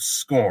taste of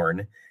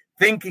scorn,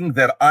 thinking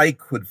that I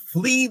could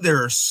flee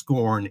their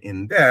scorn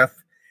in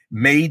death,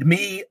 made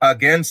me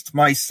against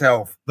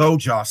myself, though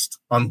just,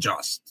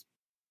 unjust.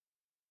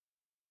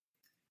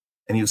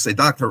 And you say,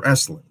 Dr.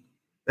 Estlin,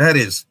 that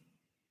is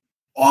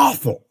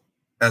awful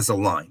as a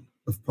line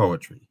of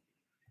poetry.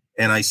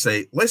 And I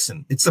say,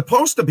 listen, it's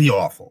supposed to be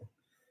awful.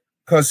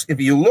 Because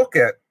if you look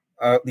at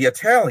the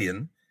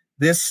Italian,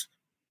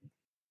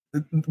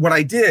 what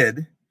I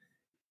did,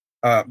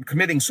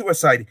 committing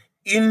suicide,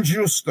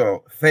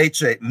 ingiusto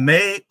fece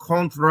me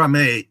contra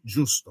me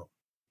giusto.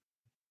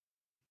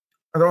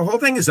 The whole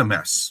thing is a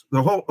mess.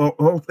 The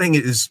whole thing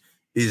is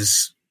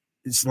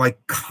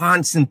like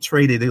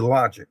concentrated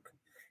illogic.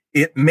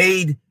 It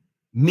made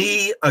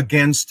me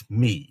against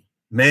me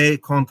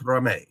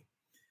contra me.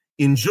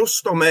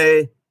 Ingiusto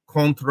me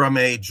contra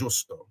me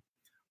justo.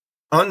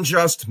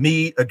 Unjust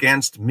me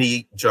against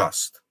me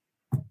just.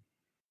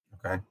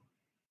 Okay.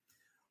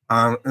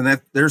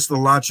 And there's the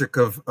logic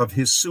of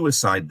his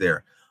suicide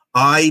there.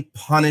 I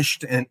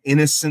punished an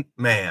innocent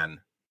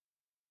man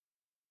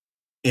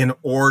in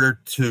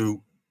order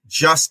to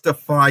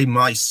justify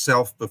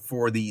myself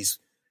before these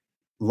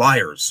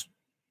liars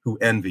who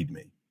envied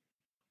me.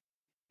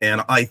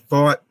 And I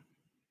thought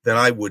that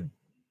I would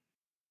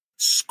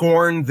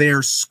scorn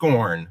their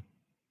scorn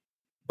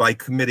by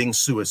committing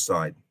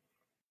suicide.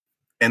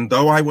 And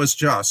though I was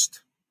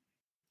just,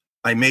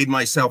 I made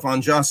myself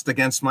unjust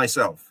against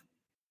myself,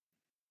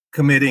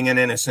 committing an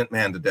innocent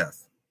man to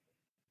death.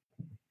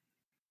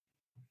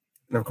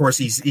 And of course,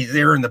 he's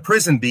there in the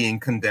prison being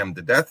condemned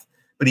to death,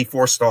 but he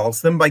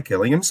forestalls them by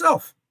killing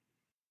himself.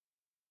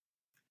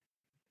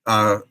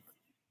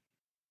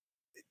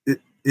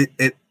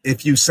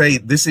 If you say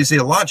this is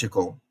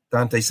illogical,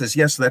 Dante says,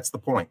 yes, that's the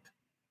point.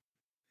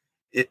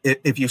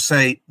 If you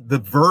say the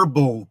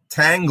verbal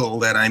tangle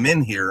that I'm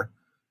in here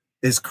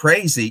is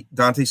crazy,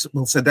 Dante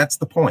will say that's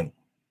the point,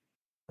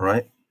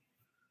 right?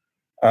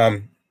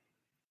 The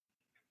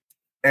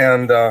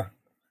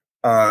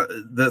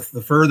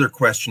further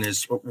question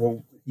is,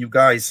 well, you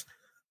guys,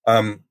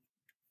 can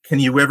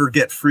you ever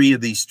get free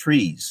of these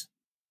trees?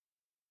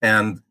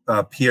 And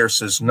Pierre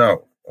says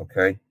no.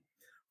 Okay,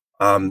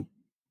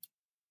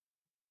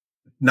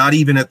 not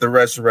even at the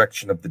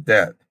resurrection of the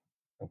dead.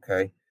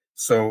 Okay.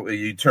 So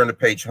you turn to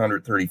page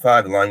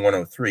 135, line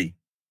 103.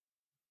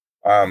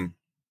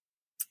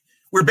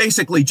 We're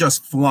basically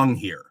just flung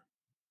here,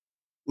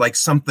 like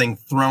something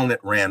thrown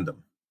at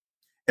random.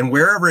 And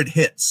wherever it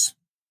hits,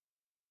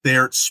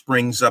 there it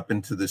springs up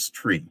into this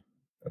tree.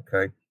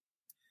 Okay.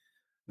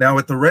 Now,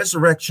 at the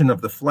resurrection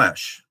of the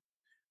flesh,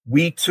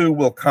 we too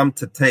will come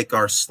to take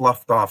our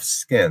sloughed off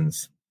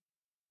skins,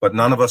 but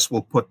none of us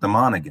will put them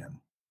on again.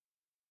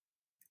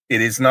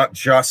 It is not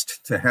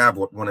just to have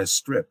what one has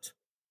stripped.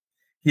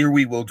 Here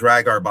we will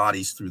drag our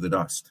bodies through the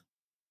dust,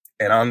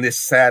 and on this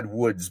sad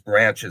wood's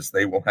branches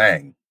they will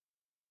hang,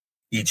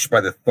 each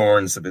by the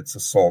thorns of its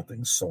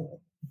assaulting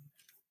soul.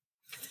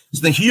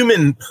 So the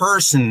human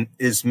person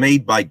is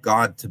made by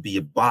God to be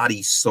a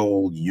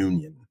body-soul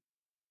union.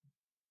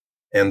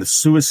 And the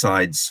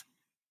suicides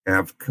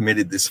have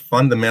committed this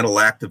fundamental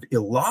act of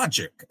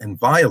illogic and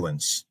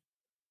violence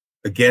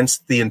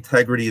against the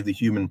integrity of the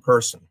human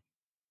person.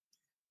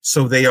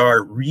 So they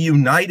are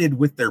reunited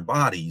with their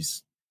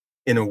bodies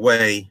in a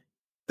way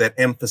that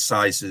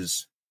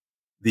emphasizes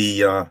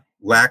the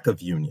lack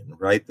of union,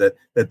 right? That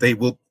they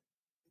will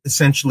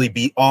essentially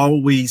be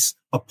always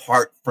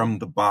apart from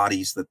the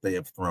bodies that they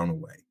have thrown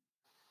away.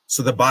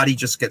 So the body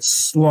just gets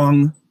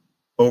slung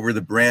over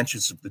the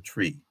branches of the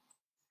tree.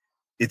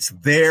 It's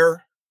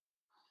there.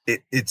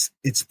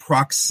 Its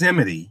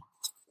proximity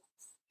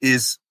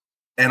is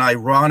an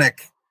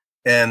ironic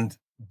and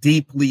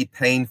deeply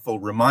painful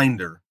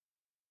reminder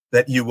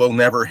that you will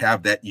never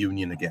have that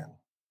union again.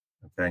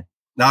 Okay.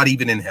 Not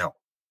even in hell.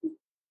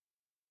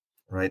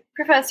 Right.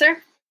 Professor?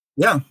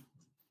 Yeah.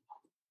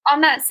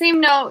 On that same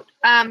note,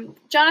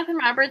 Jonathan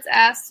Roberts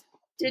asked,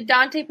 did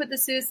Dante put the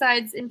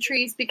suicides in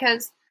trees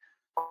because,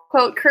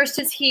 quote, cursed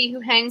is he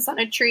who hangs on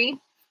a tree,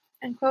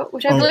 end quote,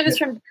 which I believe is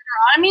from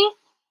Deuteronomy,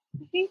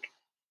 I think.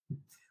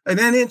 And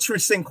an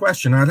interesting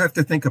question. I'd have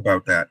to think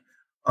about that.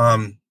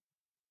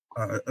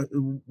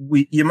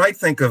 You might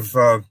think of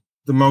the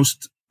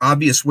most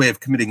obvious way of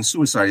committing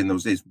suicide in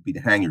those days would be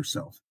to hang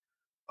yourself.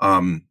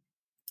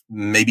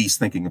 Maybe he's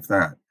thinking of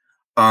that.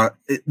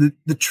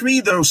 The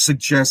tree, though,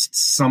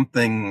 suggests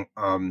something.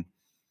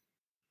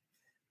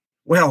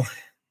 We're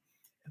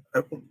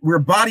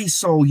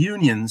body-soul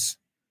unions,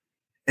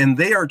 and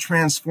they are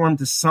transformed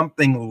to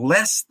something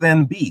less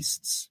than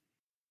beasts.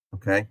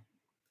 Okay,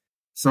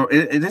 so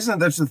it isn't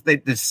that they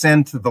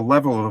descend to the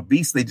level of a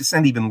beast; they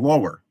descend even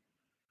lower,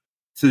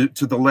 to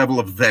the level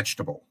of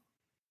vegetable,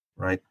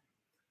 right?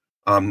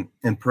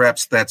 And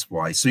perhaps that's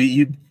why. So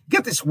you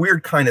get this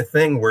weird kind of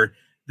thing where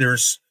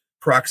there's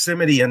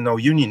proximity and no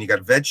union. You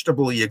got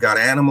vegetable, you got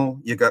animal,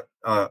 you got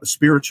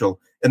spiritual,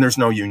 and there's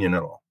no union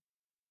at all,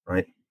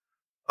 right?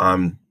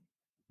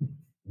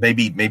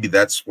 Maybe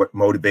that's what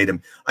motivated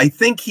him. I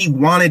think he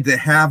wanted to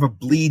have a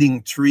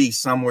bleeding tree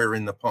somewhere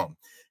in the poem,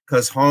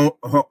 because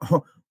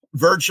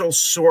Virgil's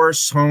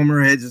source,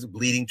 Homer, has a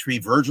bleeding tree.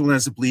 Virgil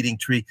has a bleeding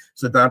tree.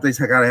 So Dante's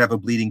got to have a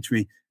bleeding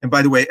tree. And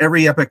by the way,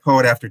 every epic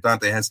poet after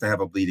Dante has to have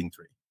a bleeding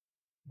tree.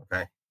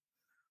 Okay.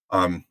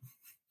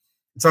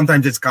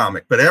 Sometimes it's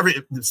comic, but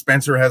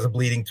Spencer has a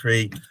bleeding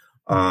tree.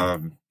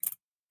 Ariosto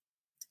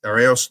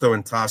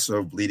and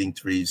Tasso, bleeding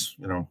trees.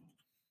 You know,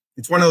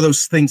 it's one of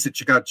those things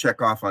that you got to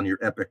check off on your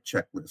epic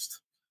checklist.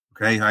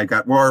 Okay. I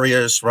got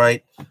warriors,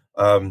 right?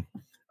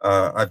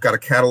 I've got a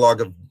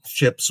catalog of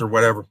ships or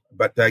whatever,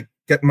 but I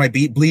get my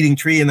bleeding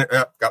tree and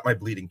got my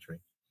bleeding tree.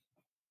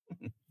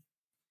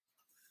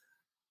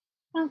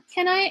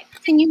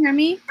 Can you hear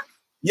me?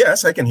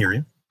 Yes, I can hear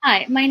you.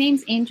 Hi, my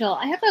name's Angel.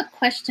 I have a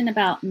question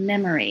about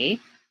memory.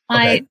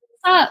 Okay.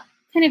 I saw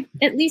kind of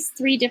at least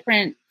 3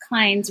 different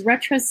kinds.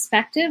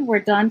 Retrospective, where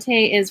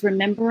Dante is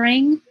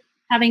remembering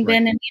having Right.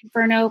 been in the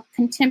Inferno,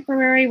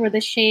 contemporary, where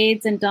the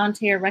shades and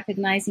Dante are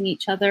recognizing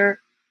each other,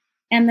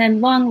 and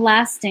then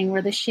long-lasting,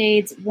 where the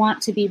shades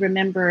want to be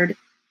remembered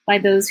by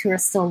those who are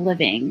still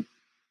living.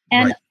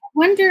 And Right. I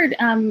wondered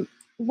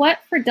what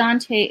for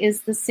Dante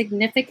is the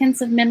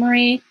significance of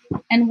memory,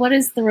 and what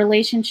is the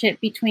relationship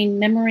between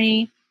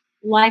memory,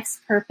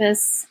 life's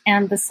purpose,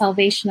 and the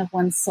salvation of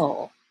one's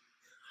soul?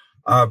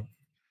 A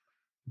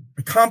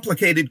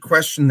complicated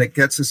question that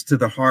gets us to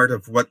the heart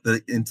of what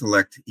the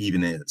intellect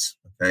even is.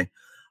 Okay,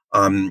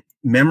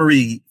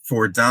 memory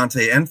for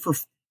Dante and for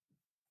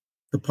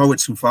the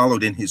poets who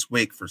followed in his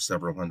wake for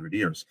several hundred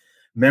years,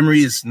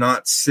 memory is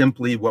not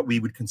simply what we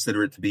would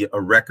consider it to be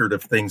a record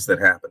of things that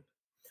happened.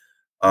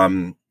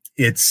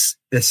 It's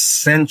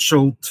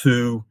essential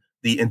to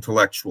the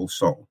intellectual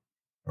soul.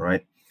 All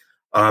right,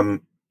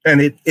 and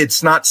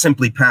it's not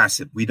simply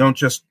passive. We don't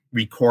just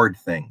record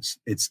things.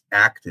 It's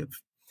active.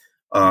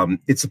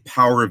 It's a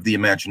power of the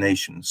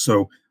imagination.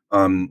 So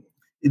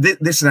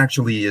this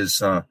actually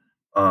is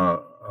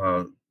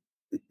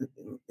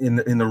in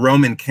the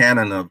Roman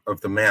canon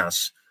of the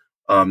Mass.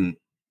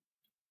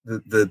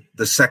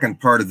 The second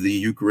part of the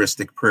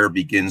Eucharistic prayer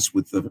begins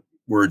with the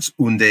words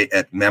 "unde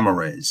et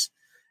memores,"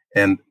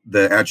 and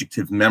the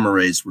adjective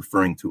 "memores,"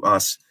 referring to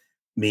us,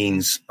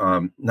 means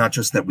not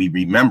just that we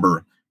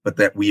remember, but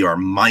that we are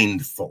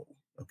mindful.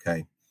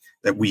 Okay,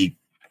 that we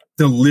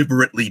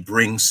deliberately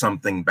bring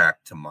something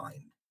back to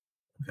mind.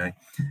 Okay,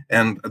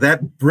 and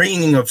that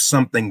bringing of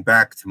something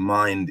back to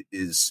mind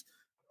is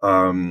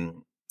a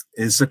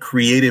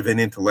creative and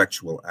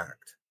intellectual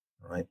act.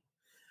 Right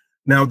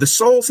now, the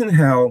souls in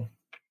hell,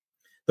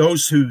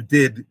 those who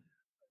did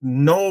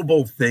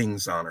noble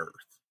things on earth,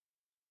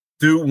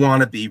 do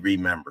want to be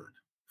remembered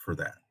for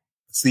that.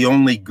 It's the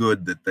only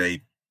good that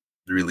they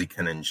really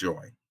can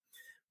enjoy.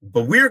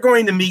 But we're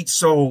going to meet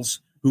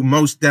souls who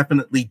most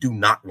definitely do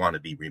not want to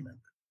be remembered.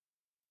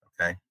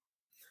 Okay,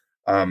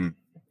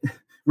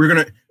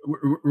 we're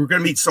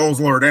gonna meet souls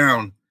lower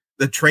down,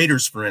 the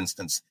traitors, for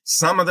instance.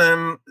 Some of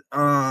them,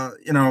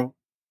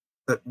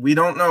 we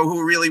don't know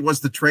who really was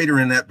the traitor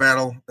in that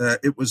battle.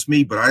 It was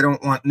me, but I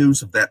don't want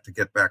news of that to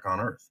get back on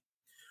earth.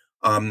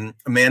 A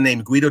man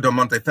named Guido da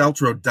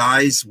Montefeltro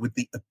dies with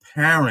in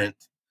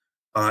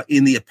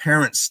the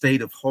apparent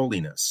state of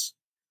holiness.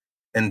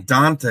 And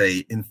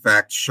Dante, in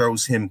fact,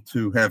 shows him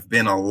to have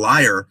been a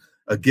liar,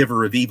 a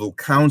giver of evil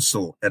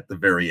counsel at the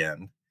very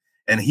end.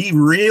 And he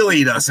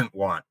really doesn't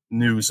want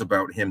news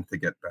about him to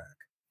get back.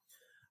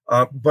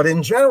 But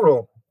in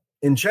general,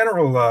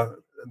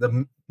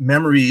 the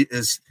memory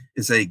is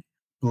a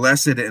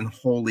blessed and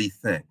holy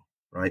thing,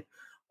 right?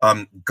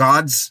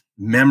 God's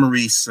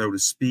memory, so to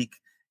speak,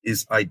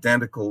 is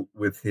identical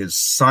with his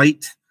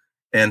sight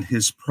and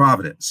his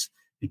providence,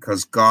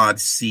 because God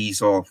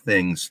sees all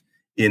things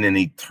in an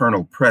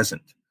eternal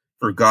present.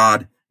 For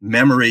God,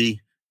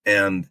 memory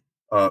and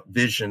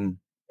vision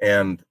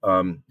and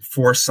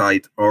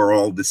foresight are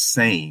all the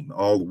same,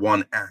 all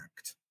one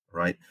act,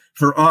 right?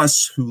 For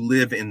us who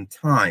live in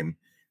time,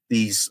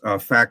 these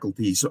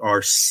faculties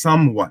are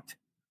somewhat,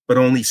 but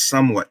only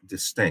somewhat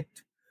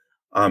distinct.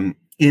 In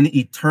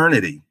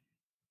eternity,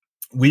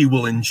 we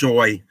will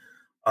enjoy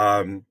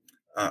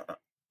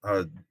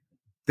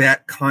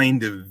that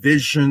kind of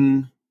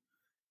vision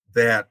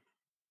that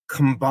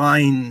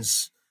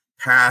combines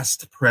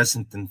past,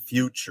 present, and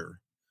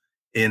future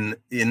in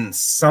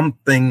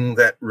something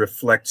that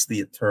reflects the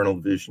eternal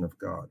vision of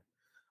God.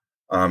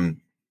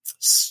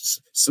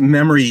 So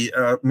memory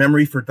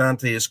for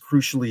Dante is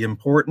crucially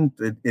important.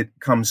 It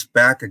comes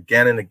back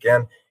again and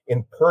again.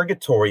 In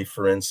Purgatory,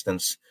 for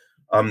instance,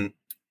 one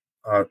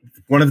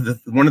of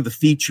the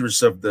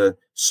features of the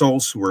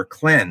souls who are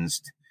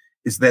cleansed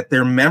is that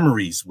their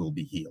memories will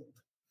be healed.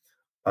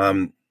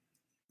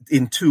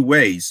 In two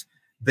ways.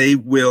 They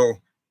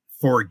will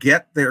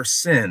forget their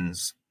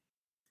sins,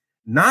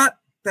 not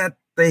that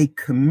they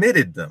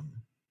committed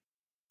them,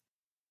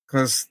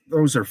 because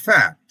those are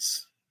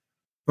facts,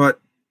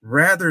 but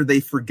rather they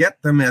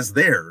forget them as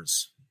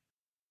theirs.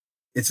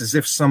 It's as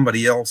if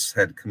somebody else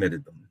had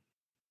committed them.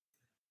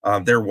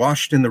 They're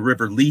washed in the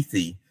river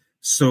Lethe,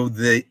 so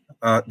the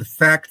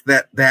fact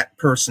that that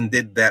person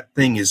did that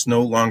thing is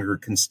no longer a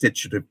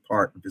constitutive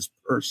part of his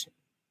person.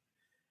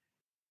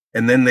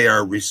 And then they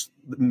are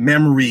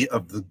memory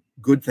of the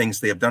good things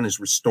they have done is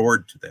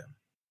restored to them.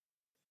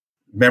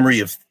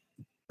 Memory of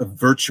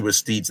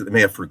virtuous deeds that they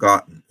may have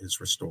forgotten is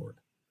restored.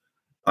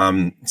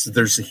 So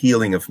there's a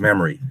healing of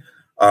memory.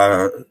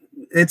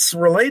 It's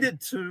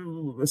related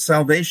to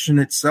salvation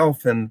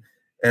itself and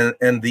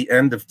the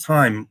end of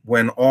time,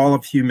 when all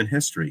of human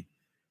history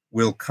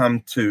will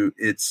come to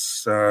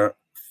its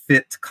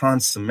fit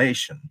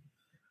consummation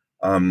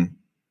in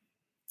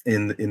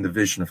the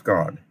vision of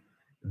God.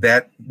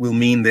 That will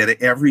mean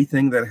that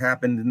everything that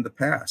happened in the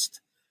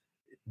past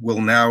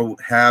will now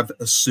have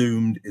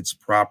assumed its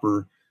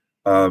proper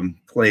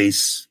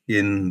place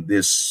in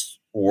this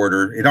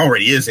order. It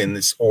already is in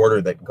this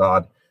order that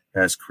God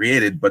has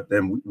created, but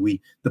then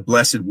the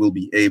blessed will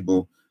be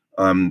able,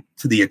 to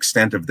the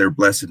extent of their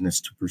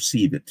blessedness, to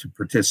perceive it, to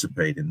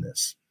participate in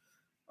this.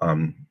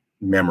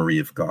 memory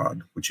of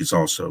God, which is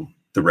also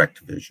direct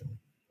vision,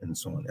 and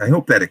so on. I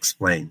hope that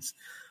explains.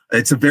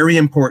 It's a very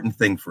important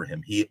thing for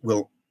him. He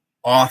will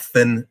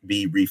often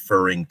be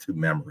referring to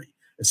memory,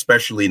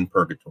 especially in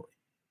purgatory.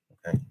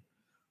 Okay.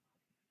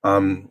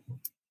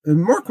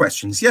 More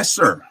questions? Yes,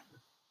 sir.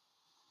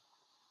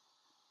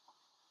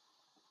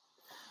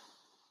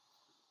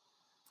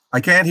 I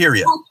can't hear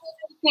you. I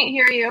can't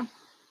hear you.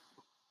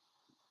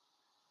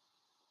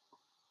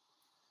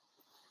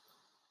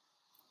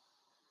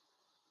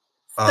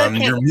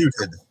 You're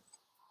muted.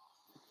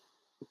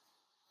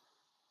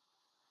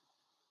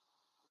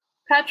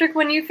 Patrick,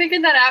 when you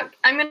figured that out,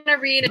 I'm going to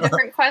read a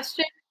different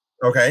question.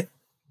 Okay.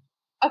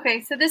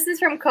 Okay, so this is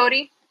from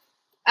Cody.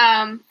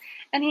 And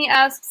he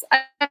asks,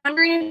 I'm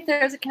wondering if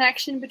there's a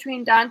connection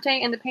between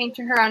Dante and the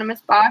painter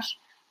Hieronymus Bosch,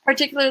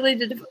 particularly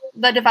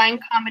the Divine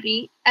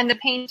Comedy and the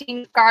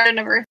painting Garden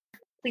of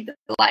Earthly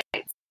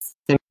Delights.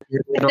 If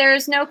there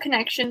is no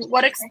connection,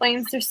 what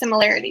explains their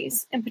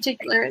similarities, in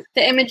particular,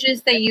 the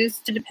images they use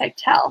to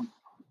depict hell?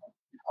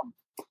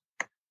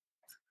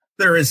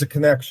 There is a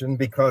connection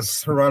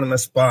because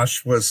Hieronymus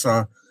Bosch was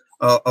a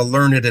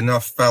learned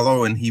enough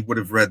fellow, and he would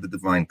have read the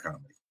Divine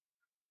Comedy.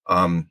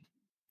 I'll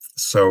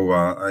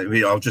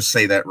just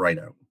say that right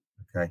out.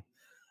 Okay.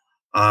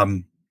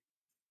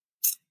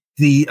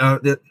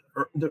 The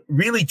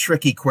really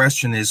tricky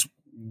question is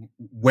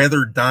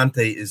whether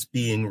Dante is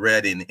being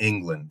read in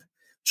England.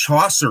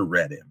 Chaucer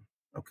read him,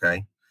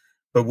 okay,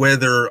 but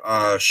whether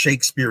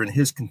Shakespeare and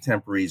his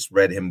contemporaries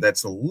read him,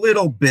 that's a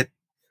little bit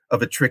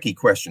of a tricky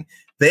question.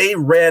 They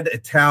read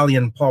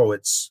Italian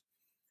poets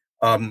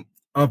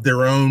of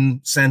their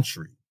own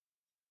century,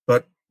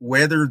 but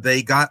whether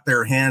they got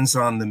their hands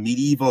on the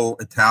medieval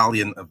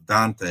Italian of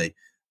Dante,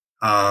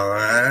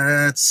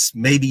 that's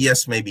maybe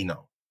yes, maybe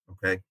no,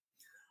 okay?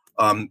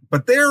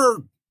 But they're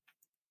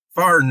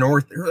far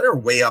north, they're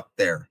way up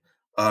there.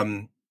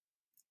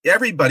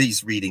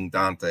 Everybody's reading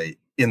Dante.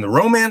 In the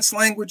Romance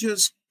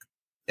languages,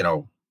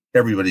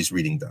 everybody's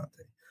reading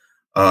Dante.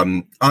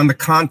 On the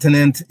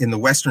continent, in the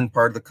western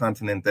part of the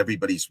continent,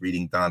 everybody's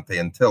reading Dante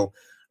until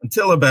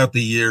about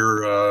the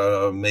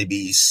year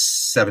maybe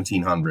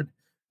 1700,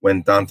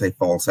 when Dante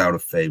falls out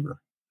of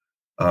favor.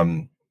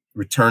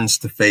 Returns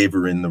to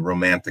favor in the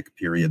Romantic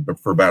period, but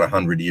for about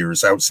 100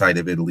 years outside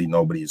of Italy,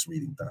 nobody is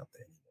reading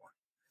Dante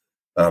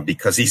anymore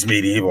because he's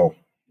medieval.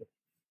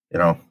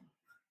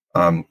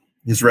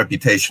 His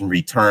reputation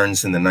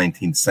returns in the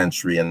 19th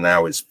century and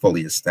now is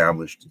fully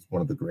established as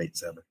one of the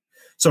greats ever.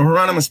 So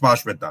Hieronymus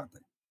Bosch read Dante,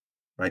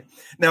 right?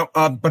 Now,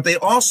 but they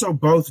also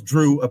both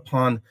drew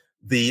upon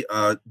the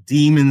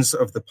demons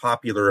of the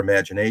popular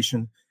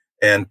imagination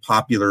and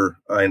popular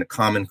and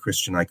common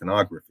Christian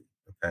iconography,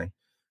 okay?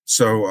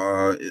 So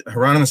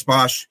Hieronymus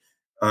Bosch,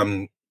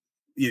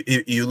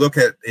 you look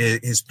at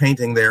his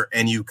painting there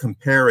and you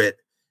compare it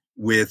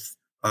with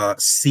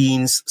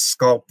scenes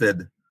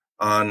sculpted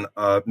on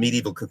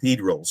medieval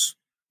cathedrals,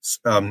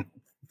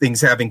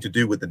 things having to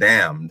do with the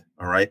damned,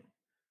 all right?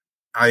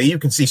 You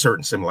can see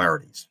certain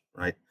similarities,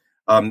 right?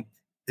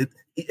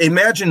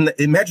 Imagine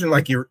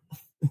like you're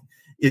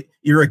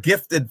a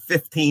gifted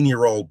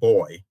 15-year-old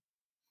boy,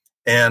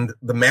 and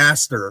the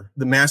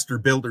master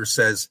builder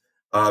says,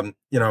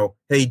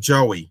 hey,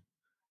 Joey,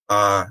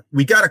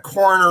 we got a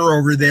corner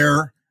over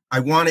there.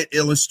 I want it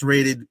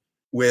illustrated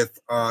with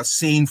a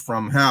scene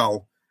from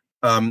hell.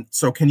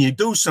 So can you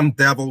do some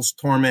devils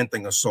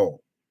tormenting a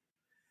soul?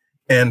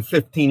 And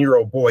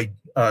 15-year-old boy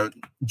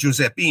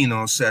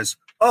Giuseppino says,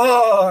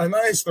 oh,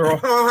 maestro,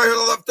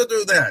 I'd love to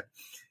do that.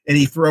 And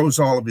he throws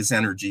all of his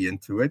energy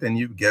into it, and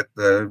you get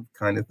the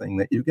kind of thing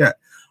that you get.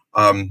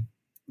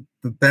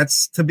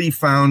 That's to be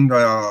found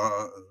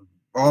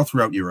all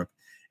throughout Europe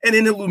and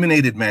in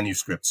illuminated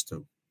manuscripts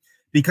too.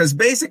 Because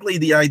basically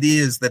the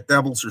idea is that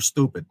devils are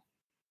stupid,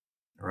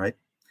 all right?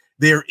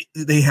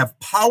 They have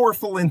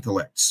powerful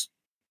intellects.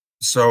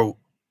 So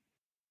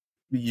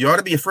you ought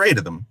to be afraid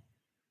of them,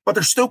 but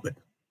they're stupid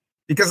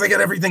because they get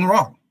everything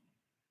wrong,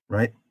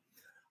 right?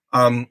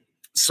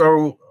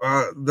 So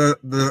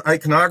the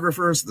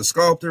iconographers, the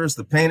sculptors,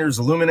 the painters,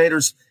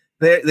 illuminators,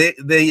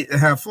 they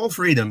have full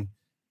freedom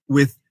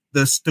with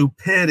the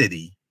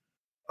stupidity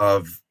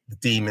of the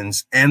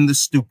demons and the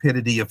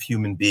stupidity of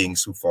human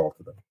beings who fall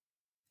to them,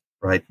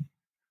 right?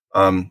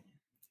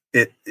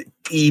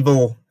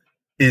 Evil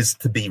is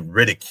to be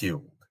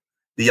ridiculed.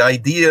 The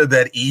idea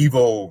that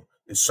evil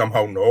is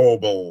somehow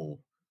noble,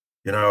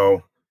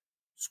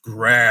 it's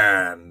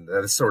grand,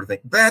 that sort of thing.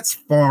 That's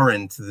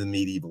foreign to the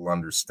medieval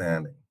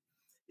understanding.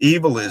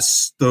 Evil is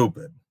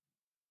stupid.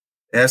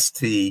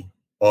 Stoopid.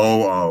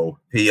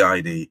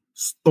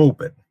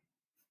 Stupid.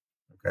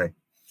 Okay.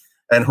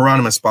 And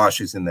Hieronymus Bosch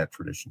is in that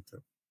tradition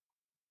too.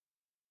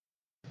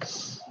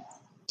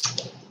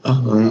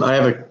 I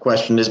have a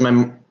question.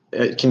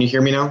 Can you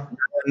hear me now?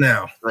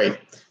 Now. Great.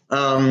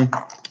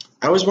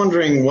 I was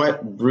wondering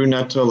what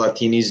Brunetto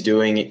Latini's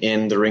doing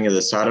in The Ring of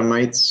the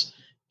Sodomites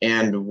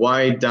and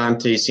why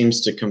Dante seems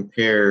to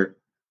compare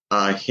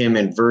him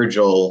and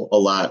Virgil a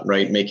lot,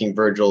 right? Making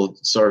Virgil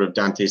sort of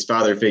Dante's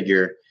father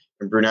figure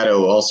and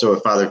Brunetto also a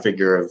father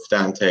figure of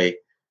Dante.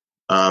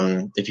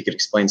 If you could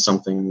explain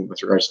something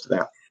with regards to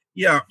that.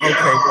 Yeah.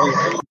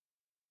 Okay.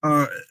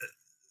 Well,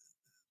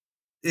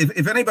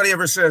 if anybody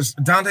ever says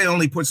Dante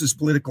only puts his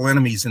political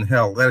enemies in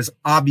hell, that is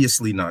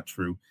obviously not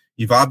true.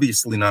 You've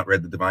obviously not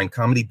read the Divine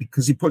Comedy,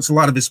 because he puts a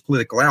lot of his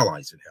political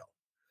allies in hell.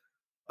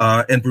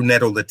 And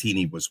Brunetto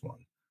Latini was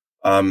one.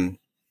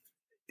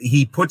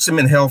 He puts him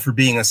in hell for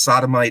being a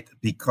sodomite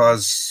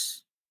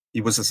because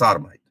he was a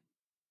sodomite,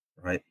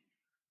 right?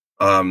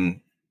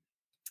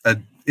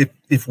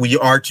 If we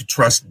are to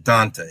trust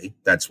Dante,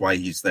 that's why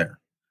he's there.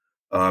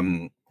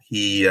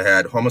 He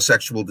had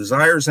homosexual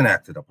desires and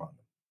acted upon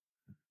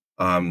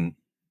them.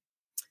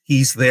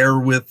 He's there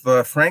with,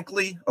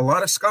 frankly, a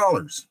lot of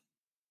scholars.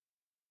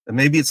 And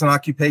maybe it's an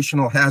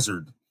occupational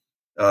hazard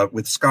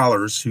with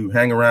scholars who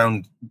hang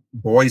around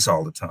boys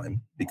all the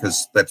time,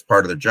 because that's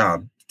part of their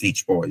job, to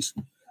teach boys,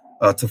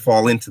 to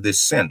fall into this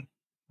sin,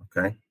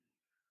 okay?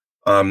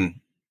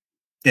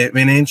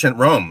 In ancient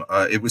Rome,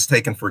 it was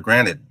taken for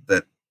granted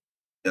that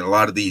a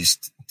lot of these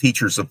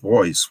teachers of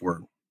boys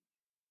were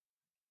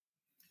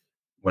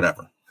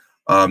whatever.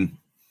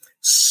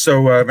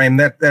 So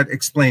that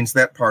explains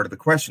that part of the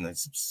question.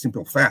 It's a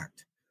simple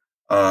fact.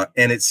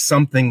 And it's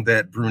something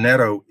that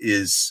Brunetto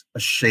is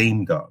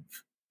ashamed of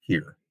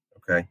here,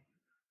 okay?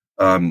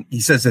 He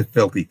says a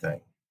filthy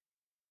thing.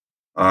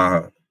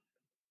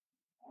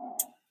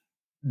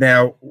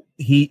 Now,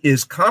 he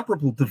is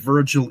comparable to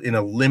Virgil in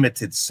a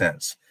limited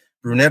sense.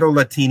 Brunetto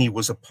Latini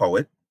was a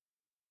poet,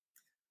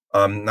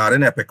 not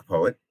an epic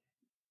poet.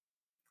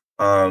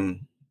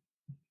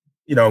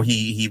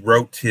 He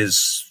wrote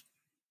his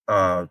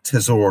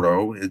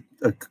Tesoro,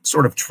 a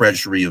sort of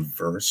treasury of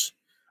verse,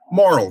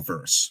 moral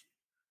verse.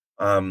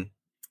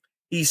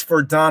 He's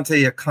for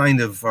Dante a kind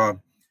of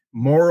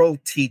moral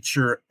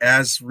teacher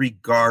as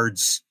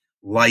regards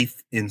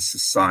life in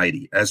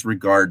society, as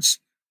regards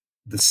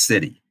the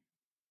city.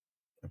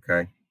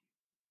 Okay.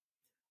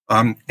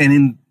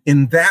 And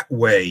in that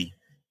way,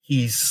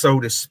 he's, so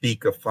to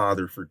speak, a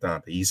father for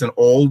Dante. He's an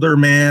older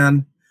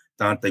man.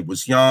 Dante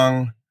was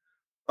young.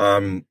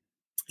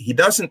 He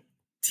doesn't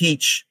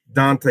teach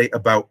Dante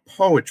about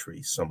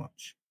poetry so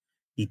much.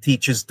 He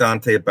teaches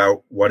Dante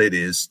about what it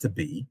is to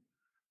be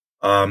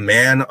a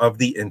man of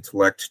the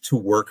intellect, to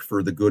work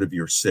for the good of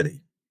your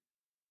city.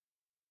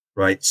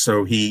 Right?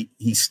 So he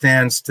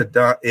stands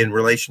in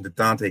relation to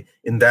Dante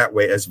in that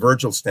way as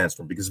Virgil stands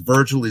for him, because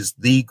Virgil is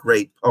the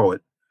great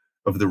poet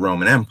of the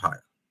Roman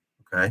Empire.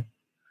 Okay?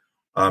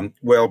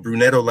 Well,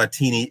 Brunetto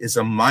Latini is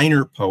a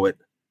minor poet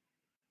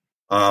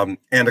and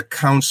a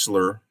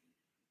counselor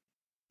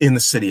in the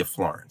city of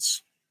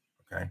Florence.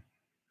 Okay.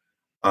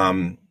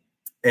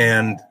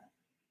 And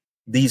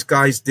these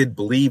guys did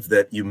believe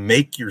that you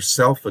make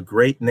yourself a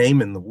great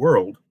name in the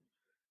world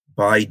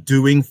by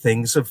doing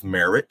things of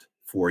merit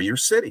for your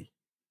city.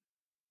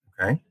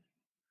 Okay.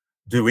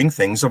 Doing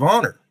things of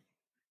honor.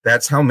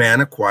 That's how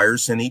man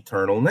acquires an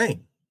eternal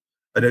name,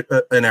 an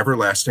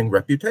everlasting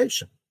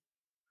reputation.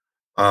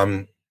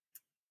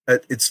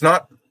 It's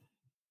not,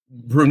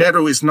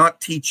 Brunetto is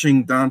not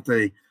teaching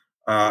Dante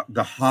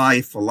the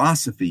high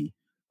philosophy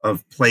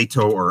of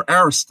Plato or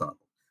Aristotle.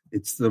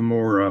 It's the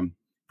more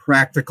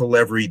practical,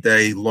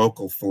 everyday,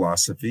 local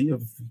philosophy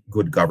of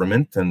good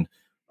government and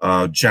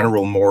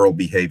general moral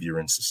behavior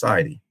in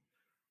society.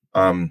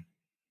 And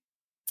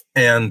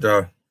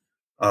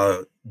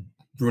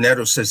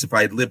Brunetto says, if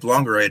I had lived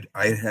longer,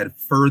 I had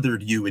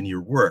furthered you in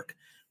your work,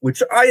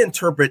 which I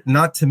interpret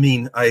not to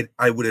mean I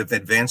would have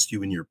advanced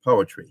you in your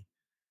poetry,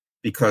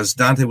 because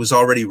Dante was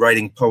already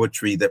writing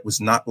poetry that was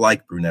not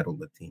like Brunetto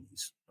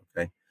Latini's,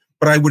 okay?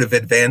 But I would have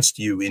advanced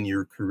you in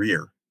your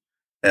career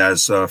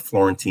as a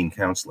Florentine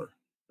counselor,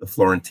 a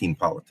Florentine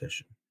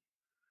politician.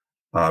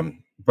 But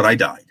I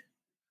died.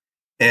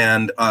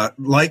 And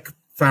like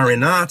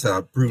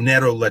Farinata,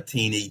 Brunetto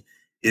Latini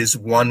is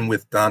one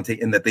with Dante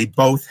in that they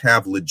both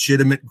have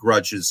legitimate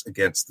grudges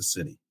against the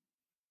city,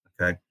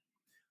 okay?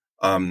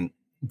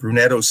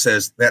 Brunetto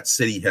says that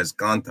city has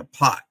gone to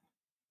pot,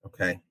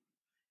 okay?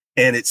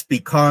 And it's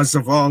because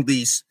of all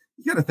these,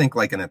 you got to think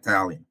like an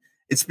Italian.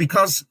 It's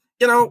because,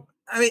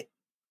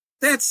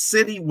 that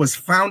city was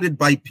founded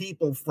by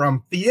people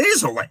from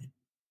Fiesole.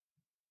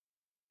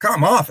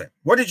 Come off it.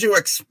 What did you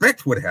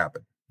expect would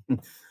happen?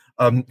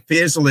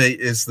 Fiesole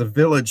is the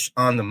village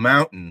on the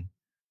mountain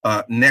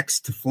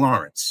next to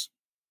Florence,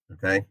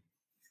 okay?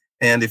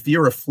 And if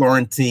you're a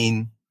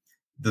Florentine,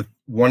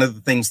 one of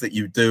the things that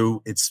you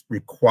do, it's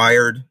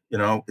required,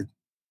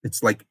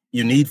 it's like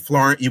you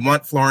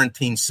want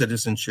Florentine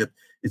citizenship.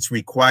 It's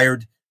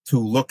required to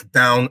look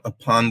down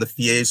upon the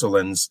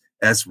Fiesolans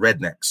as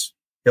rednecks,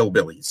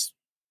 hillbillies.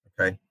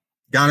 Okay.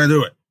 Gotta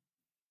do it.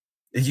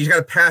 You got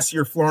to pass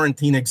your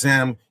Florentine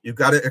exam. You've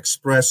got to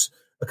express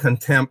a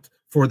contempt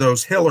for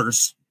those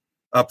hillers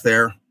up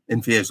there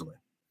in Fiesole.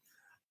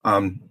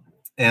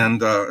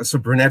 So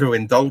Brunetto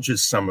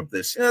indulges some of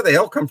this. Yeah, they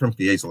all come from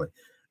Fiesole.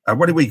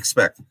 What do we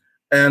expect?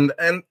 And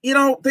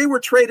they were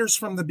traitors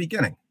from the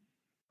beginning.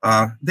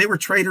 They were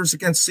traitors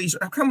against Caesar.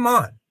 Oh, come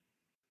on.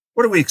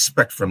 What do we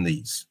expect from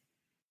these?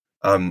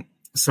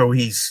 So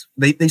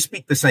they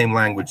speak the same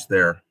language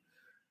there.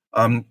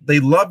 They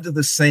loved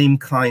the same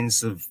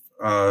kinds of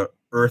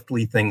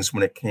earthly things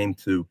when it came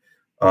to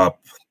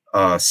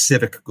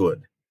civic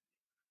good.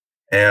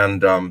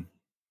 And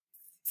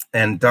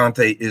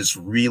Dante is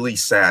really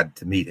sad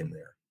to meet him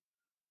there.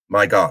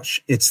 My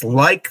gosh, it's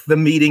like the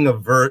meeting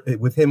of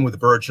with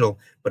Virgil,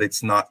 but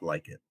it's not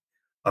like it.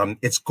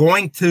 It's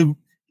going to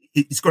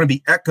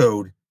be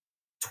echoed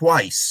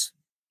twice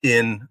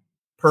in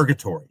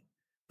Purgatory.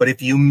 But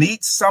if you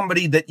meet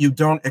somebody that you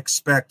don't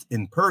expect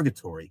in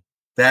Purgatory,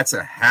 that's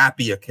a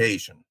happy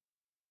occasion.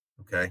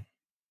 Okay.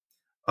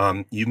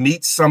 You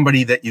meet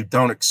somebody that you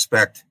don't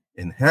expect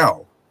in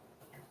hell,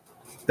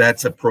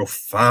 that's a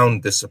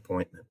profound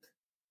disappointment.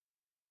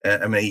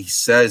 I mean, he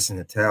says in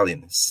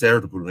Italian,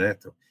 Ser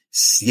Brunetto,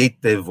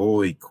 siete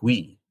voi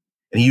qui.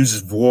 And he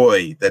uses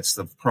voi, that's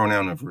the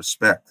pronoun of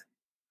respect.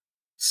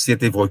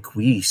 Siete voi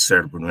qui,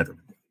 Ser Brunetto.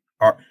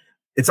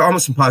 It's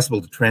almost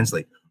impossible to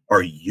translate.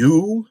 Are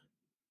you,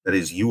 that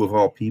is you of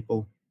all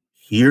people,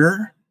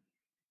 here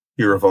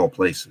of all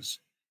places,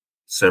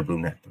 Ser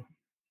Brunetto.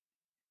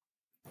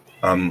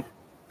 And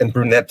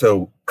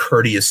Brunetto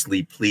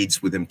courteously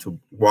pleads with him to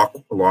walk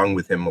along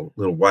with him a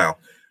little while.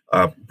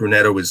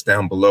 Brunetto is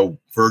down below.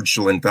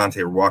 Virgil and Dante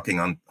are walking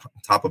on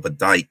top of a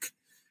dike.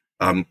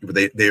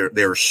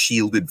 They're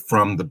shielded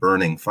from the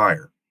burning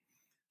fire.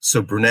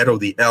 So Brunetto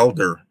the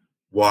elder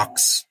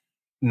walks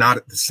not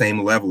at the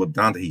same level of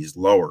Dante. He's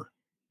lower,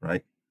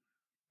 right?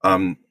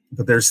 But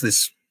there's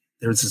this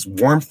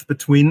warmth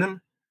between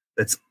them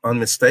that's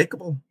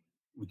unmistakable.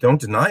 We don't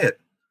deny it.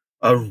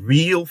 A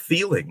real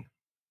feeling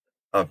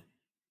of,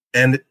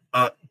 and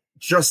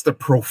just a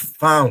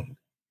profound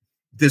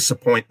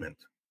disappointment.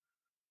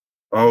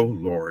 Oh,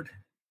 Lord,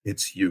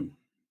 it's you.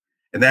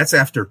 And that's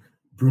after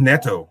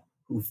Brunetto,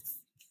 who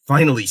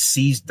finally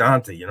sees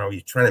Dante,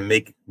 he's trying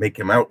to make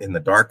him out in the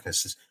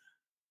darkness, says,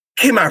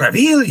 "Che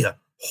maraviglia!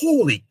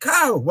 Holy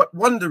cow, what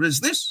wonder is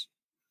this?"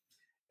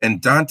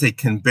 And Dante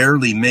can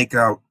barely make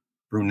out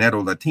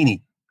Brunetto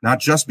Latini,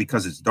 not just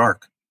because it's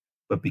dark,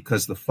 but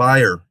because the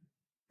fire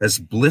has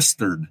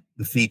blistered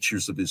the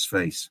features of his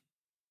face.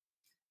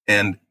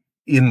 And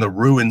in the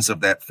ruins of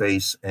that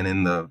face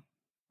and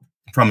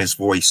from his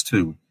voice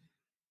too,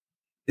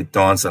 it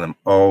dawns on him,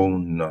 oh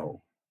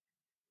no,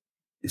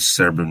 it's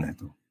Ser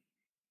Brunetto.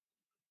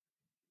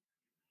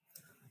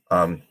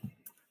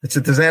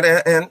 Does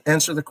that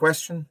answer the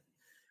question?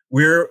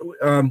 We're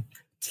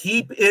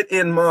keep it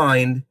in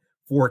mind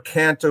for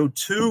Canto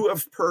 2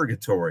 of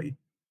Purgatory,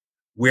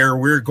 where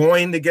we're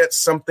going to get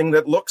something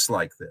that looks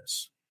like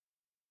this.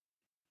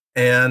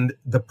 And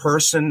the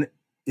person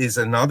is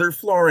another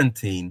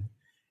Florentine,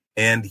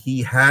 and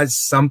he has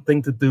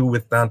something to do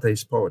with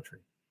Dante's poetry.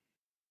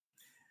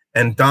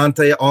 And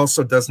Dante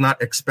also does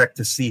not expect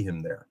to see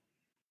him there.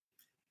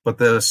 But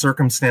the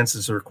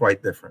circumstances are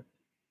quite different.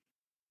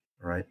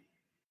 Right?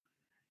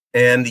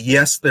 And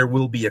yes, there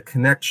will be a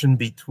connection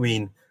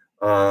between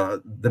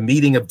the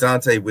meeting of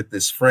Dante with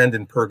this friend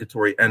in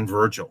Purgatory and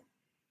Virgil,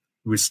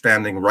 who is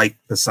standing right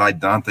beside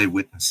Dante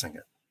witnessing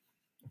it.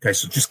 Okay,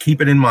 so just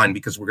keep it in mind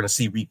because we're going to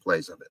see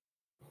replays of it.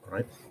 All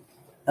right.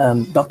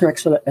 Dr.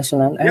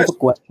 Esolan, I have a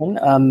question.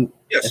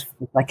 Yes.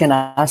 If I can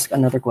ask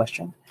another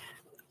question.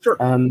 Sure.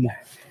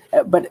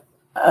 But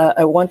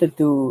I wanted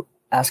to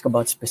ask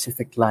about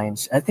specific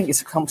lines. I think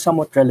it's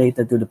somewhat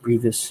related to the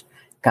previous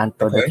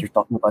canto that you're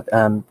talking about,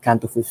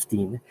 Canto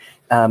 15.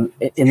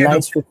 In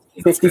lines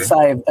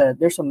 55,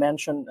 there's a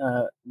mention,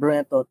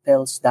 Brunetto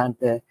tells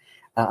Dante,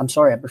 I'm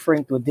sorry, I'm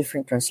referring to a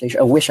different translation.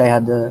 I wish I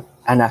had an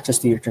access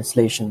to your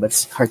translation, but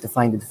it's hard to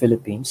find in the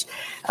Philippines.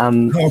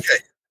 In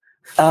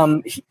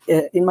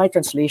my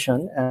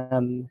translation,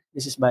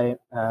 this is by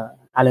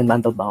Alan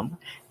Mandelbaum.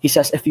 He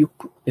says, if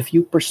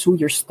you pursue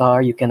your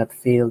star, you cannot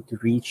fail to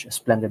reach a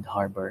splendid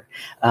harbor.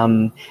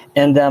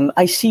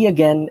 I see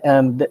again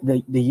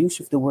the use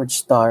of the word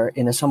star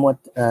in a somewhat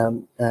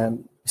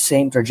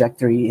same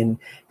trajectory in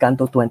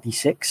Canto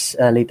 26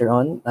 later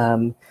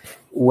on,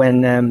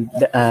 when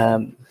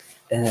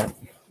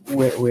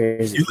where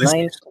is it?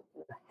 Line?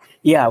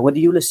 Yeah, with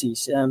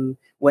Ulysses.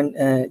 When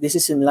this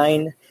is in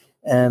line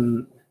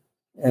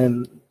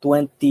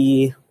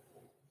 20.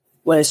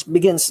 Well, it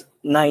begins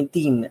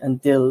 19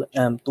 until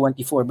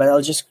 24. But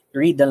I'll just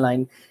read the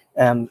line.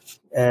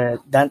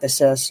 Dante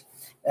says,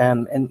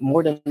 "And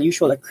more than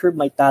usual, I curb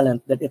my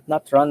talent, that it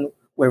not run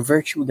where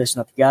virtue does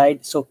not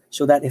guide. So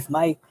that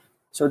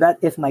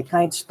if my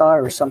kind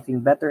star or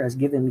something better has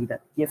given me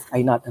that gift,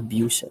 I not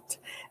abuse it."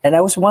 And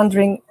I was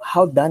wondering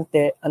how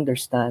Dante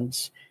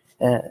understands,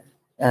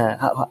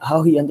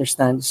 how he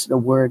understands the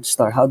word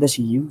star. How does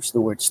he use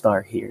the word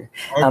star here?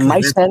 Okay.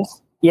 My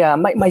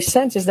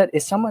sense is that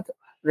it's somewhat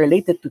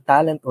related to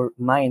talent or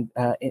mind,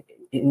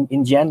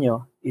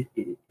 ingenio.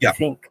 I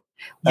think.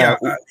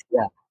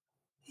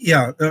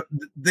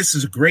 This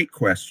is a great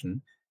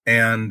question,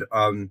 and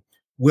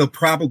we'll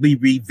probably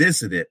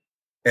revisit it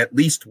at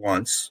least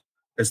once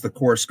as the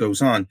course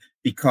goes on,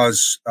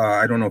 because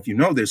I don't know if you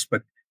know this,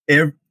 but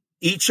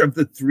each of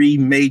the three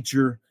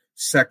major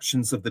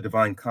sections of the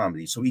Divine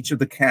Comedy, so each of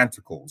the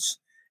canticles,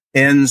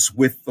 ends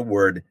with the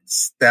word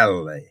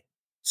stelle.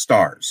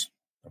 stars.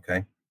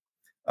 Okay,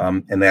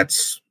 and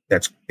that's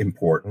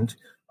important.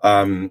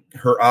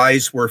 Her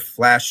eyes were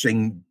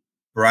flashing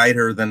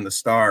brighter than the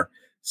star,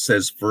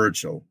 says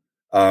Virgil,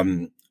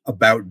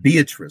 about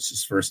Beatrice,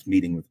 his first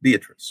meeting with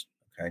Beatrice.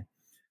 Okay,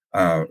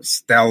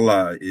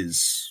 Stella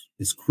is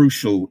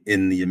crucial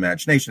in the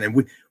imagination,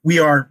 and we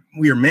are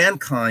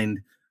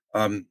mankind,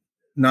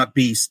 not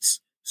beasts.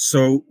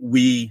 So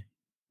we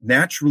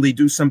naturally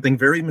do something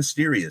very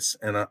mysterious,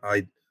 and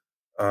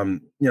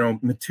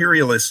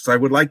materialists, I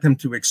would like them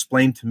to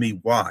explain to me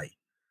why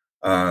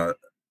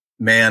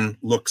man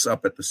looks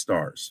up at the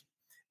stars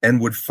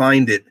and would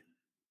find it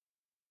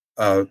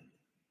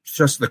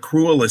just the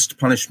cruelest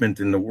punishment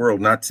in the world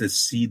not to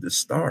see the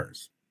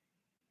stars,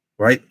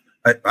 right?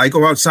 I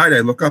go outside, I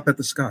look up at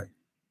the sky.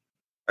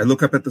 I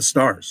look up at the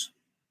stars.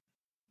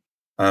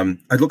 I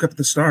look up at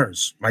the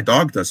stars. My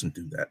dog doesn't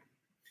do that.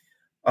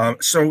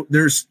 So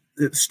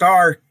the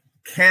star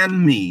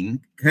can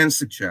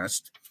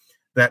suggest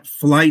that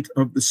flight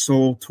of the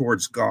soul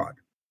towards God,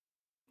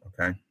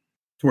 okay,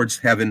 towards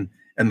heaven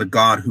and the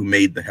God who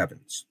made the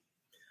heavens.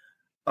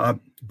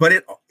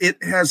 But it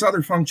has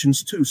other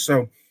functions too.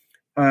 So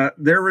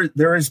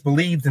there is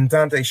believed, and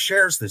Dante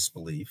shares this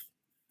belief,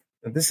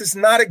 that this is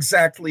not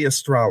exactly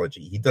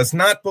astrology. He does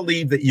not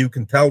believe that you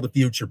can tell the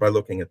future by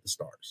looking at the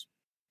stars.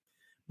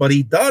 But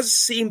he does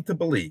seem to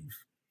believe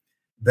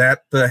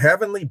that the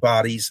heavenly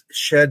bodies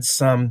shed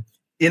some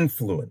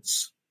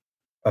influence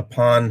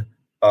upon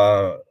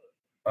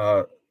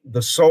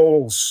the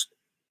soul's,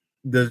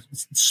 the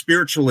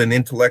spiritual and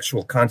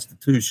intellectual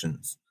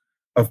constitutions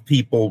of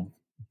people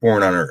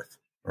born on earth,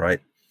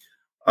 right?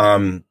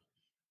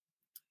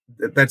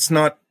 That's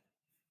not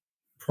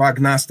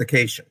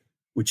prognostication,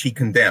 which he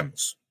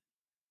condemns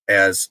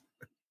as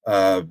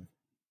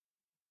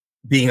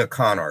being a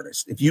con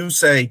artist. If you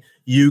say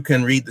you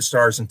can read the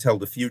stars and tell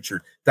the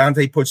future,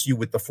 Dante puts you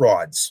with the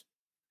frauds,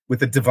 with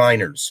the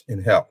diviners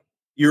in hell.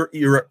 You're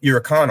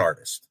a con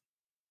artist,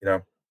 you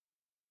know.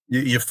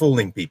 You're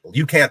fooling people.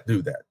 You can't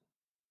do that,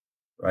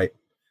 right?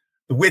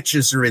 The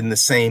witches are in the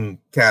same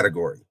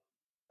category.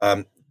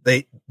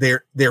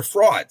 They're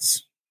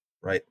frauds,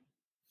 right?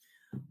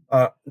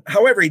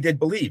 However, he did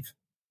believe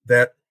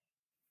that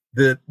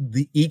the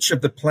each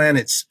of the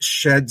planets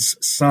sheds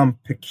some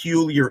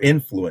peculiar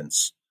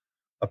influence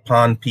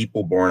upon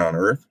people born on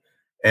Earth,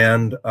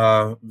 and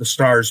the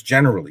stars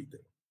generally do.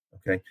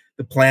 Okay,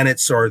 the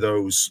planets are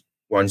those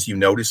ones you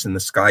notice in the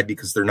sky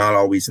because they're not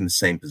always in the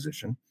same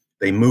position.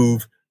 They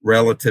move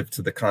relative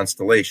to the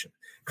constellation.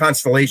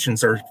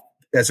 Constellations are,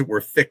 as it were,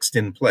 fixed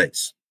in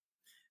place.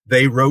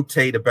 They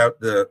rotate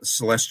about the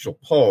celestial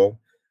pole,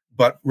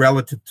 but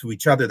relative to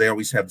each other, they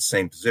always have the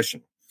same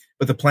position.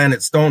 But the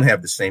planets don't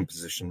have the same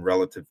position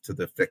relative to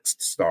the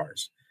fixed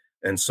stars.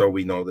 And so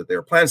we know that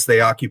they're planets.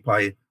 They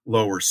occupy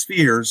lower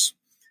spheres,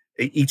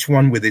 each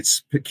one with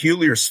its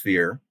peculiar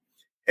sphere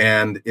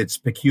and its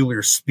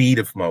peculiar speed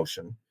of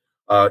motion,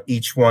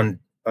 each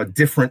one a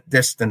different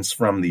distance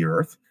from the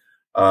Earth,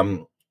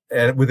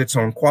 and with its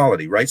own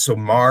quality, right? So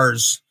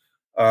Mars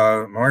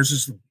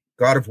is the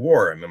god of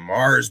war. I mean,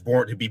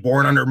 to be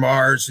born under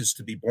Mars is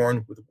to be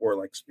born with a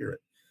warlike spirit.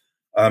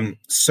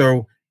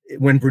 So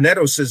when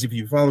Brunetto says, if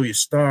you follow your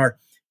star,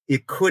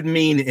 it could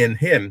mean in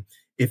him,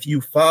 if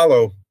you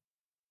follow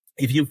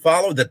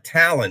the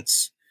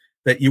talents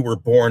that you were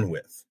born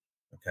with,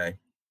 okay,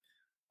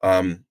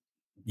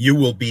 you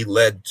will be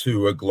led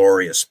to a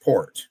glorious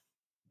port,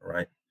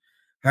 right?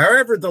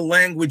 However, the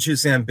language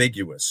is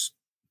ambiguous.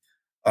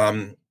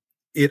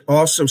 It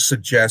also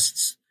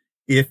suggests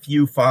if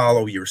you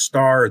follow your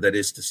star, that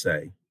is to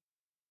say,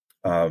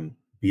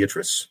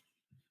 Beatrice,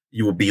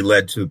 you will be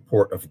led to the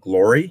port of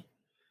glory.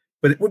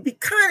 But it would be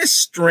kind of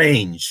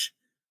strange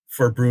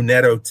for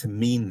Brunetto to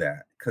mean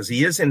that, because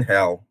he is in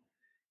hell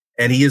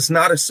and he is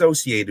not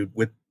associated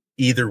with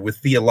either with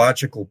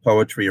theological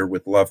poetry or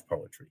with love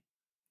poetry.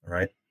 All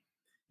right.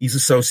 He's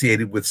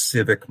associated with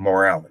civic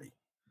morality.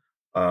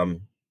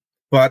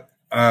 But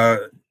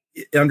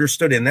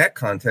understood in that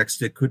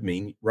context, it could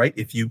mean, right,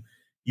 if you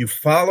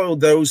follow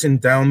those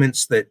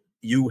endowments that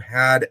you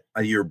had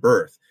at your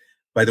birth.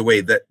 By the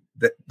way, that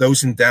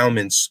those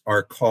endowments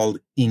are called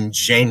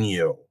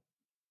ingenio.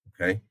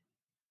 Okay,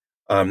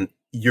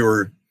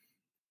 your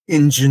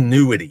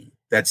ingenuity,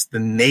 that's the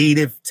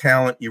native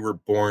talent you were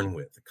born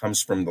with. It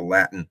comes from the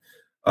Latin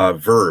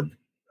verb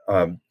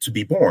to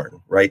be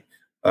born, right?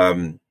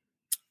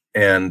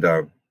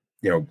 Gnasco,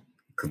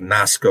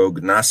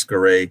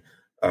 gnascere,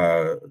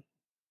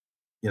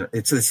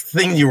 it's this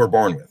thing you were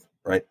born with,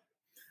 right?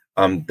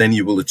 Then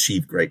you will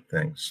achieve great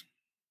things.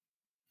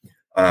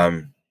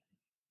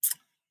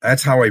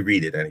 That's how I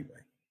read it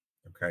anyway.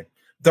 Okay.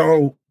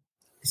 Though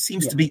it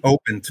seems to be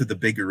open to the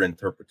bigger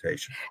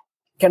interpretation.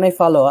 Can I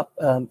follow up?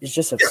 It's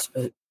just,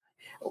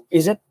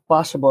 is it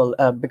possible,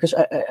 because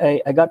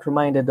I got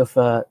reminded of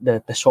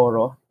the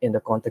Tesoro in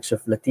the context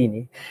of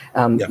Latini.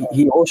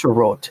 He also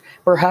wrote,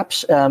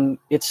 perhaps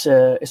it's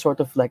sort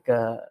of like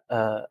a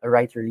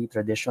writerly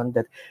tradition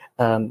that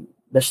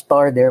the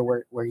star there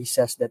where he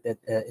says that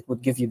it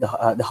would give you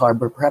the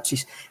harbor. Perhaps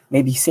he's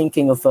maybe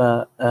thinking of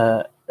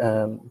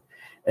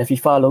if you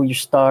follow your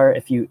star,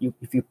 if you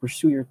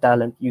pursue your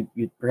talent, you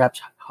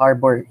perhaps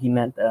harbor. He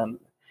meant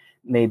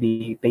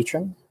maybe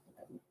patron.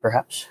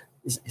 Perhaps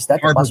is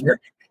that a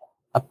possibility?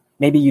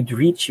 Maybe you'd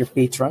reach your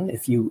patron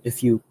if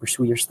you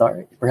pursue your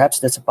star. Perhaps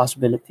that's a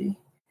possibility.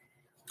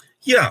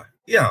 Yeah,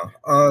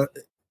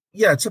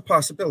 it's a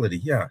possibility.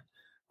 Yeah.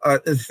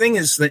 The thing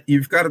is that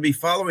you've got to be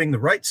following the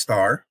right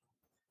star,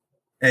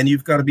 and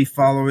you've got to be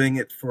following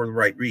it for the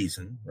right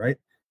reason, right?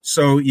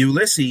 So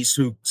Ulysses,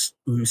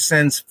 who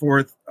sends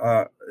forth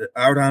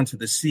out onto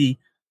the sea,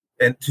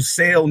 and to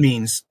sail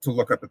means to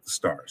look up at the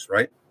stars,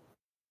 right?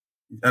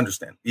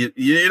 Understand?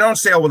 You don't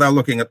sail without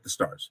looking up the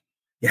stars.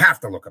 You have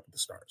to look up at the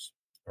stars,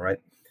 all right?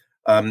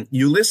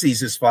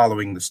 Ulysses is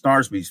following the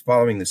stars, but he's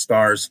following the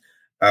stars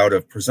out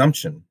of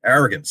presumption,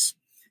 arrogance,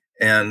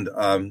 and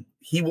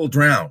he will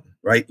drown,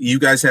 right? You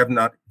guys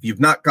you've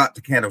not got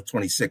to Canto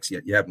 26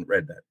 yet. You haven't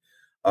read that.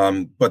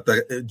 But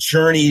the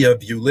journey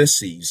of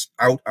Ulysses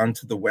out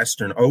onto the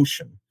Western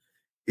Ocean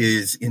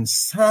is in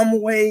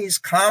some ways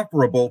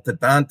comparable to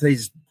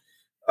Dante's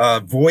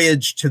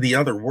voyage to the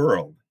other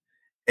world.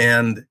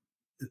 And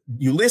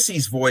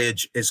Ulysses'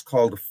 voyage is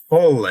called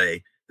folle,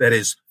 that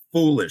is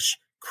foolish,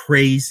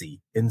 crazy,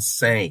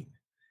 insane.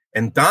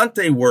 And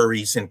Dante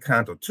worries in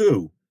Canto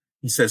 2.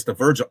 He says to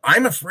Virgil,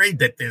 I'm afraid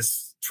that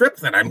this trip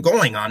that I'm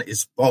going on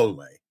is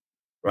folle,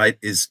 right?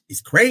 Is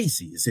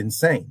crazy, is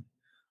insane.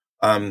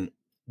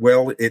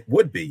 Well, it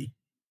would be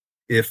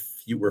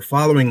if you were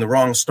following the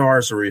wrong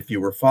stars, or if you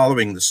were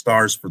following the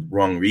stars for the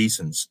wrong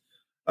reasons,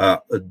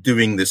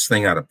 doing this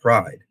thing out of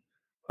pride.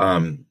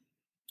 And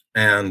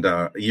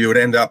you would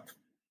end up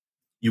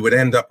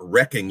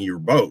wrecking your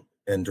boat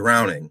and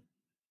drowning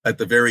at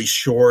the very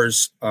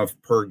shores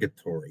of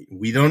purgatory.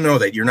 We don't know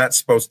that. You're not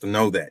supposed to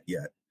know that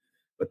yet,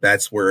 but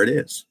that's where it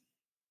is.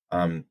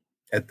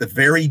 At the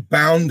very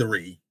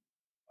boundary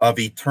of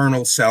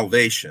eternal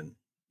salvation,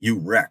 you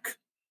wreck.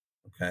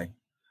 Okay.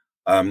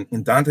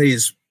 And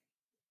Dante's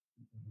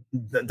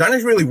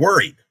really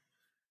worried,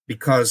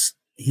 because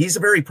he's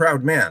a very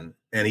proud man,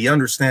 and he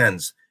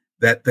understands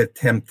that the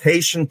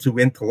temptation to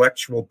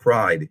intellectual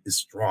pride is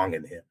strong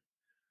in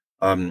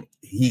him.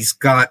 He's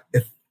got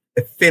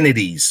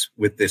affinities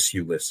with this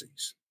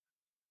Ulysses.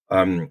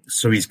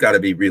 So he's got to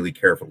be really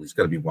careful. He's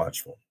got to be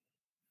watchful.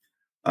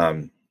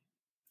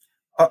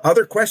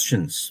 Other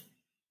questions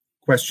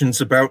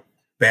about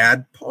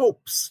bad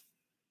popes,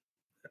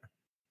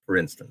 for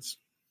instance.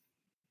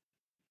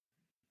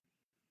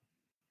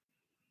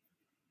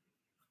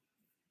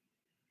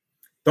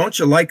 Don't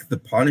you like the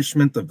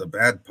punishment of the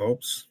bad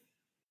popes?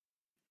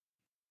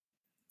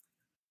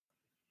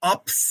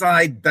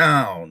 Upside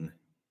down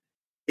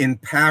in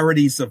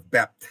parodies of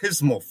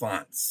baptismal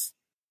fonts.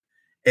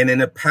 And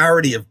in a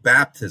parody of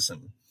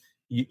baptism,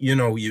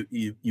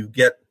 you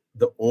get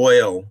the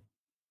oil,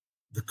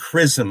 the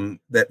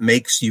chrism that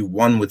makes you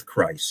one with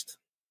Christ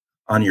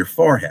on your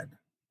forehead.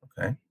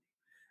 Okay.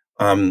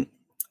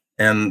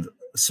 And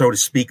so to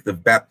speak, the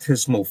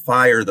baptismal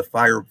fire, the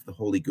fire of the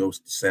Holy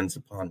Ghost descends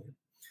upon you.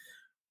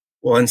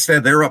 Well,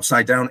 instead, they're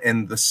upside down,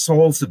 and the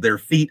soles of their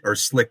feet are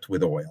slicked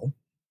with oil.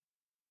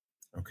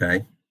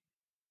 Okay?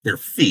 Their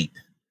feet.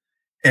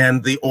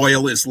 And the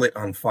oil is lit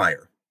on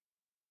fire.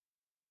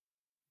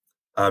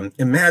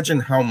 Imagine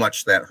how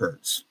much that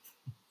hurts.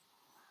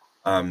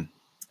 And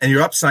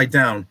you're upside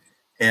down,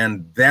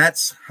 and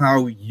that's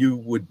how you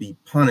would be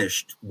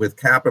punished with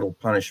capital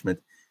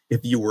punishment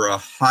if you were a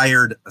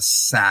hired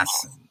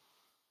assassin,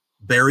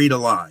 buried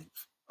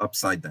alive,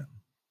 upside down.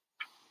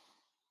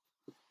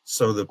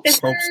 So the popes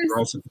are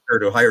also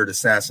compared to hired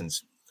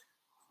assassins.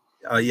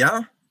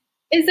 Yeah?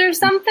 Is there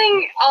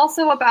something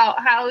also about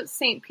how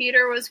St.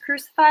 Peter was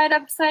crucified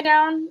upside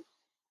down?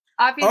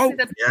 Obviously,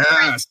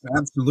 yes,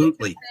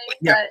 absolutely.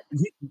 Yeah,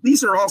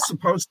 these are all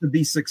supposed to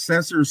be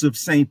successors of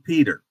St.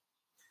 Peter.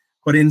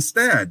 But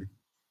instead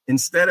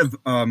of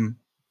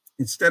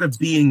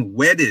being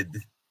wedded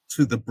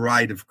to the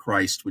bride of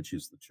Christ, which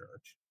is the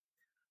church,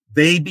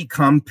 they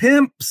become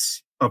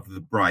pimps of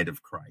the bride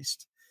of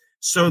Christ.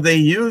 So they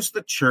use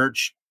the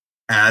church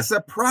as a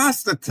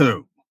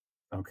prostitute,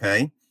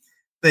 okay?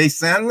 They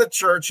send the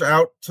church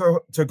out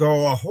to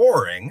go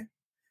a-whoring,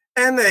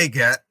 and they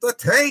get the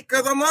take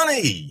of the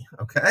money,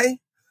 okay?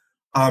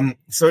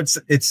 So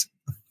it's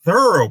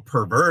thorough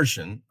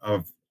perversion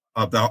of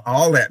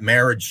all that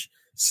marriage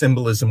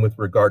symbolism with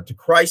regard to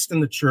Christ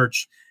and the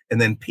church, and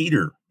then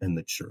Peter and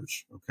the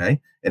church, okay?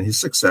 And his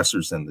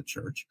successors in the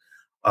church.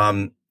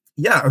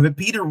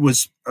 Peter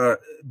was,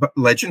 but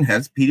legend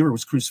has Peter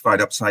was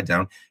crucified upside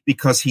down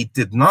because he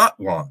did not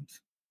want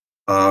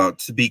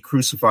to be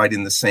crucified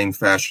in the same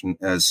fashion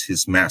as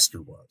his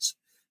master was.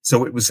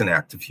 So it was an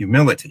act of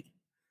humility.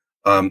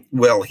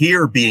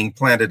 Here being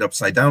planted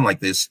upside down like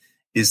this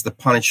is the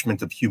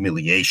punishment of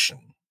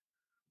humiliation,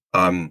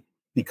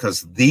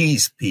 because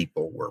these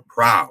people were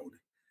proud.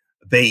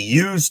 They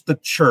used the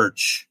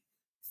church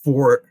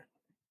for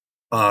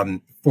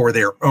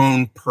their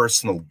own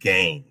personal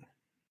gain.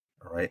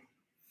 All right.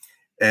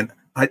 And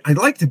I'd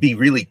like to be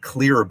really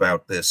clear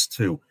about this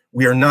too.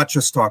 We are not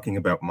just talking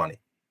about money.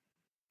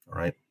 All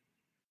right.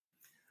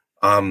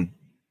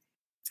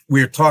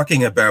 We're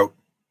talking about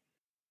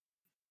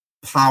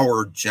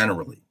power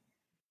generally.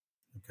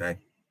 Okay.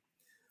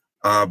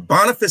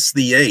 Boniface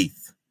VIII,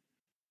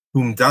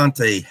 whom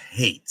Dante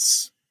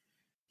hates,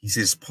 he's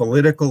his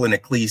political and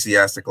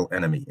ecclesiastical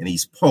enemy, and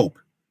he's Pope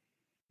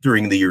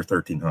during the year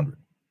 1300.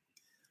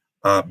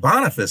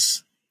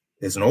 Boniface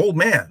is an old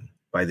man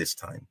by this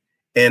time,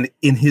 and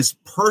in his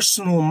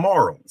personal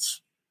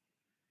morals,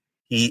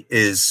 he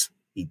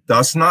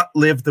does not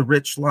live the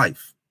rich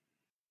life.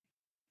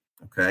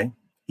 Okay,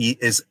 he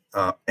is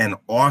an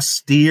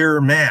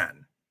austere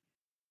man.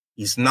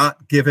 He's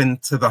not given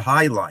to the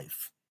high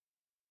life.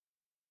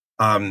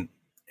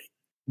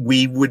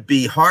 We would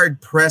be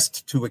hard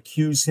pressed to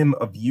accuse him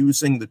of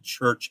using the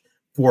church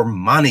for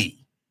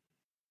money.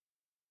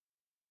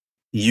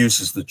 He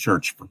uses the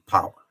church for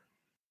power.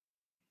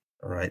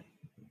 All right.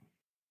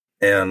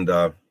 And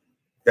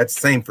that's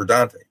the same for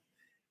Dante.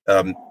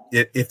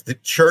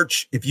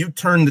 If you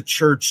turn the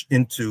church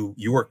into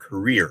your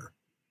career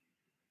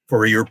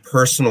for your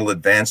personal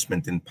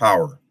advancement in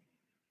power,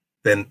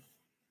 then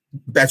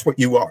that's what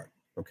you are.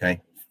 Okay.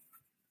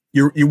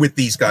 You're with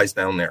these guys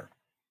down there.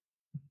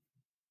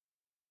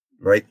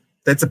 Right?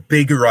 That's a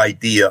bigger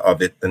idea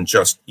of it than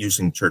just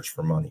using church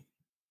for money.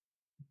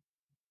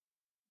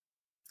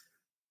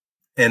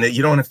 And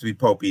you don't have to be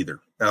Pope either.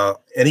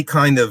 Any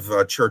kind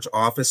of church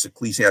office,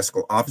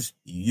 ecclesiastical office,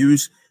 you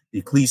use the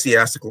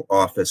ecclesiastical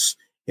office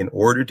in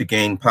order to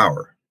gain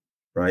power,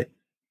 right?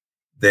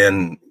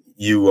 Then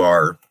you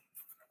are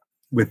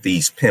with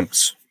these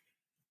pimps,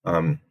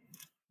 and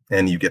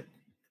you get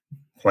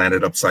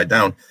planted upside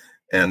down,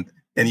 and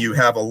you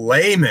have a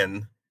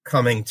layman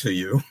coming to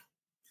you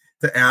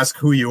to ask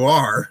who you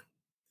are,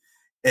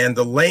 and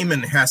the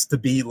layman has to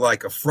be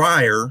like a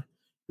friar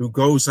who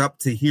goes up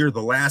to hear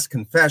the last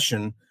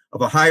confession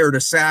of a hired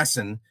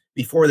assassin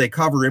before they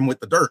cover him with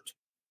the dirt,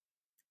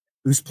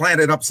 who's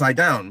planted upside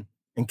down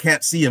and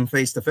can't see him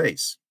face to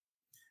face.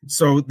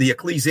 So the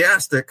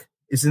ecclesiastic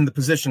is in the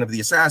position of the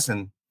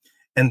assassin,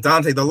 and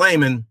Dante the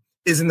layman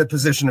is in the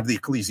position of the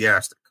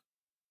ecclesiastic,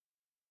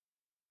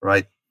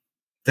 right?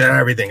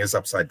 Everything is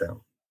upside down.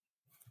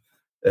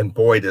 And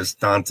boy, does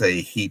Dante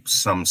heap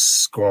some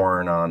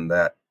scorn on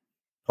that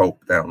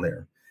Pope down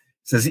there.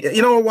 Says,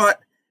 you know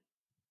what?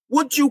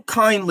 Would you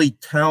kindly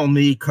tell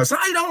me, because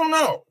I don't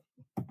know,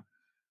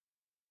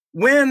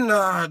 when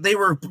they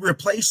were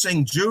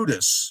replacing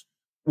Judas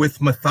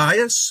with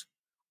Matthias,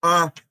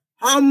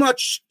 how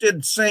much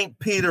did St.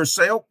 Peter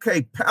say,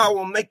 okay, pal,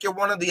 we'll make you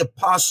one of the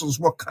apostles.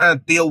 What kind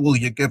of deal will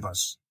you give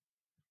us?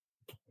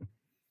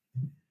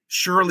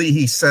 Surely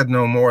he said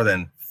no more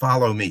than,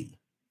 follow me.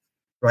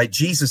 Right?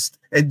 Jesus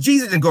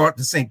didn't go out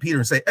to St. Peter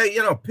and say, hey,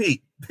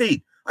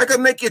 Pete, I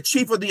could make you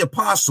chief of the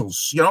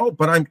apostles,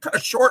 but I'm kind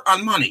of short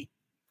on money.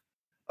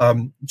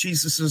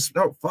 Jesus says,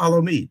 no,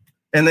 follow me.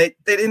 And they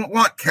didn't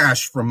want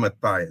cash from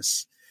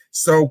Matthias.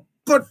 So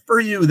good for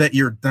you that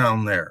you're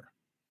down there.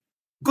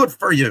 Good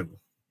for you.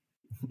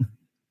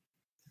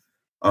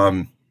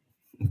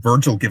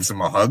 Virgil gives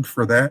him a hug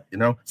for that,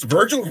 So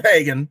Virgil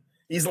pagan,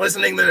 he's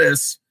listening to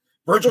this.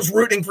 Virgil's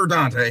rooting for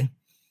Dante.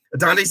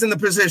 Dante's in the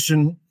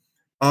position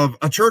of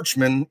a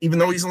churchman, even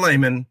though he's a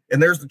layman,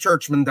 and there's the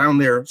churchman down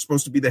there,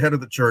 supposed to be the head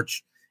of the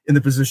church, in the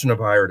position of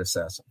hired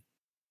assassin.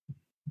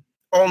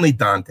 Only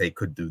Dante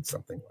could do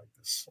something like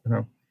this,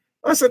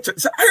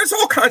 It's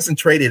all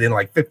concentrated in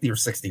like 50 or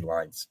 60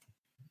 lines.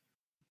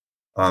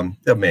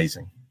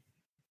 Amazing.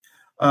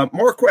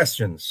 More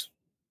questions?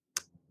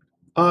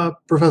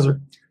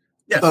 Professor.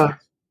 Yes.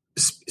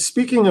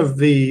 Speaking of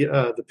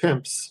the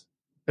pimps,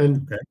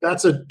 and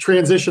that's a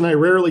transition I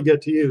rarely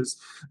get to use,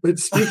 but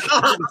speaking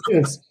of the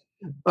pimps,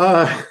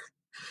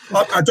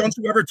 don't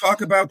you ever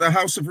talk about the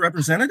House of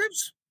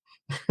Representatives?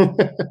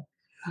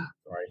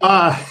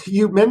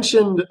 You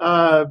mentioned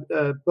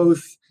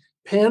both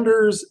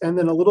panders and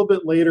then a little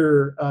bit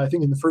later, I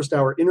think in the first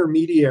hour,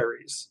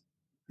 intermediaries.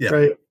 Yeah.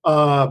 Right.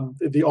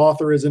 The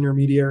author is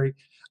intermediary.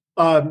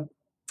 And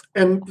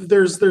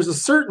there's a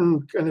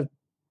certain kind of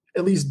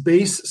at least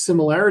base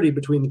similarity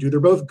between the two. They're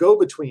both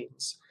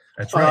go-betweens.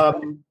 That's right.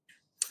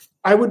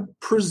 I would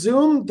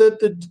presume that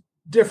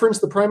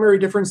the primary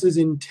difference is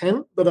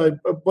intent, but I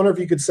wonder if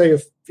you could say a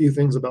few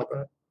things about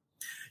that.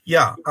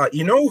 Yeah.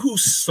 You know who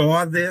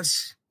saw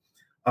this?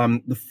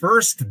 The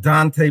first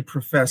Dante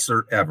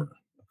professor ever.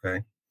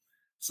 Okay.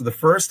 So the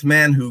first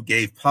man who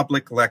gave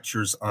public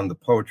lectures on the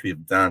poetry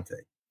of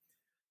Dante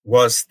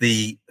was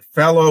the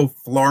fellow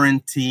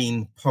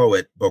Florentine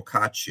poet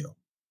Boccaccio,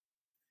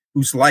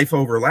 whose life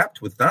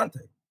overlapped with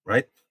Dante,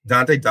 right?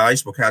 Dante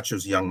dies,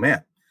 Boccaccio's a young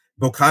man.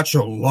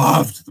 Boccaccio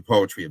loved the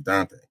poetry of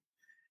Dante,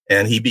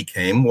 and he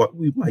became what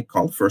we might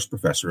call the first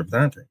professor of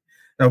Dante.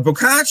 Now,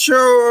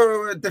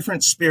 Boccaccio, a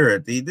different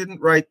spirit. He didn't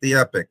write the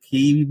epic.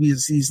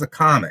 He's the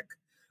comic.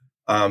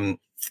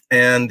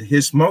 And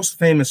his most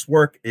famous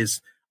work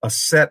is a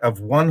set of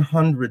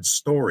 100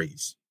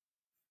 stories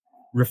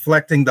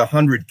reflecting the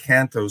 100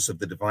 cantos of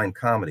the Divine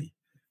Comedy,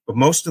 but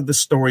most of the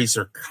stories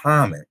are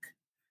comic,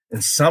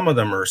 and some of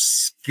them are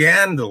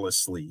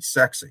scandalously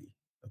sexy.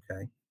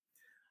 Okay.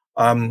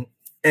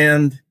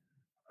 And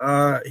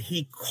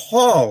he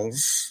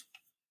calls,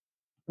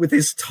 with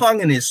his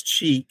tongue in his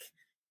cheek,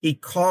 he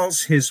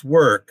calls his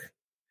work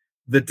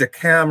the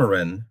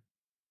Decameron,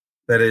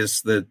 that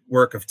is the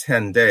work of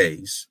 10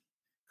 days,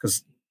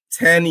 because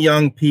 10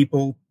 young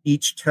people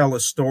each tell a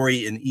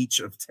story in each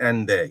of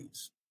 10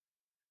 days.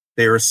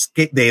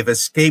 They've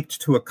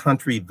escaped to a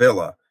country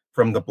villa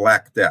from the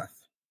Black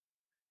Death.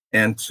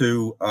 And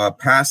to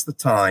pass the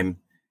time,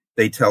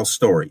 they tell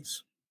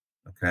stories.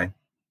 Okay.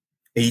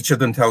 Each of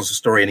them tells a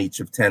story in each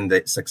of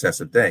 10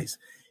 successive days.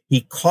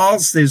 He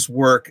calls his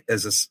work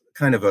as a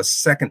kind of a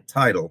second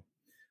title,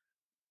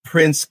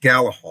 Prince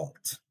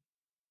Galahalt,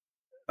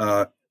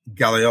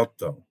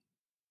 Galeotto.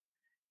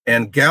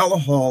 And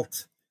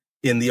Galahalt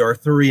in the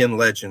Arthurian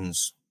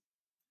legends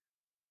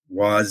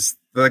was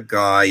the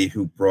guy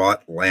who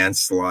brought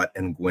Lancelot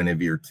and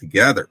Guinevere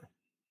together.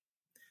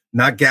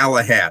 Not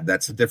Galahad,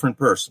 that's a different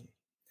person.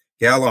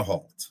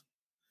 Galahalt.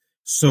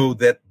 So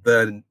that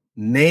the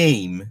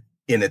name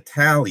in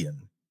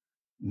Italian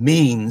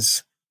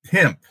means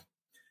pimp,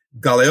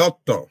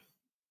 Galeotto.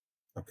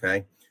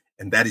 Okay?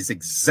 And that is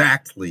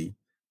exactly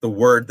the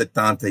word that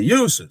Dante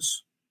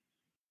uses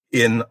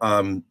in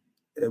when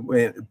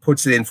it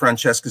puts it in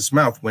Francesca's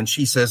mouth when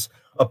she says,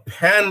 a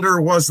pander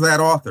was that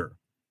author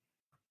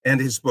and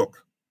his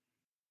book.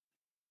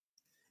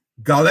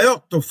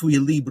 Galeotto fu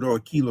il libro e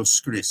chi lo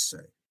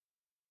scrisse.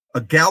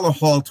 A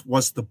Galahalt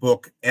was the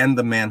book and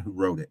the man who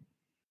wrote it.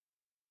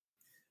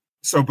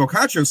 So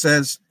Boccaccio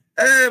says,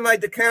 my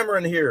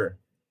Decameron here.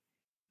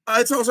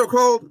 It's also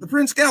called the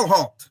Prince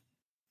Galahalt.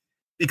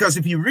 Because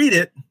if you read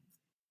it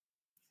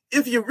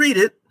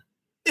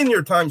in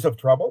your times of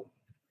trouble,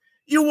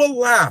 you will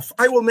laugh.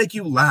 I will make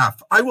you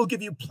laugh. I will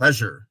give you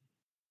pleasure.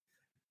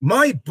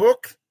 My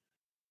book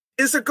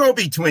is a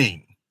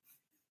go-between.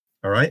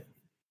 All right?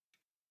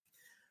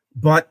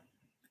 But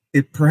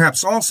it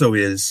perhaps also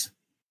is,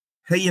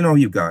 hey,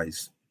 you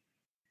guys,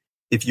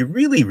 if you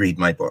really read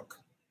my book,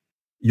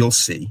 you'll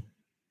see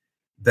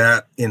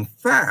that, in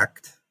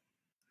fact,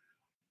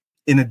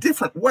 in a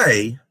different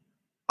way,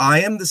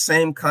 I am the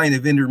same kind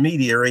of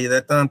intermediary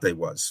that Dante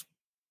was.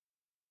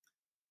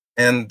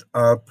 And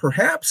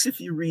perhaps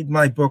if you read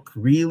my book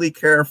really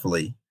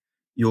carefully,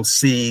 you'll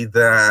see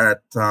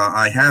that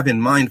I have in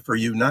mind for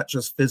you not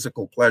just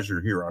physical pleasure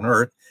here on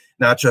earth,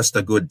 not just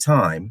a good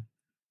time,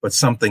 but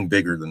something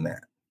bigger than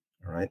that.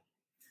 All right.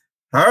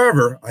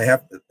 However,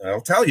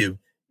 I'll tell you,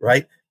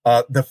 right,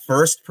 the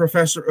first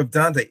professor of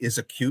Dante is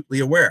acutely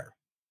aware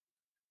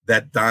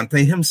that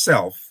Dante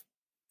himself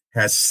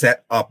has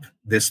set up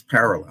this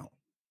parallel,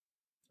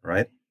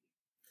 right?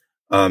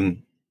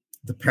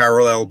 The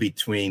parallel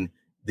between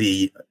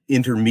the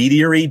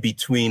intermediary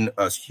between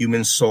a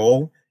human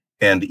soul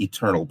and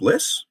eternal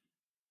bliss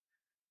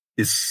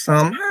is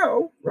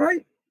somehow,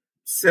 right,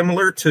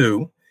 similar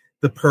to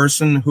the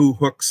person who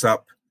hooks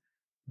up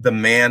the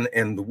man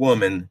and the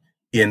woman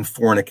in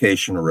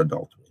fornication or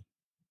adultery,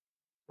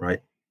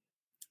 right?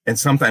 And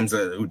sometimes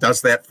who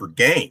does that for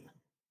gain,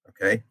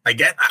 okay? I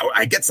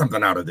get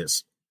something out of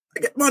this. I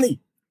get money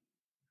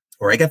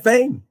or I get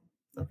fame,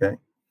 okay?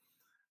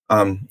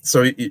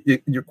 So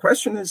your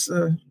question is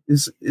a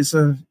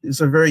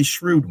very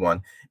shrewd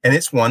one, and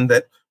it's one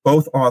that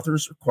both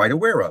authors are quite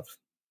aware of,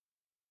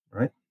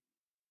 right?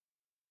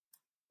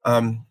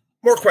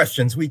 More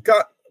questions. We've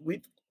got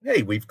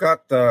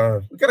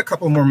a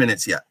couple more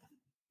minutes yet.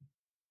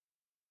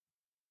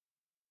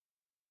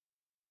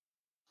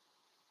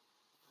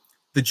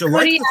 Did you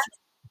like?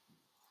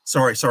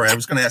 Sorry. I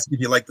was going to ask if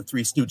you like the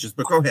Three Stooges,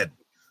 but go ahead.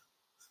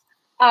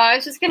 I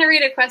was just going to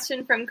read a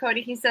question from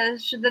Cody. He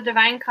says, should the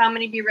Divine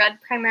Comedy be read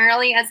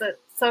primarily as a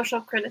social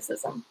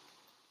criticism?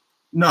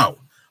 No.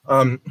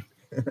 No.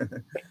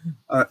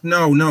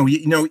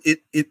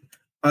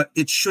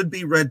 It should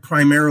be read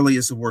primarily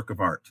as a work of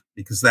art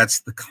because that's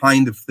the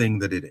kind of thing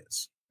that it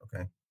is.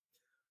 Okay.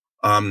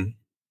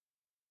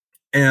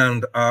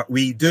 And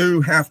we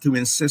do have to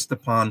insist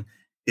upon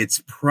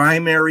its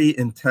primary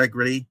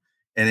integrity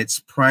and its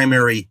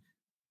primary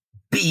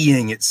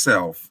being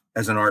itself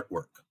as an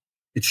artwork.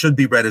 It should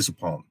be read as a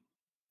poem.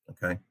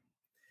 Okay.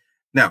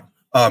 Now,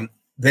 then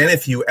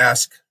if you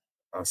ask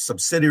a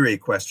subsidiary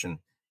question,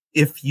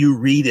 if you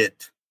read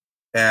it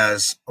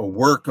as a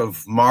work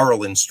of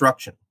moral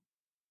instruction,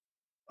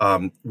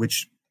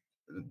 which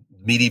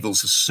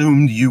medievals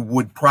assumed you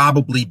would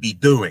probably be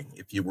doing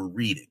if you were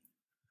reading,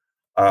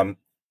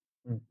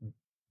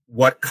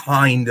 what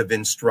kind of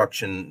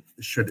instruction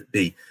should it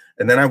be?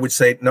 And then I would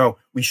say, no,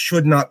 we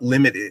should not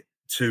limit it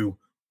to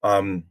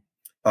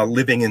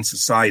living in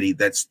society.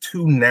 That's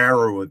too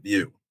narrow a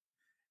view.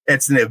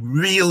 It's a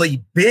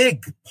really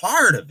big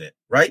part of it,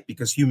 right?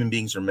 Because human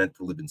beings are meant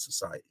to live in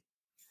society.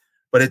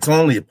 But it's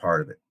only a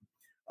part of it.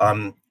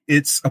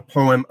 It's a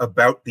poem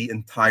about the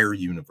entire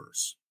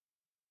universe.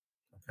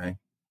 Okay?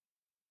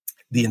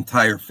 The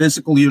entire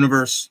physical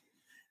universe,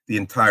 the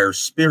entire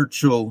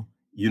spiritual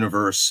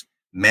universe,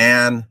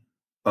 man,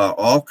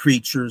 all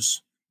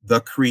creatures, the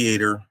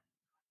creator,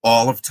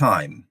 all of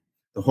time,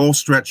 the whole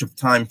stretch of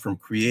time from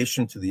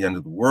creation to the end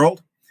of the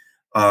world,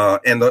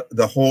 and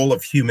the whole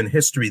of human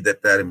history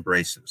that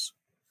embraces.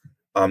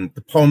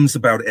 The poem's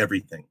about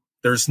everything.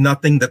 There's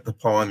nothing that the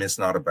poem is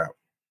not about.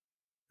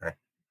 Okay?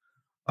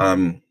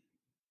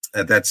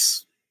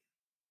 There's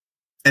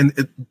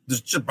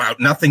just about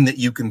nothing that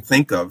you can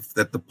think of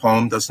that the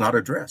poem does not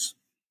address.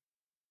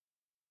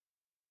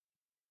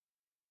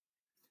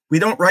 We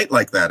don't write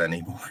like that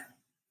anymore.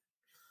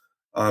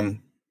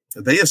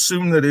 They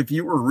assume that if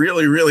you were a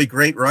really, really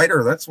great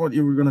writer, that's what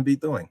you were going to be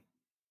doing.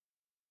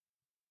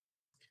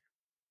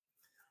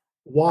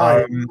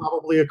 Why?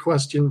 Probably a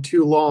question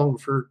too long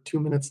for 2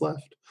 minutes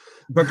left.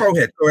 But go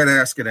ahead and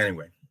ask it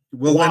anyway.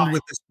 We'll end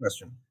with this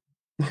question.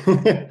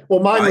 Well,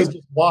 mine was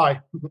just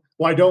why.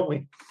 Why don't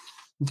we?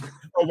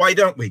 Oh, why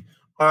don't we?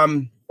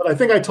 But I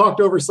think I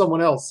talked over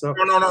someone else. So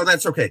No,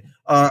 that's okay.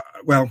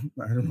 Well,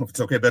 I don't know if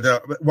it's okay, but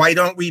why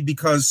don't we?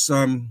 Because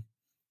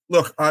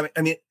look, I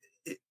mean,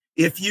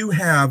 if you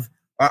have,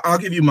 I'll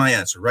give you my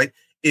answer, right?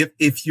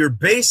 If your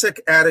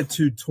basic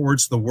attitude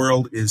towards the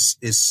world is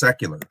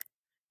secular,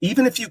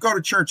 even if you go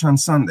to church on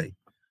Sunday,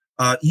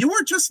 you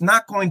are just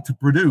not going to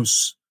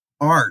produce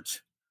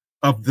art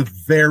of the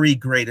very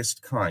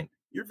greatest kind.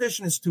 Your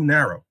vision is too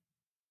narrow,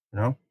 you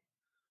know?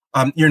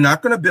 You're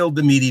not going to build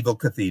the medieval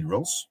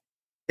cathedrals.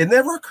 It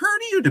never occurred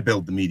to you to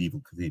build the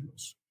medieval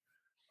cathedrals.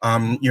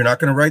 You're not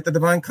going to write the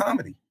Divine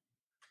Comedy.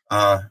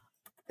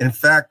 In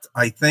fact,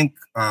 I think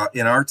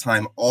in our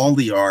time, all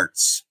the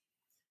arts,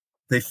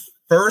 they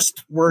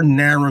first were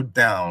narrowed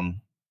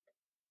down,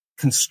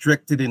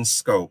 constricted in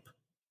scope,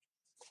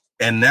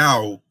 and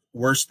now,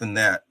 worse than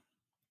that,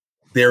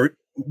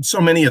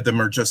 so many of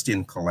them are just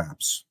in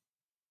collapse.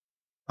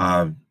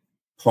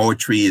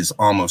 Poetry is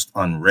almost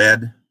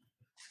unread,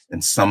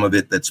 and some of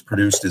it that's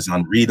produced is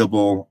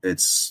unreadable.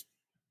 It's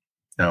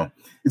no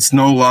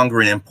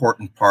longer an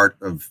important part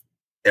of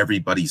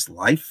everybody's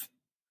life.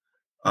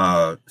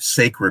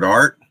 Sacred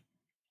art,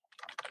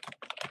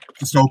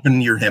 just open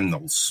your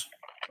hymnals,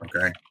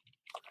 okay?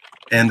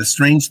 And the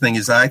strange thing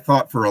is, I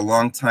thought for a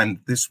long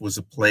time this was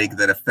a plague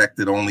that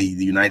affected only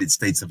the United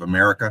States of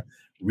America,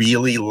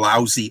 really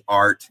lousy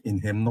art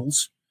in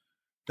hymnals.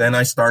 Then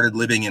I started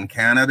living in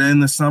Canada in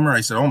the summer.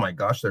 I said, oh my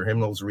gosh, their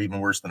hymnals are even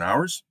worse than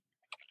ours.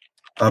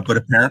 But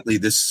apparently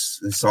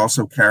this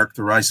also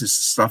characterizes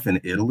stuff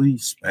in Italy,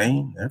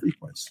 Spain, every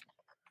place.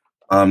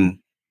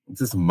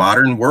 This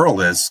modern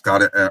world has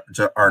got an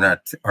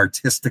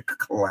artistic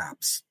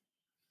collapse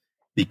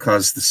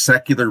because the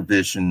secular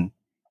vision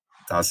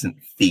doesn't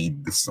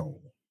feed the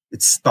soul.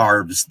 It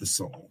starves the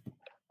soul.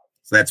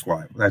 So that's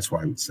why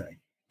I would say.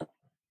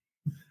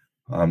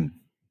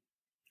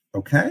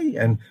 Okay,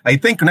 and I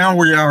think now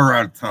we are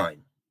out of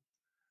time.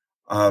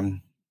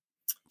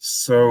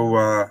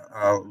 So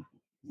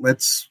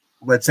let's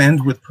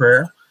end with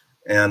prayer,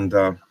 and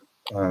in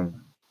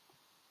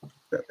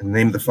the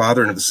name of the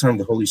Father, and of the Son, and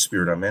of the Holy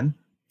Spirit. Amen.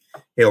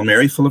 Hail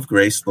Mary, full of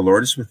grace, the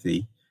Lord is with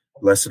thee.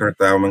 Blessed art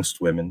thou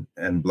amongst women,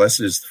 and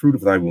blessed is the fruit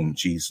of thy womb,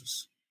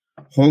 Jesus.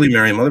 Holy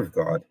Mary, Mother of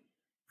God,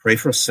 pray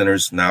for us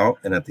sinners now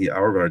and at the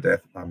hour of our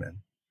death. Amen.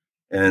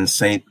 And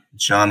Saint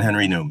John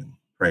Henry Newman,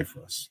 pray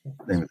for us. In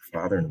the name of the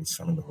Father, and of the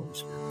Son, and of the Holy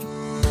Spirit.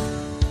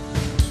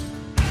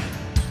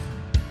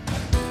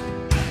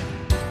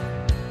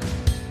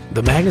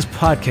 The Magnus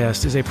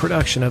Podcast is a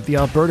production of the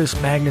Albertus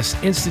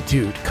Magnus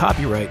Institute.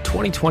 Copyright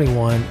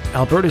 2021,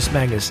 Albertus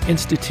Magnus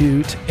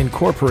Institute,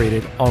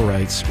 Incorporated, all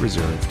rights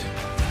reserved.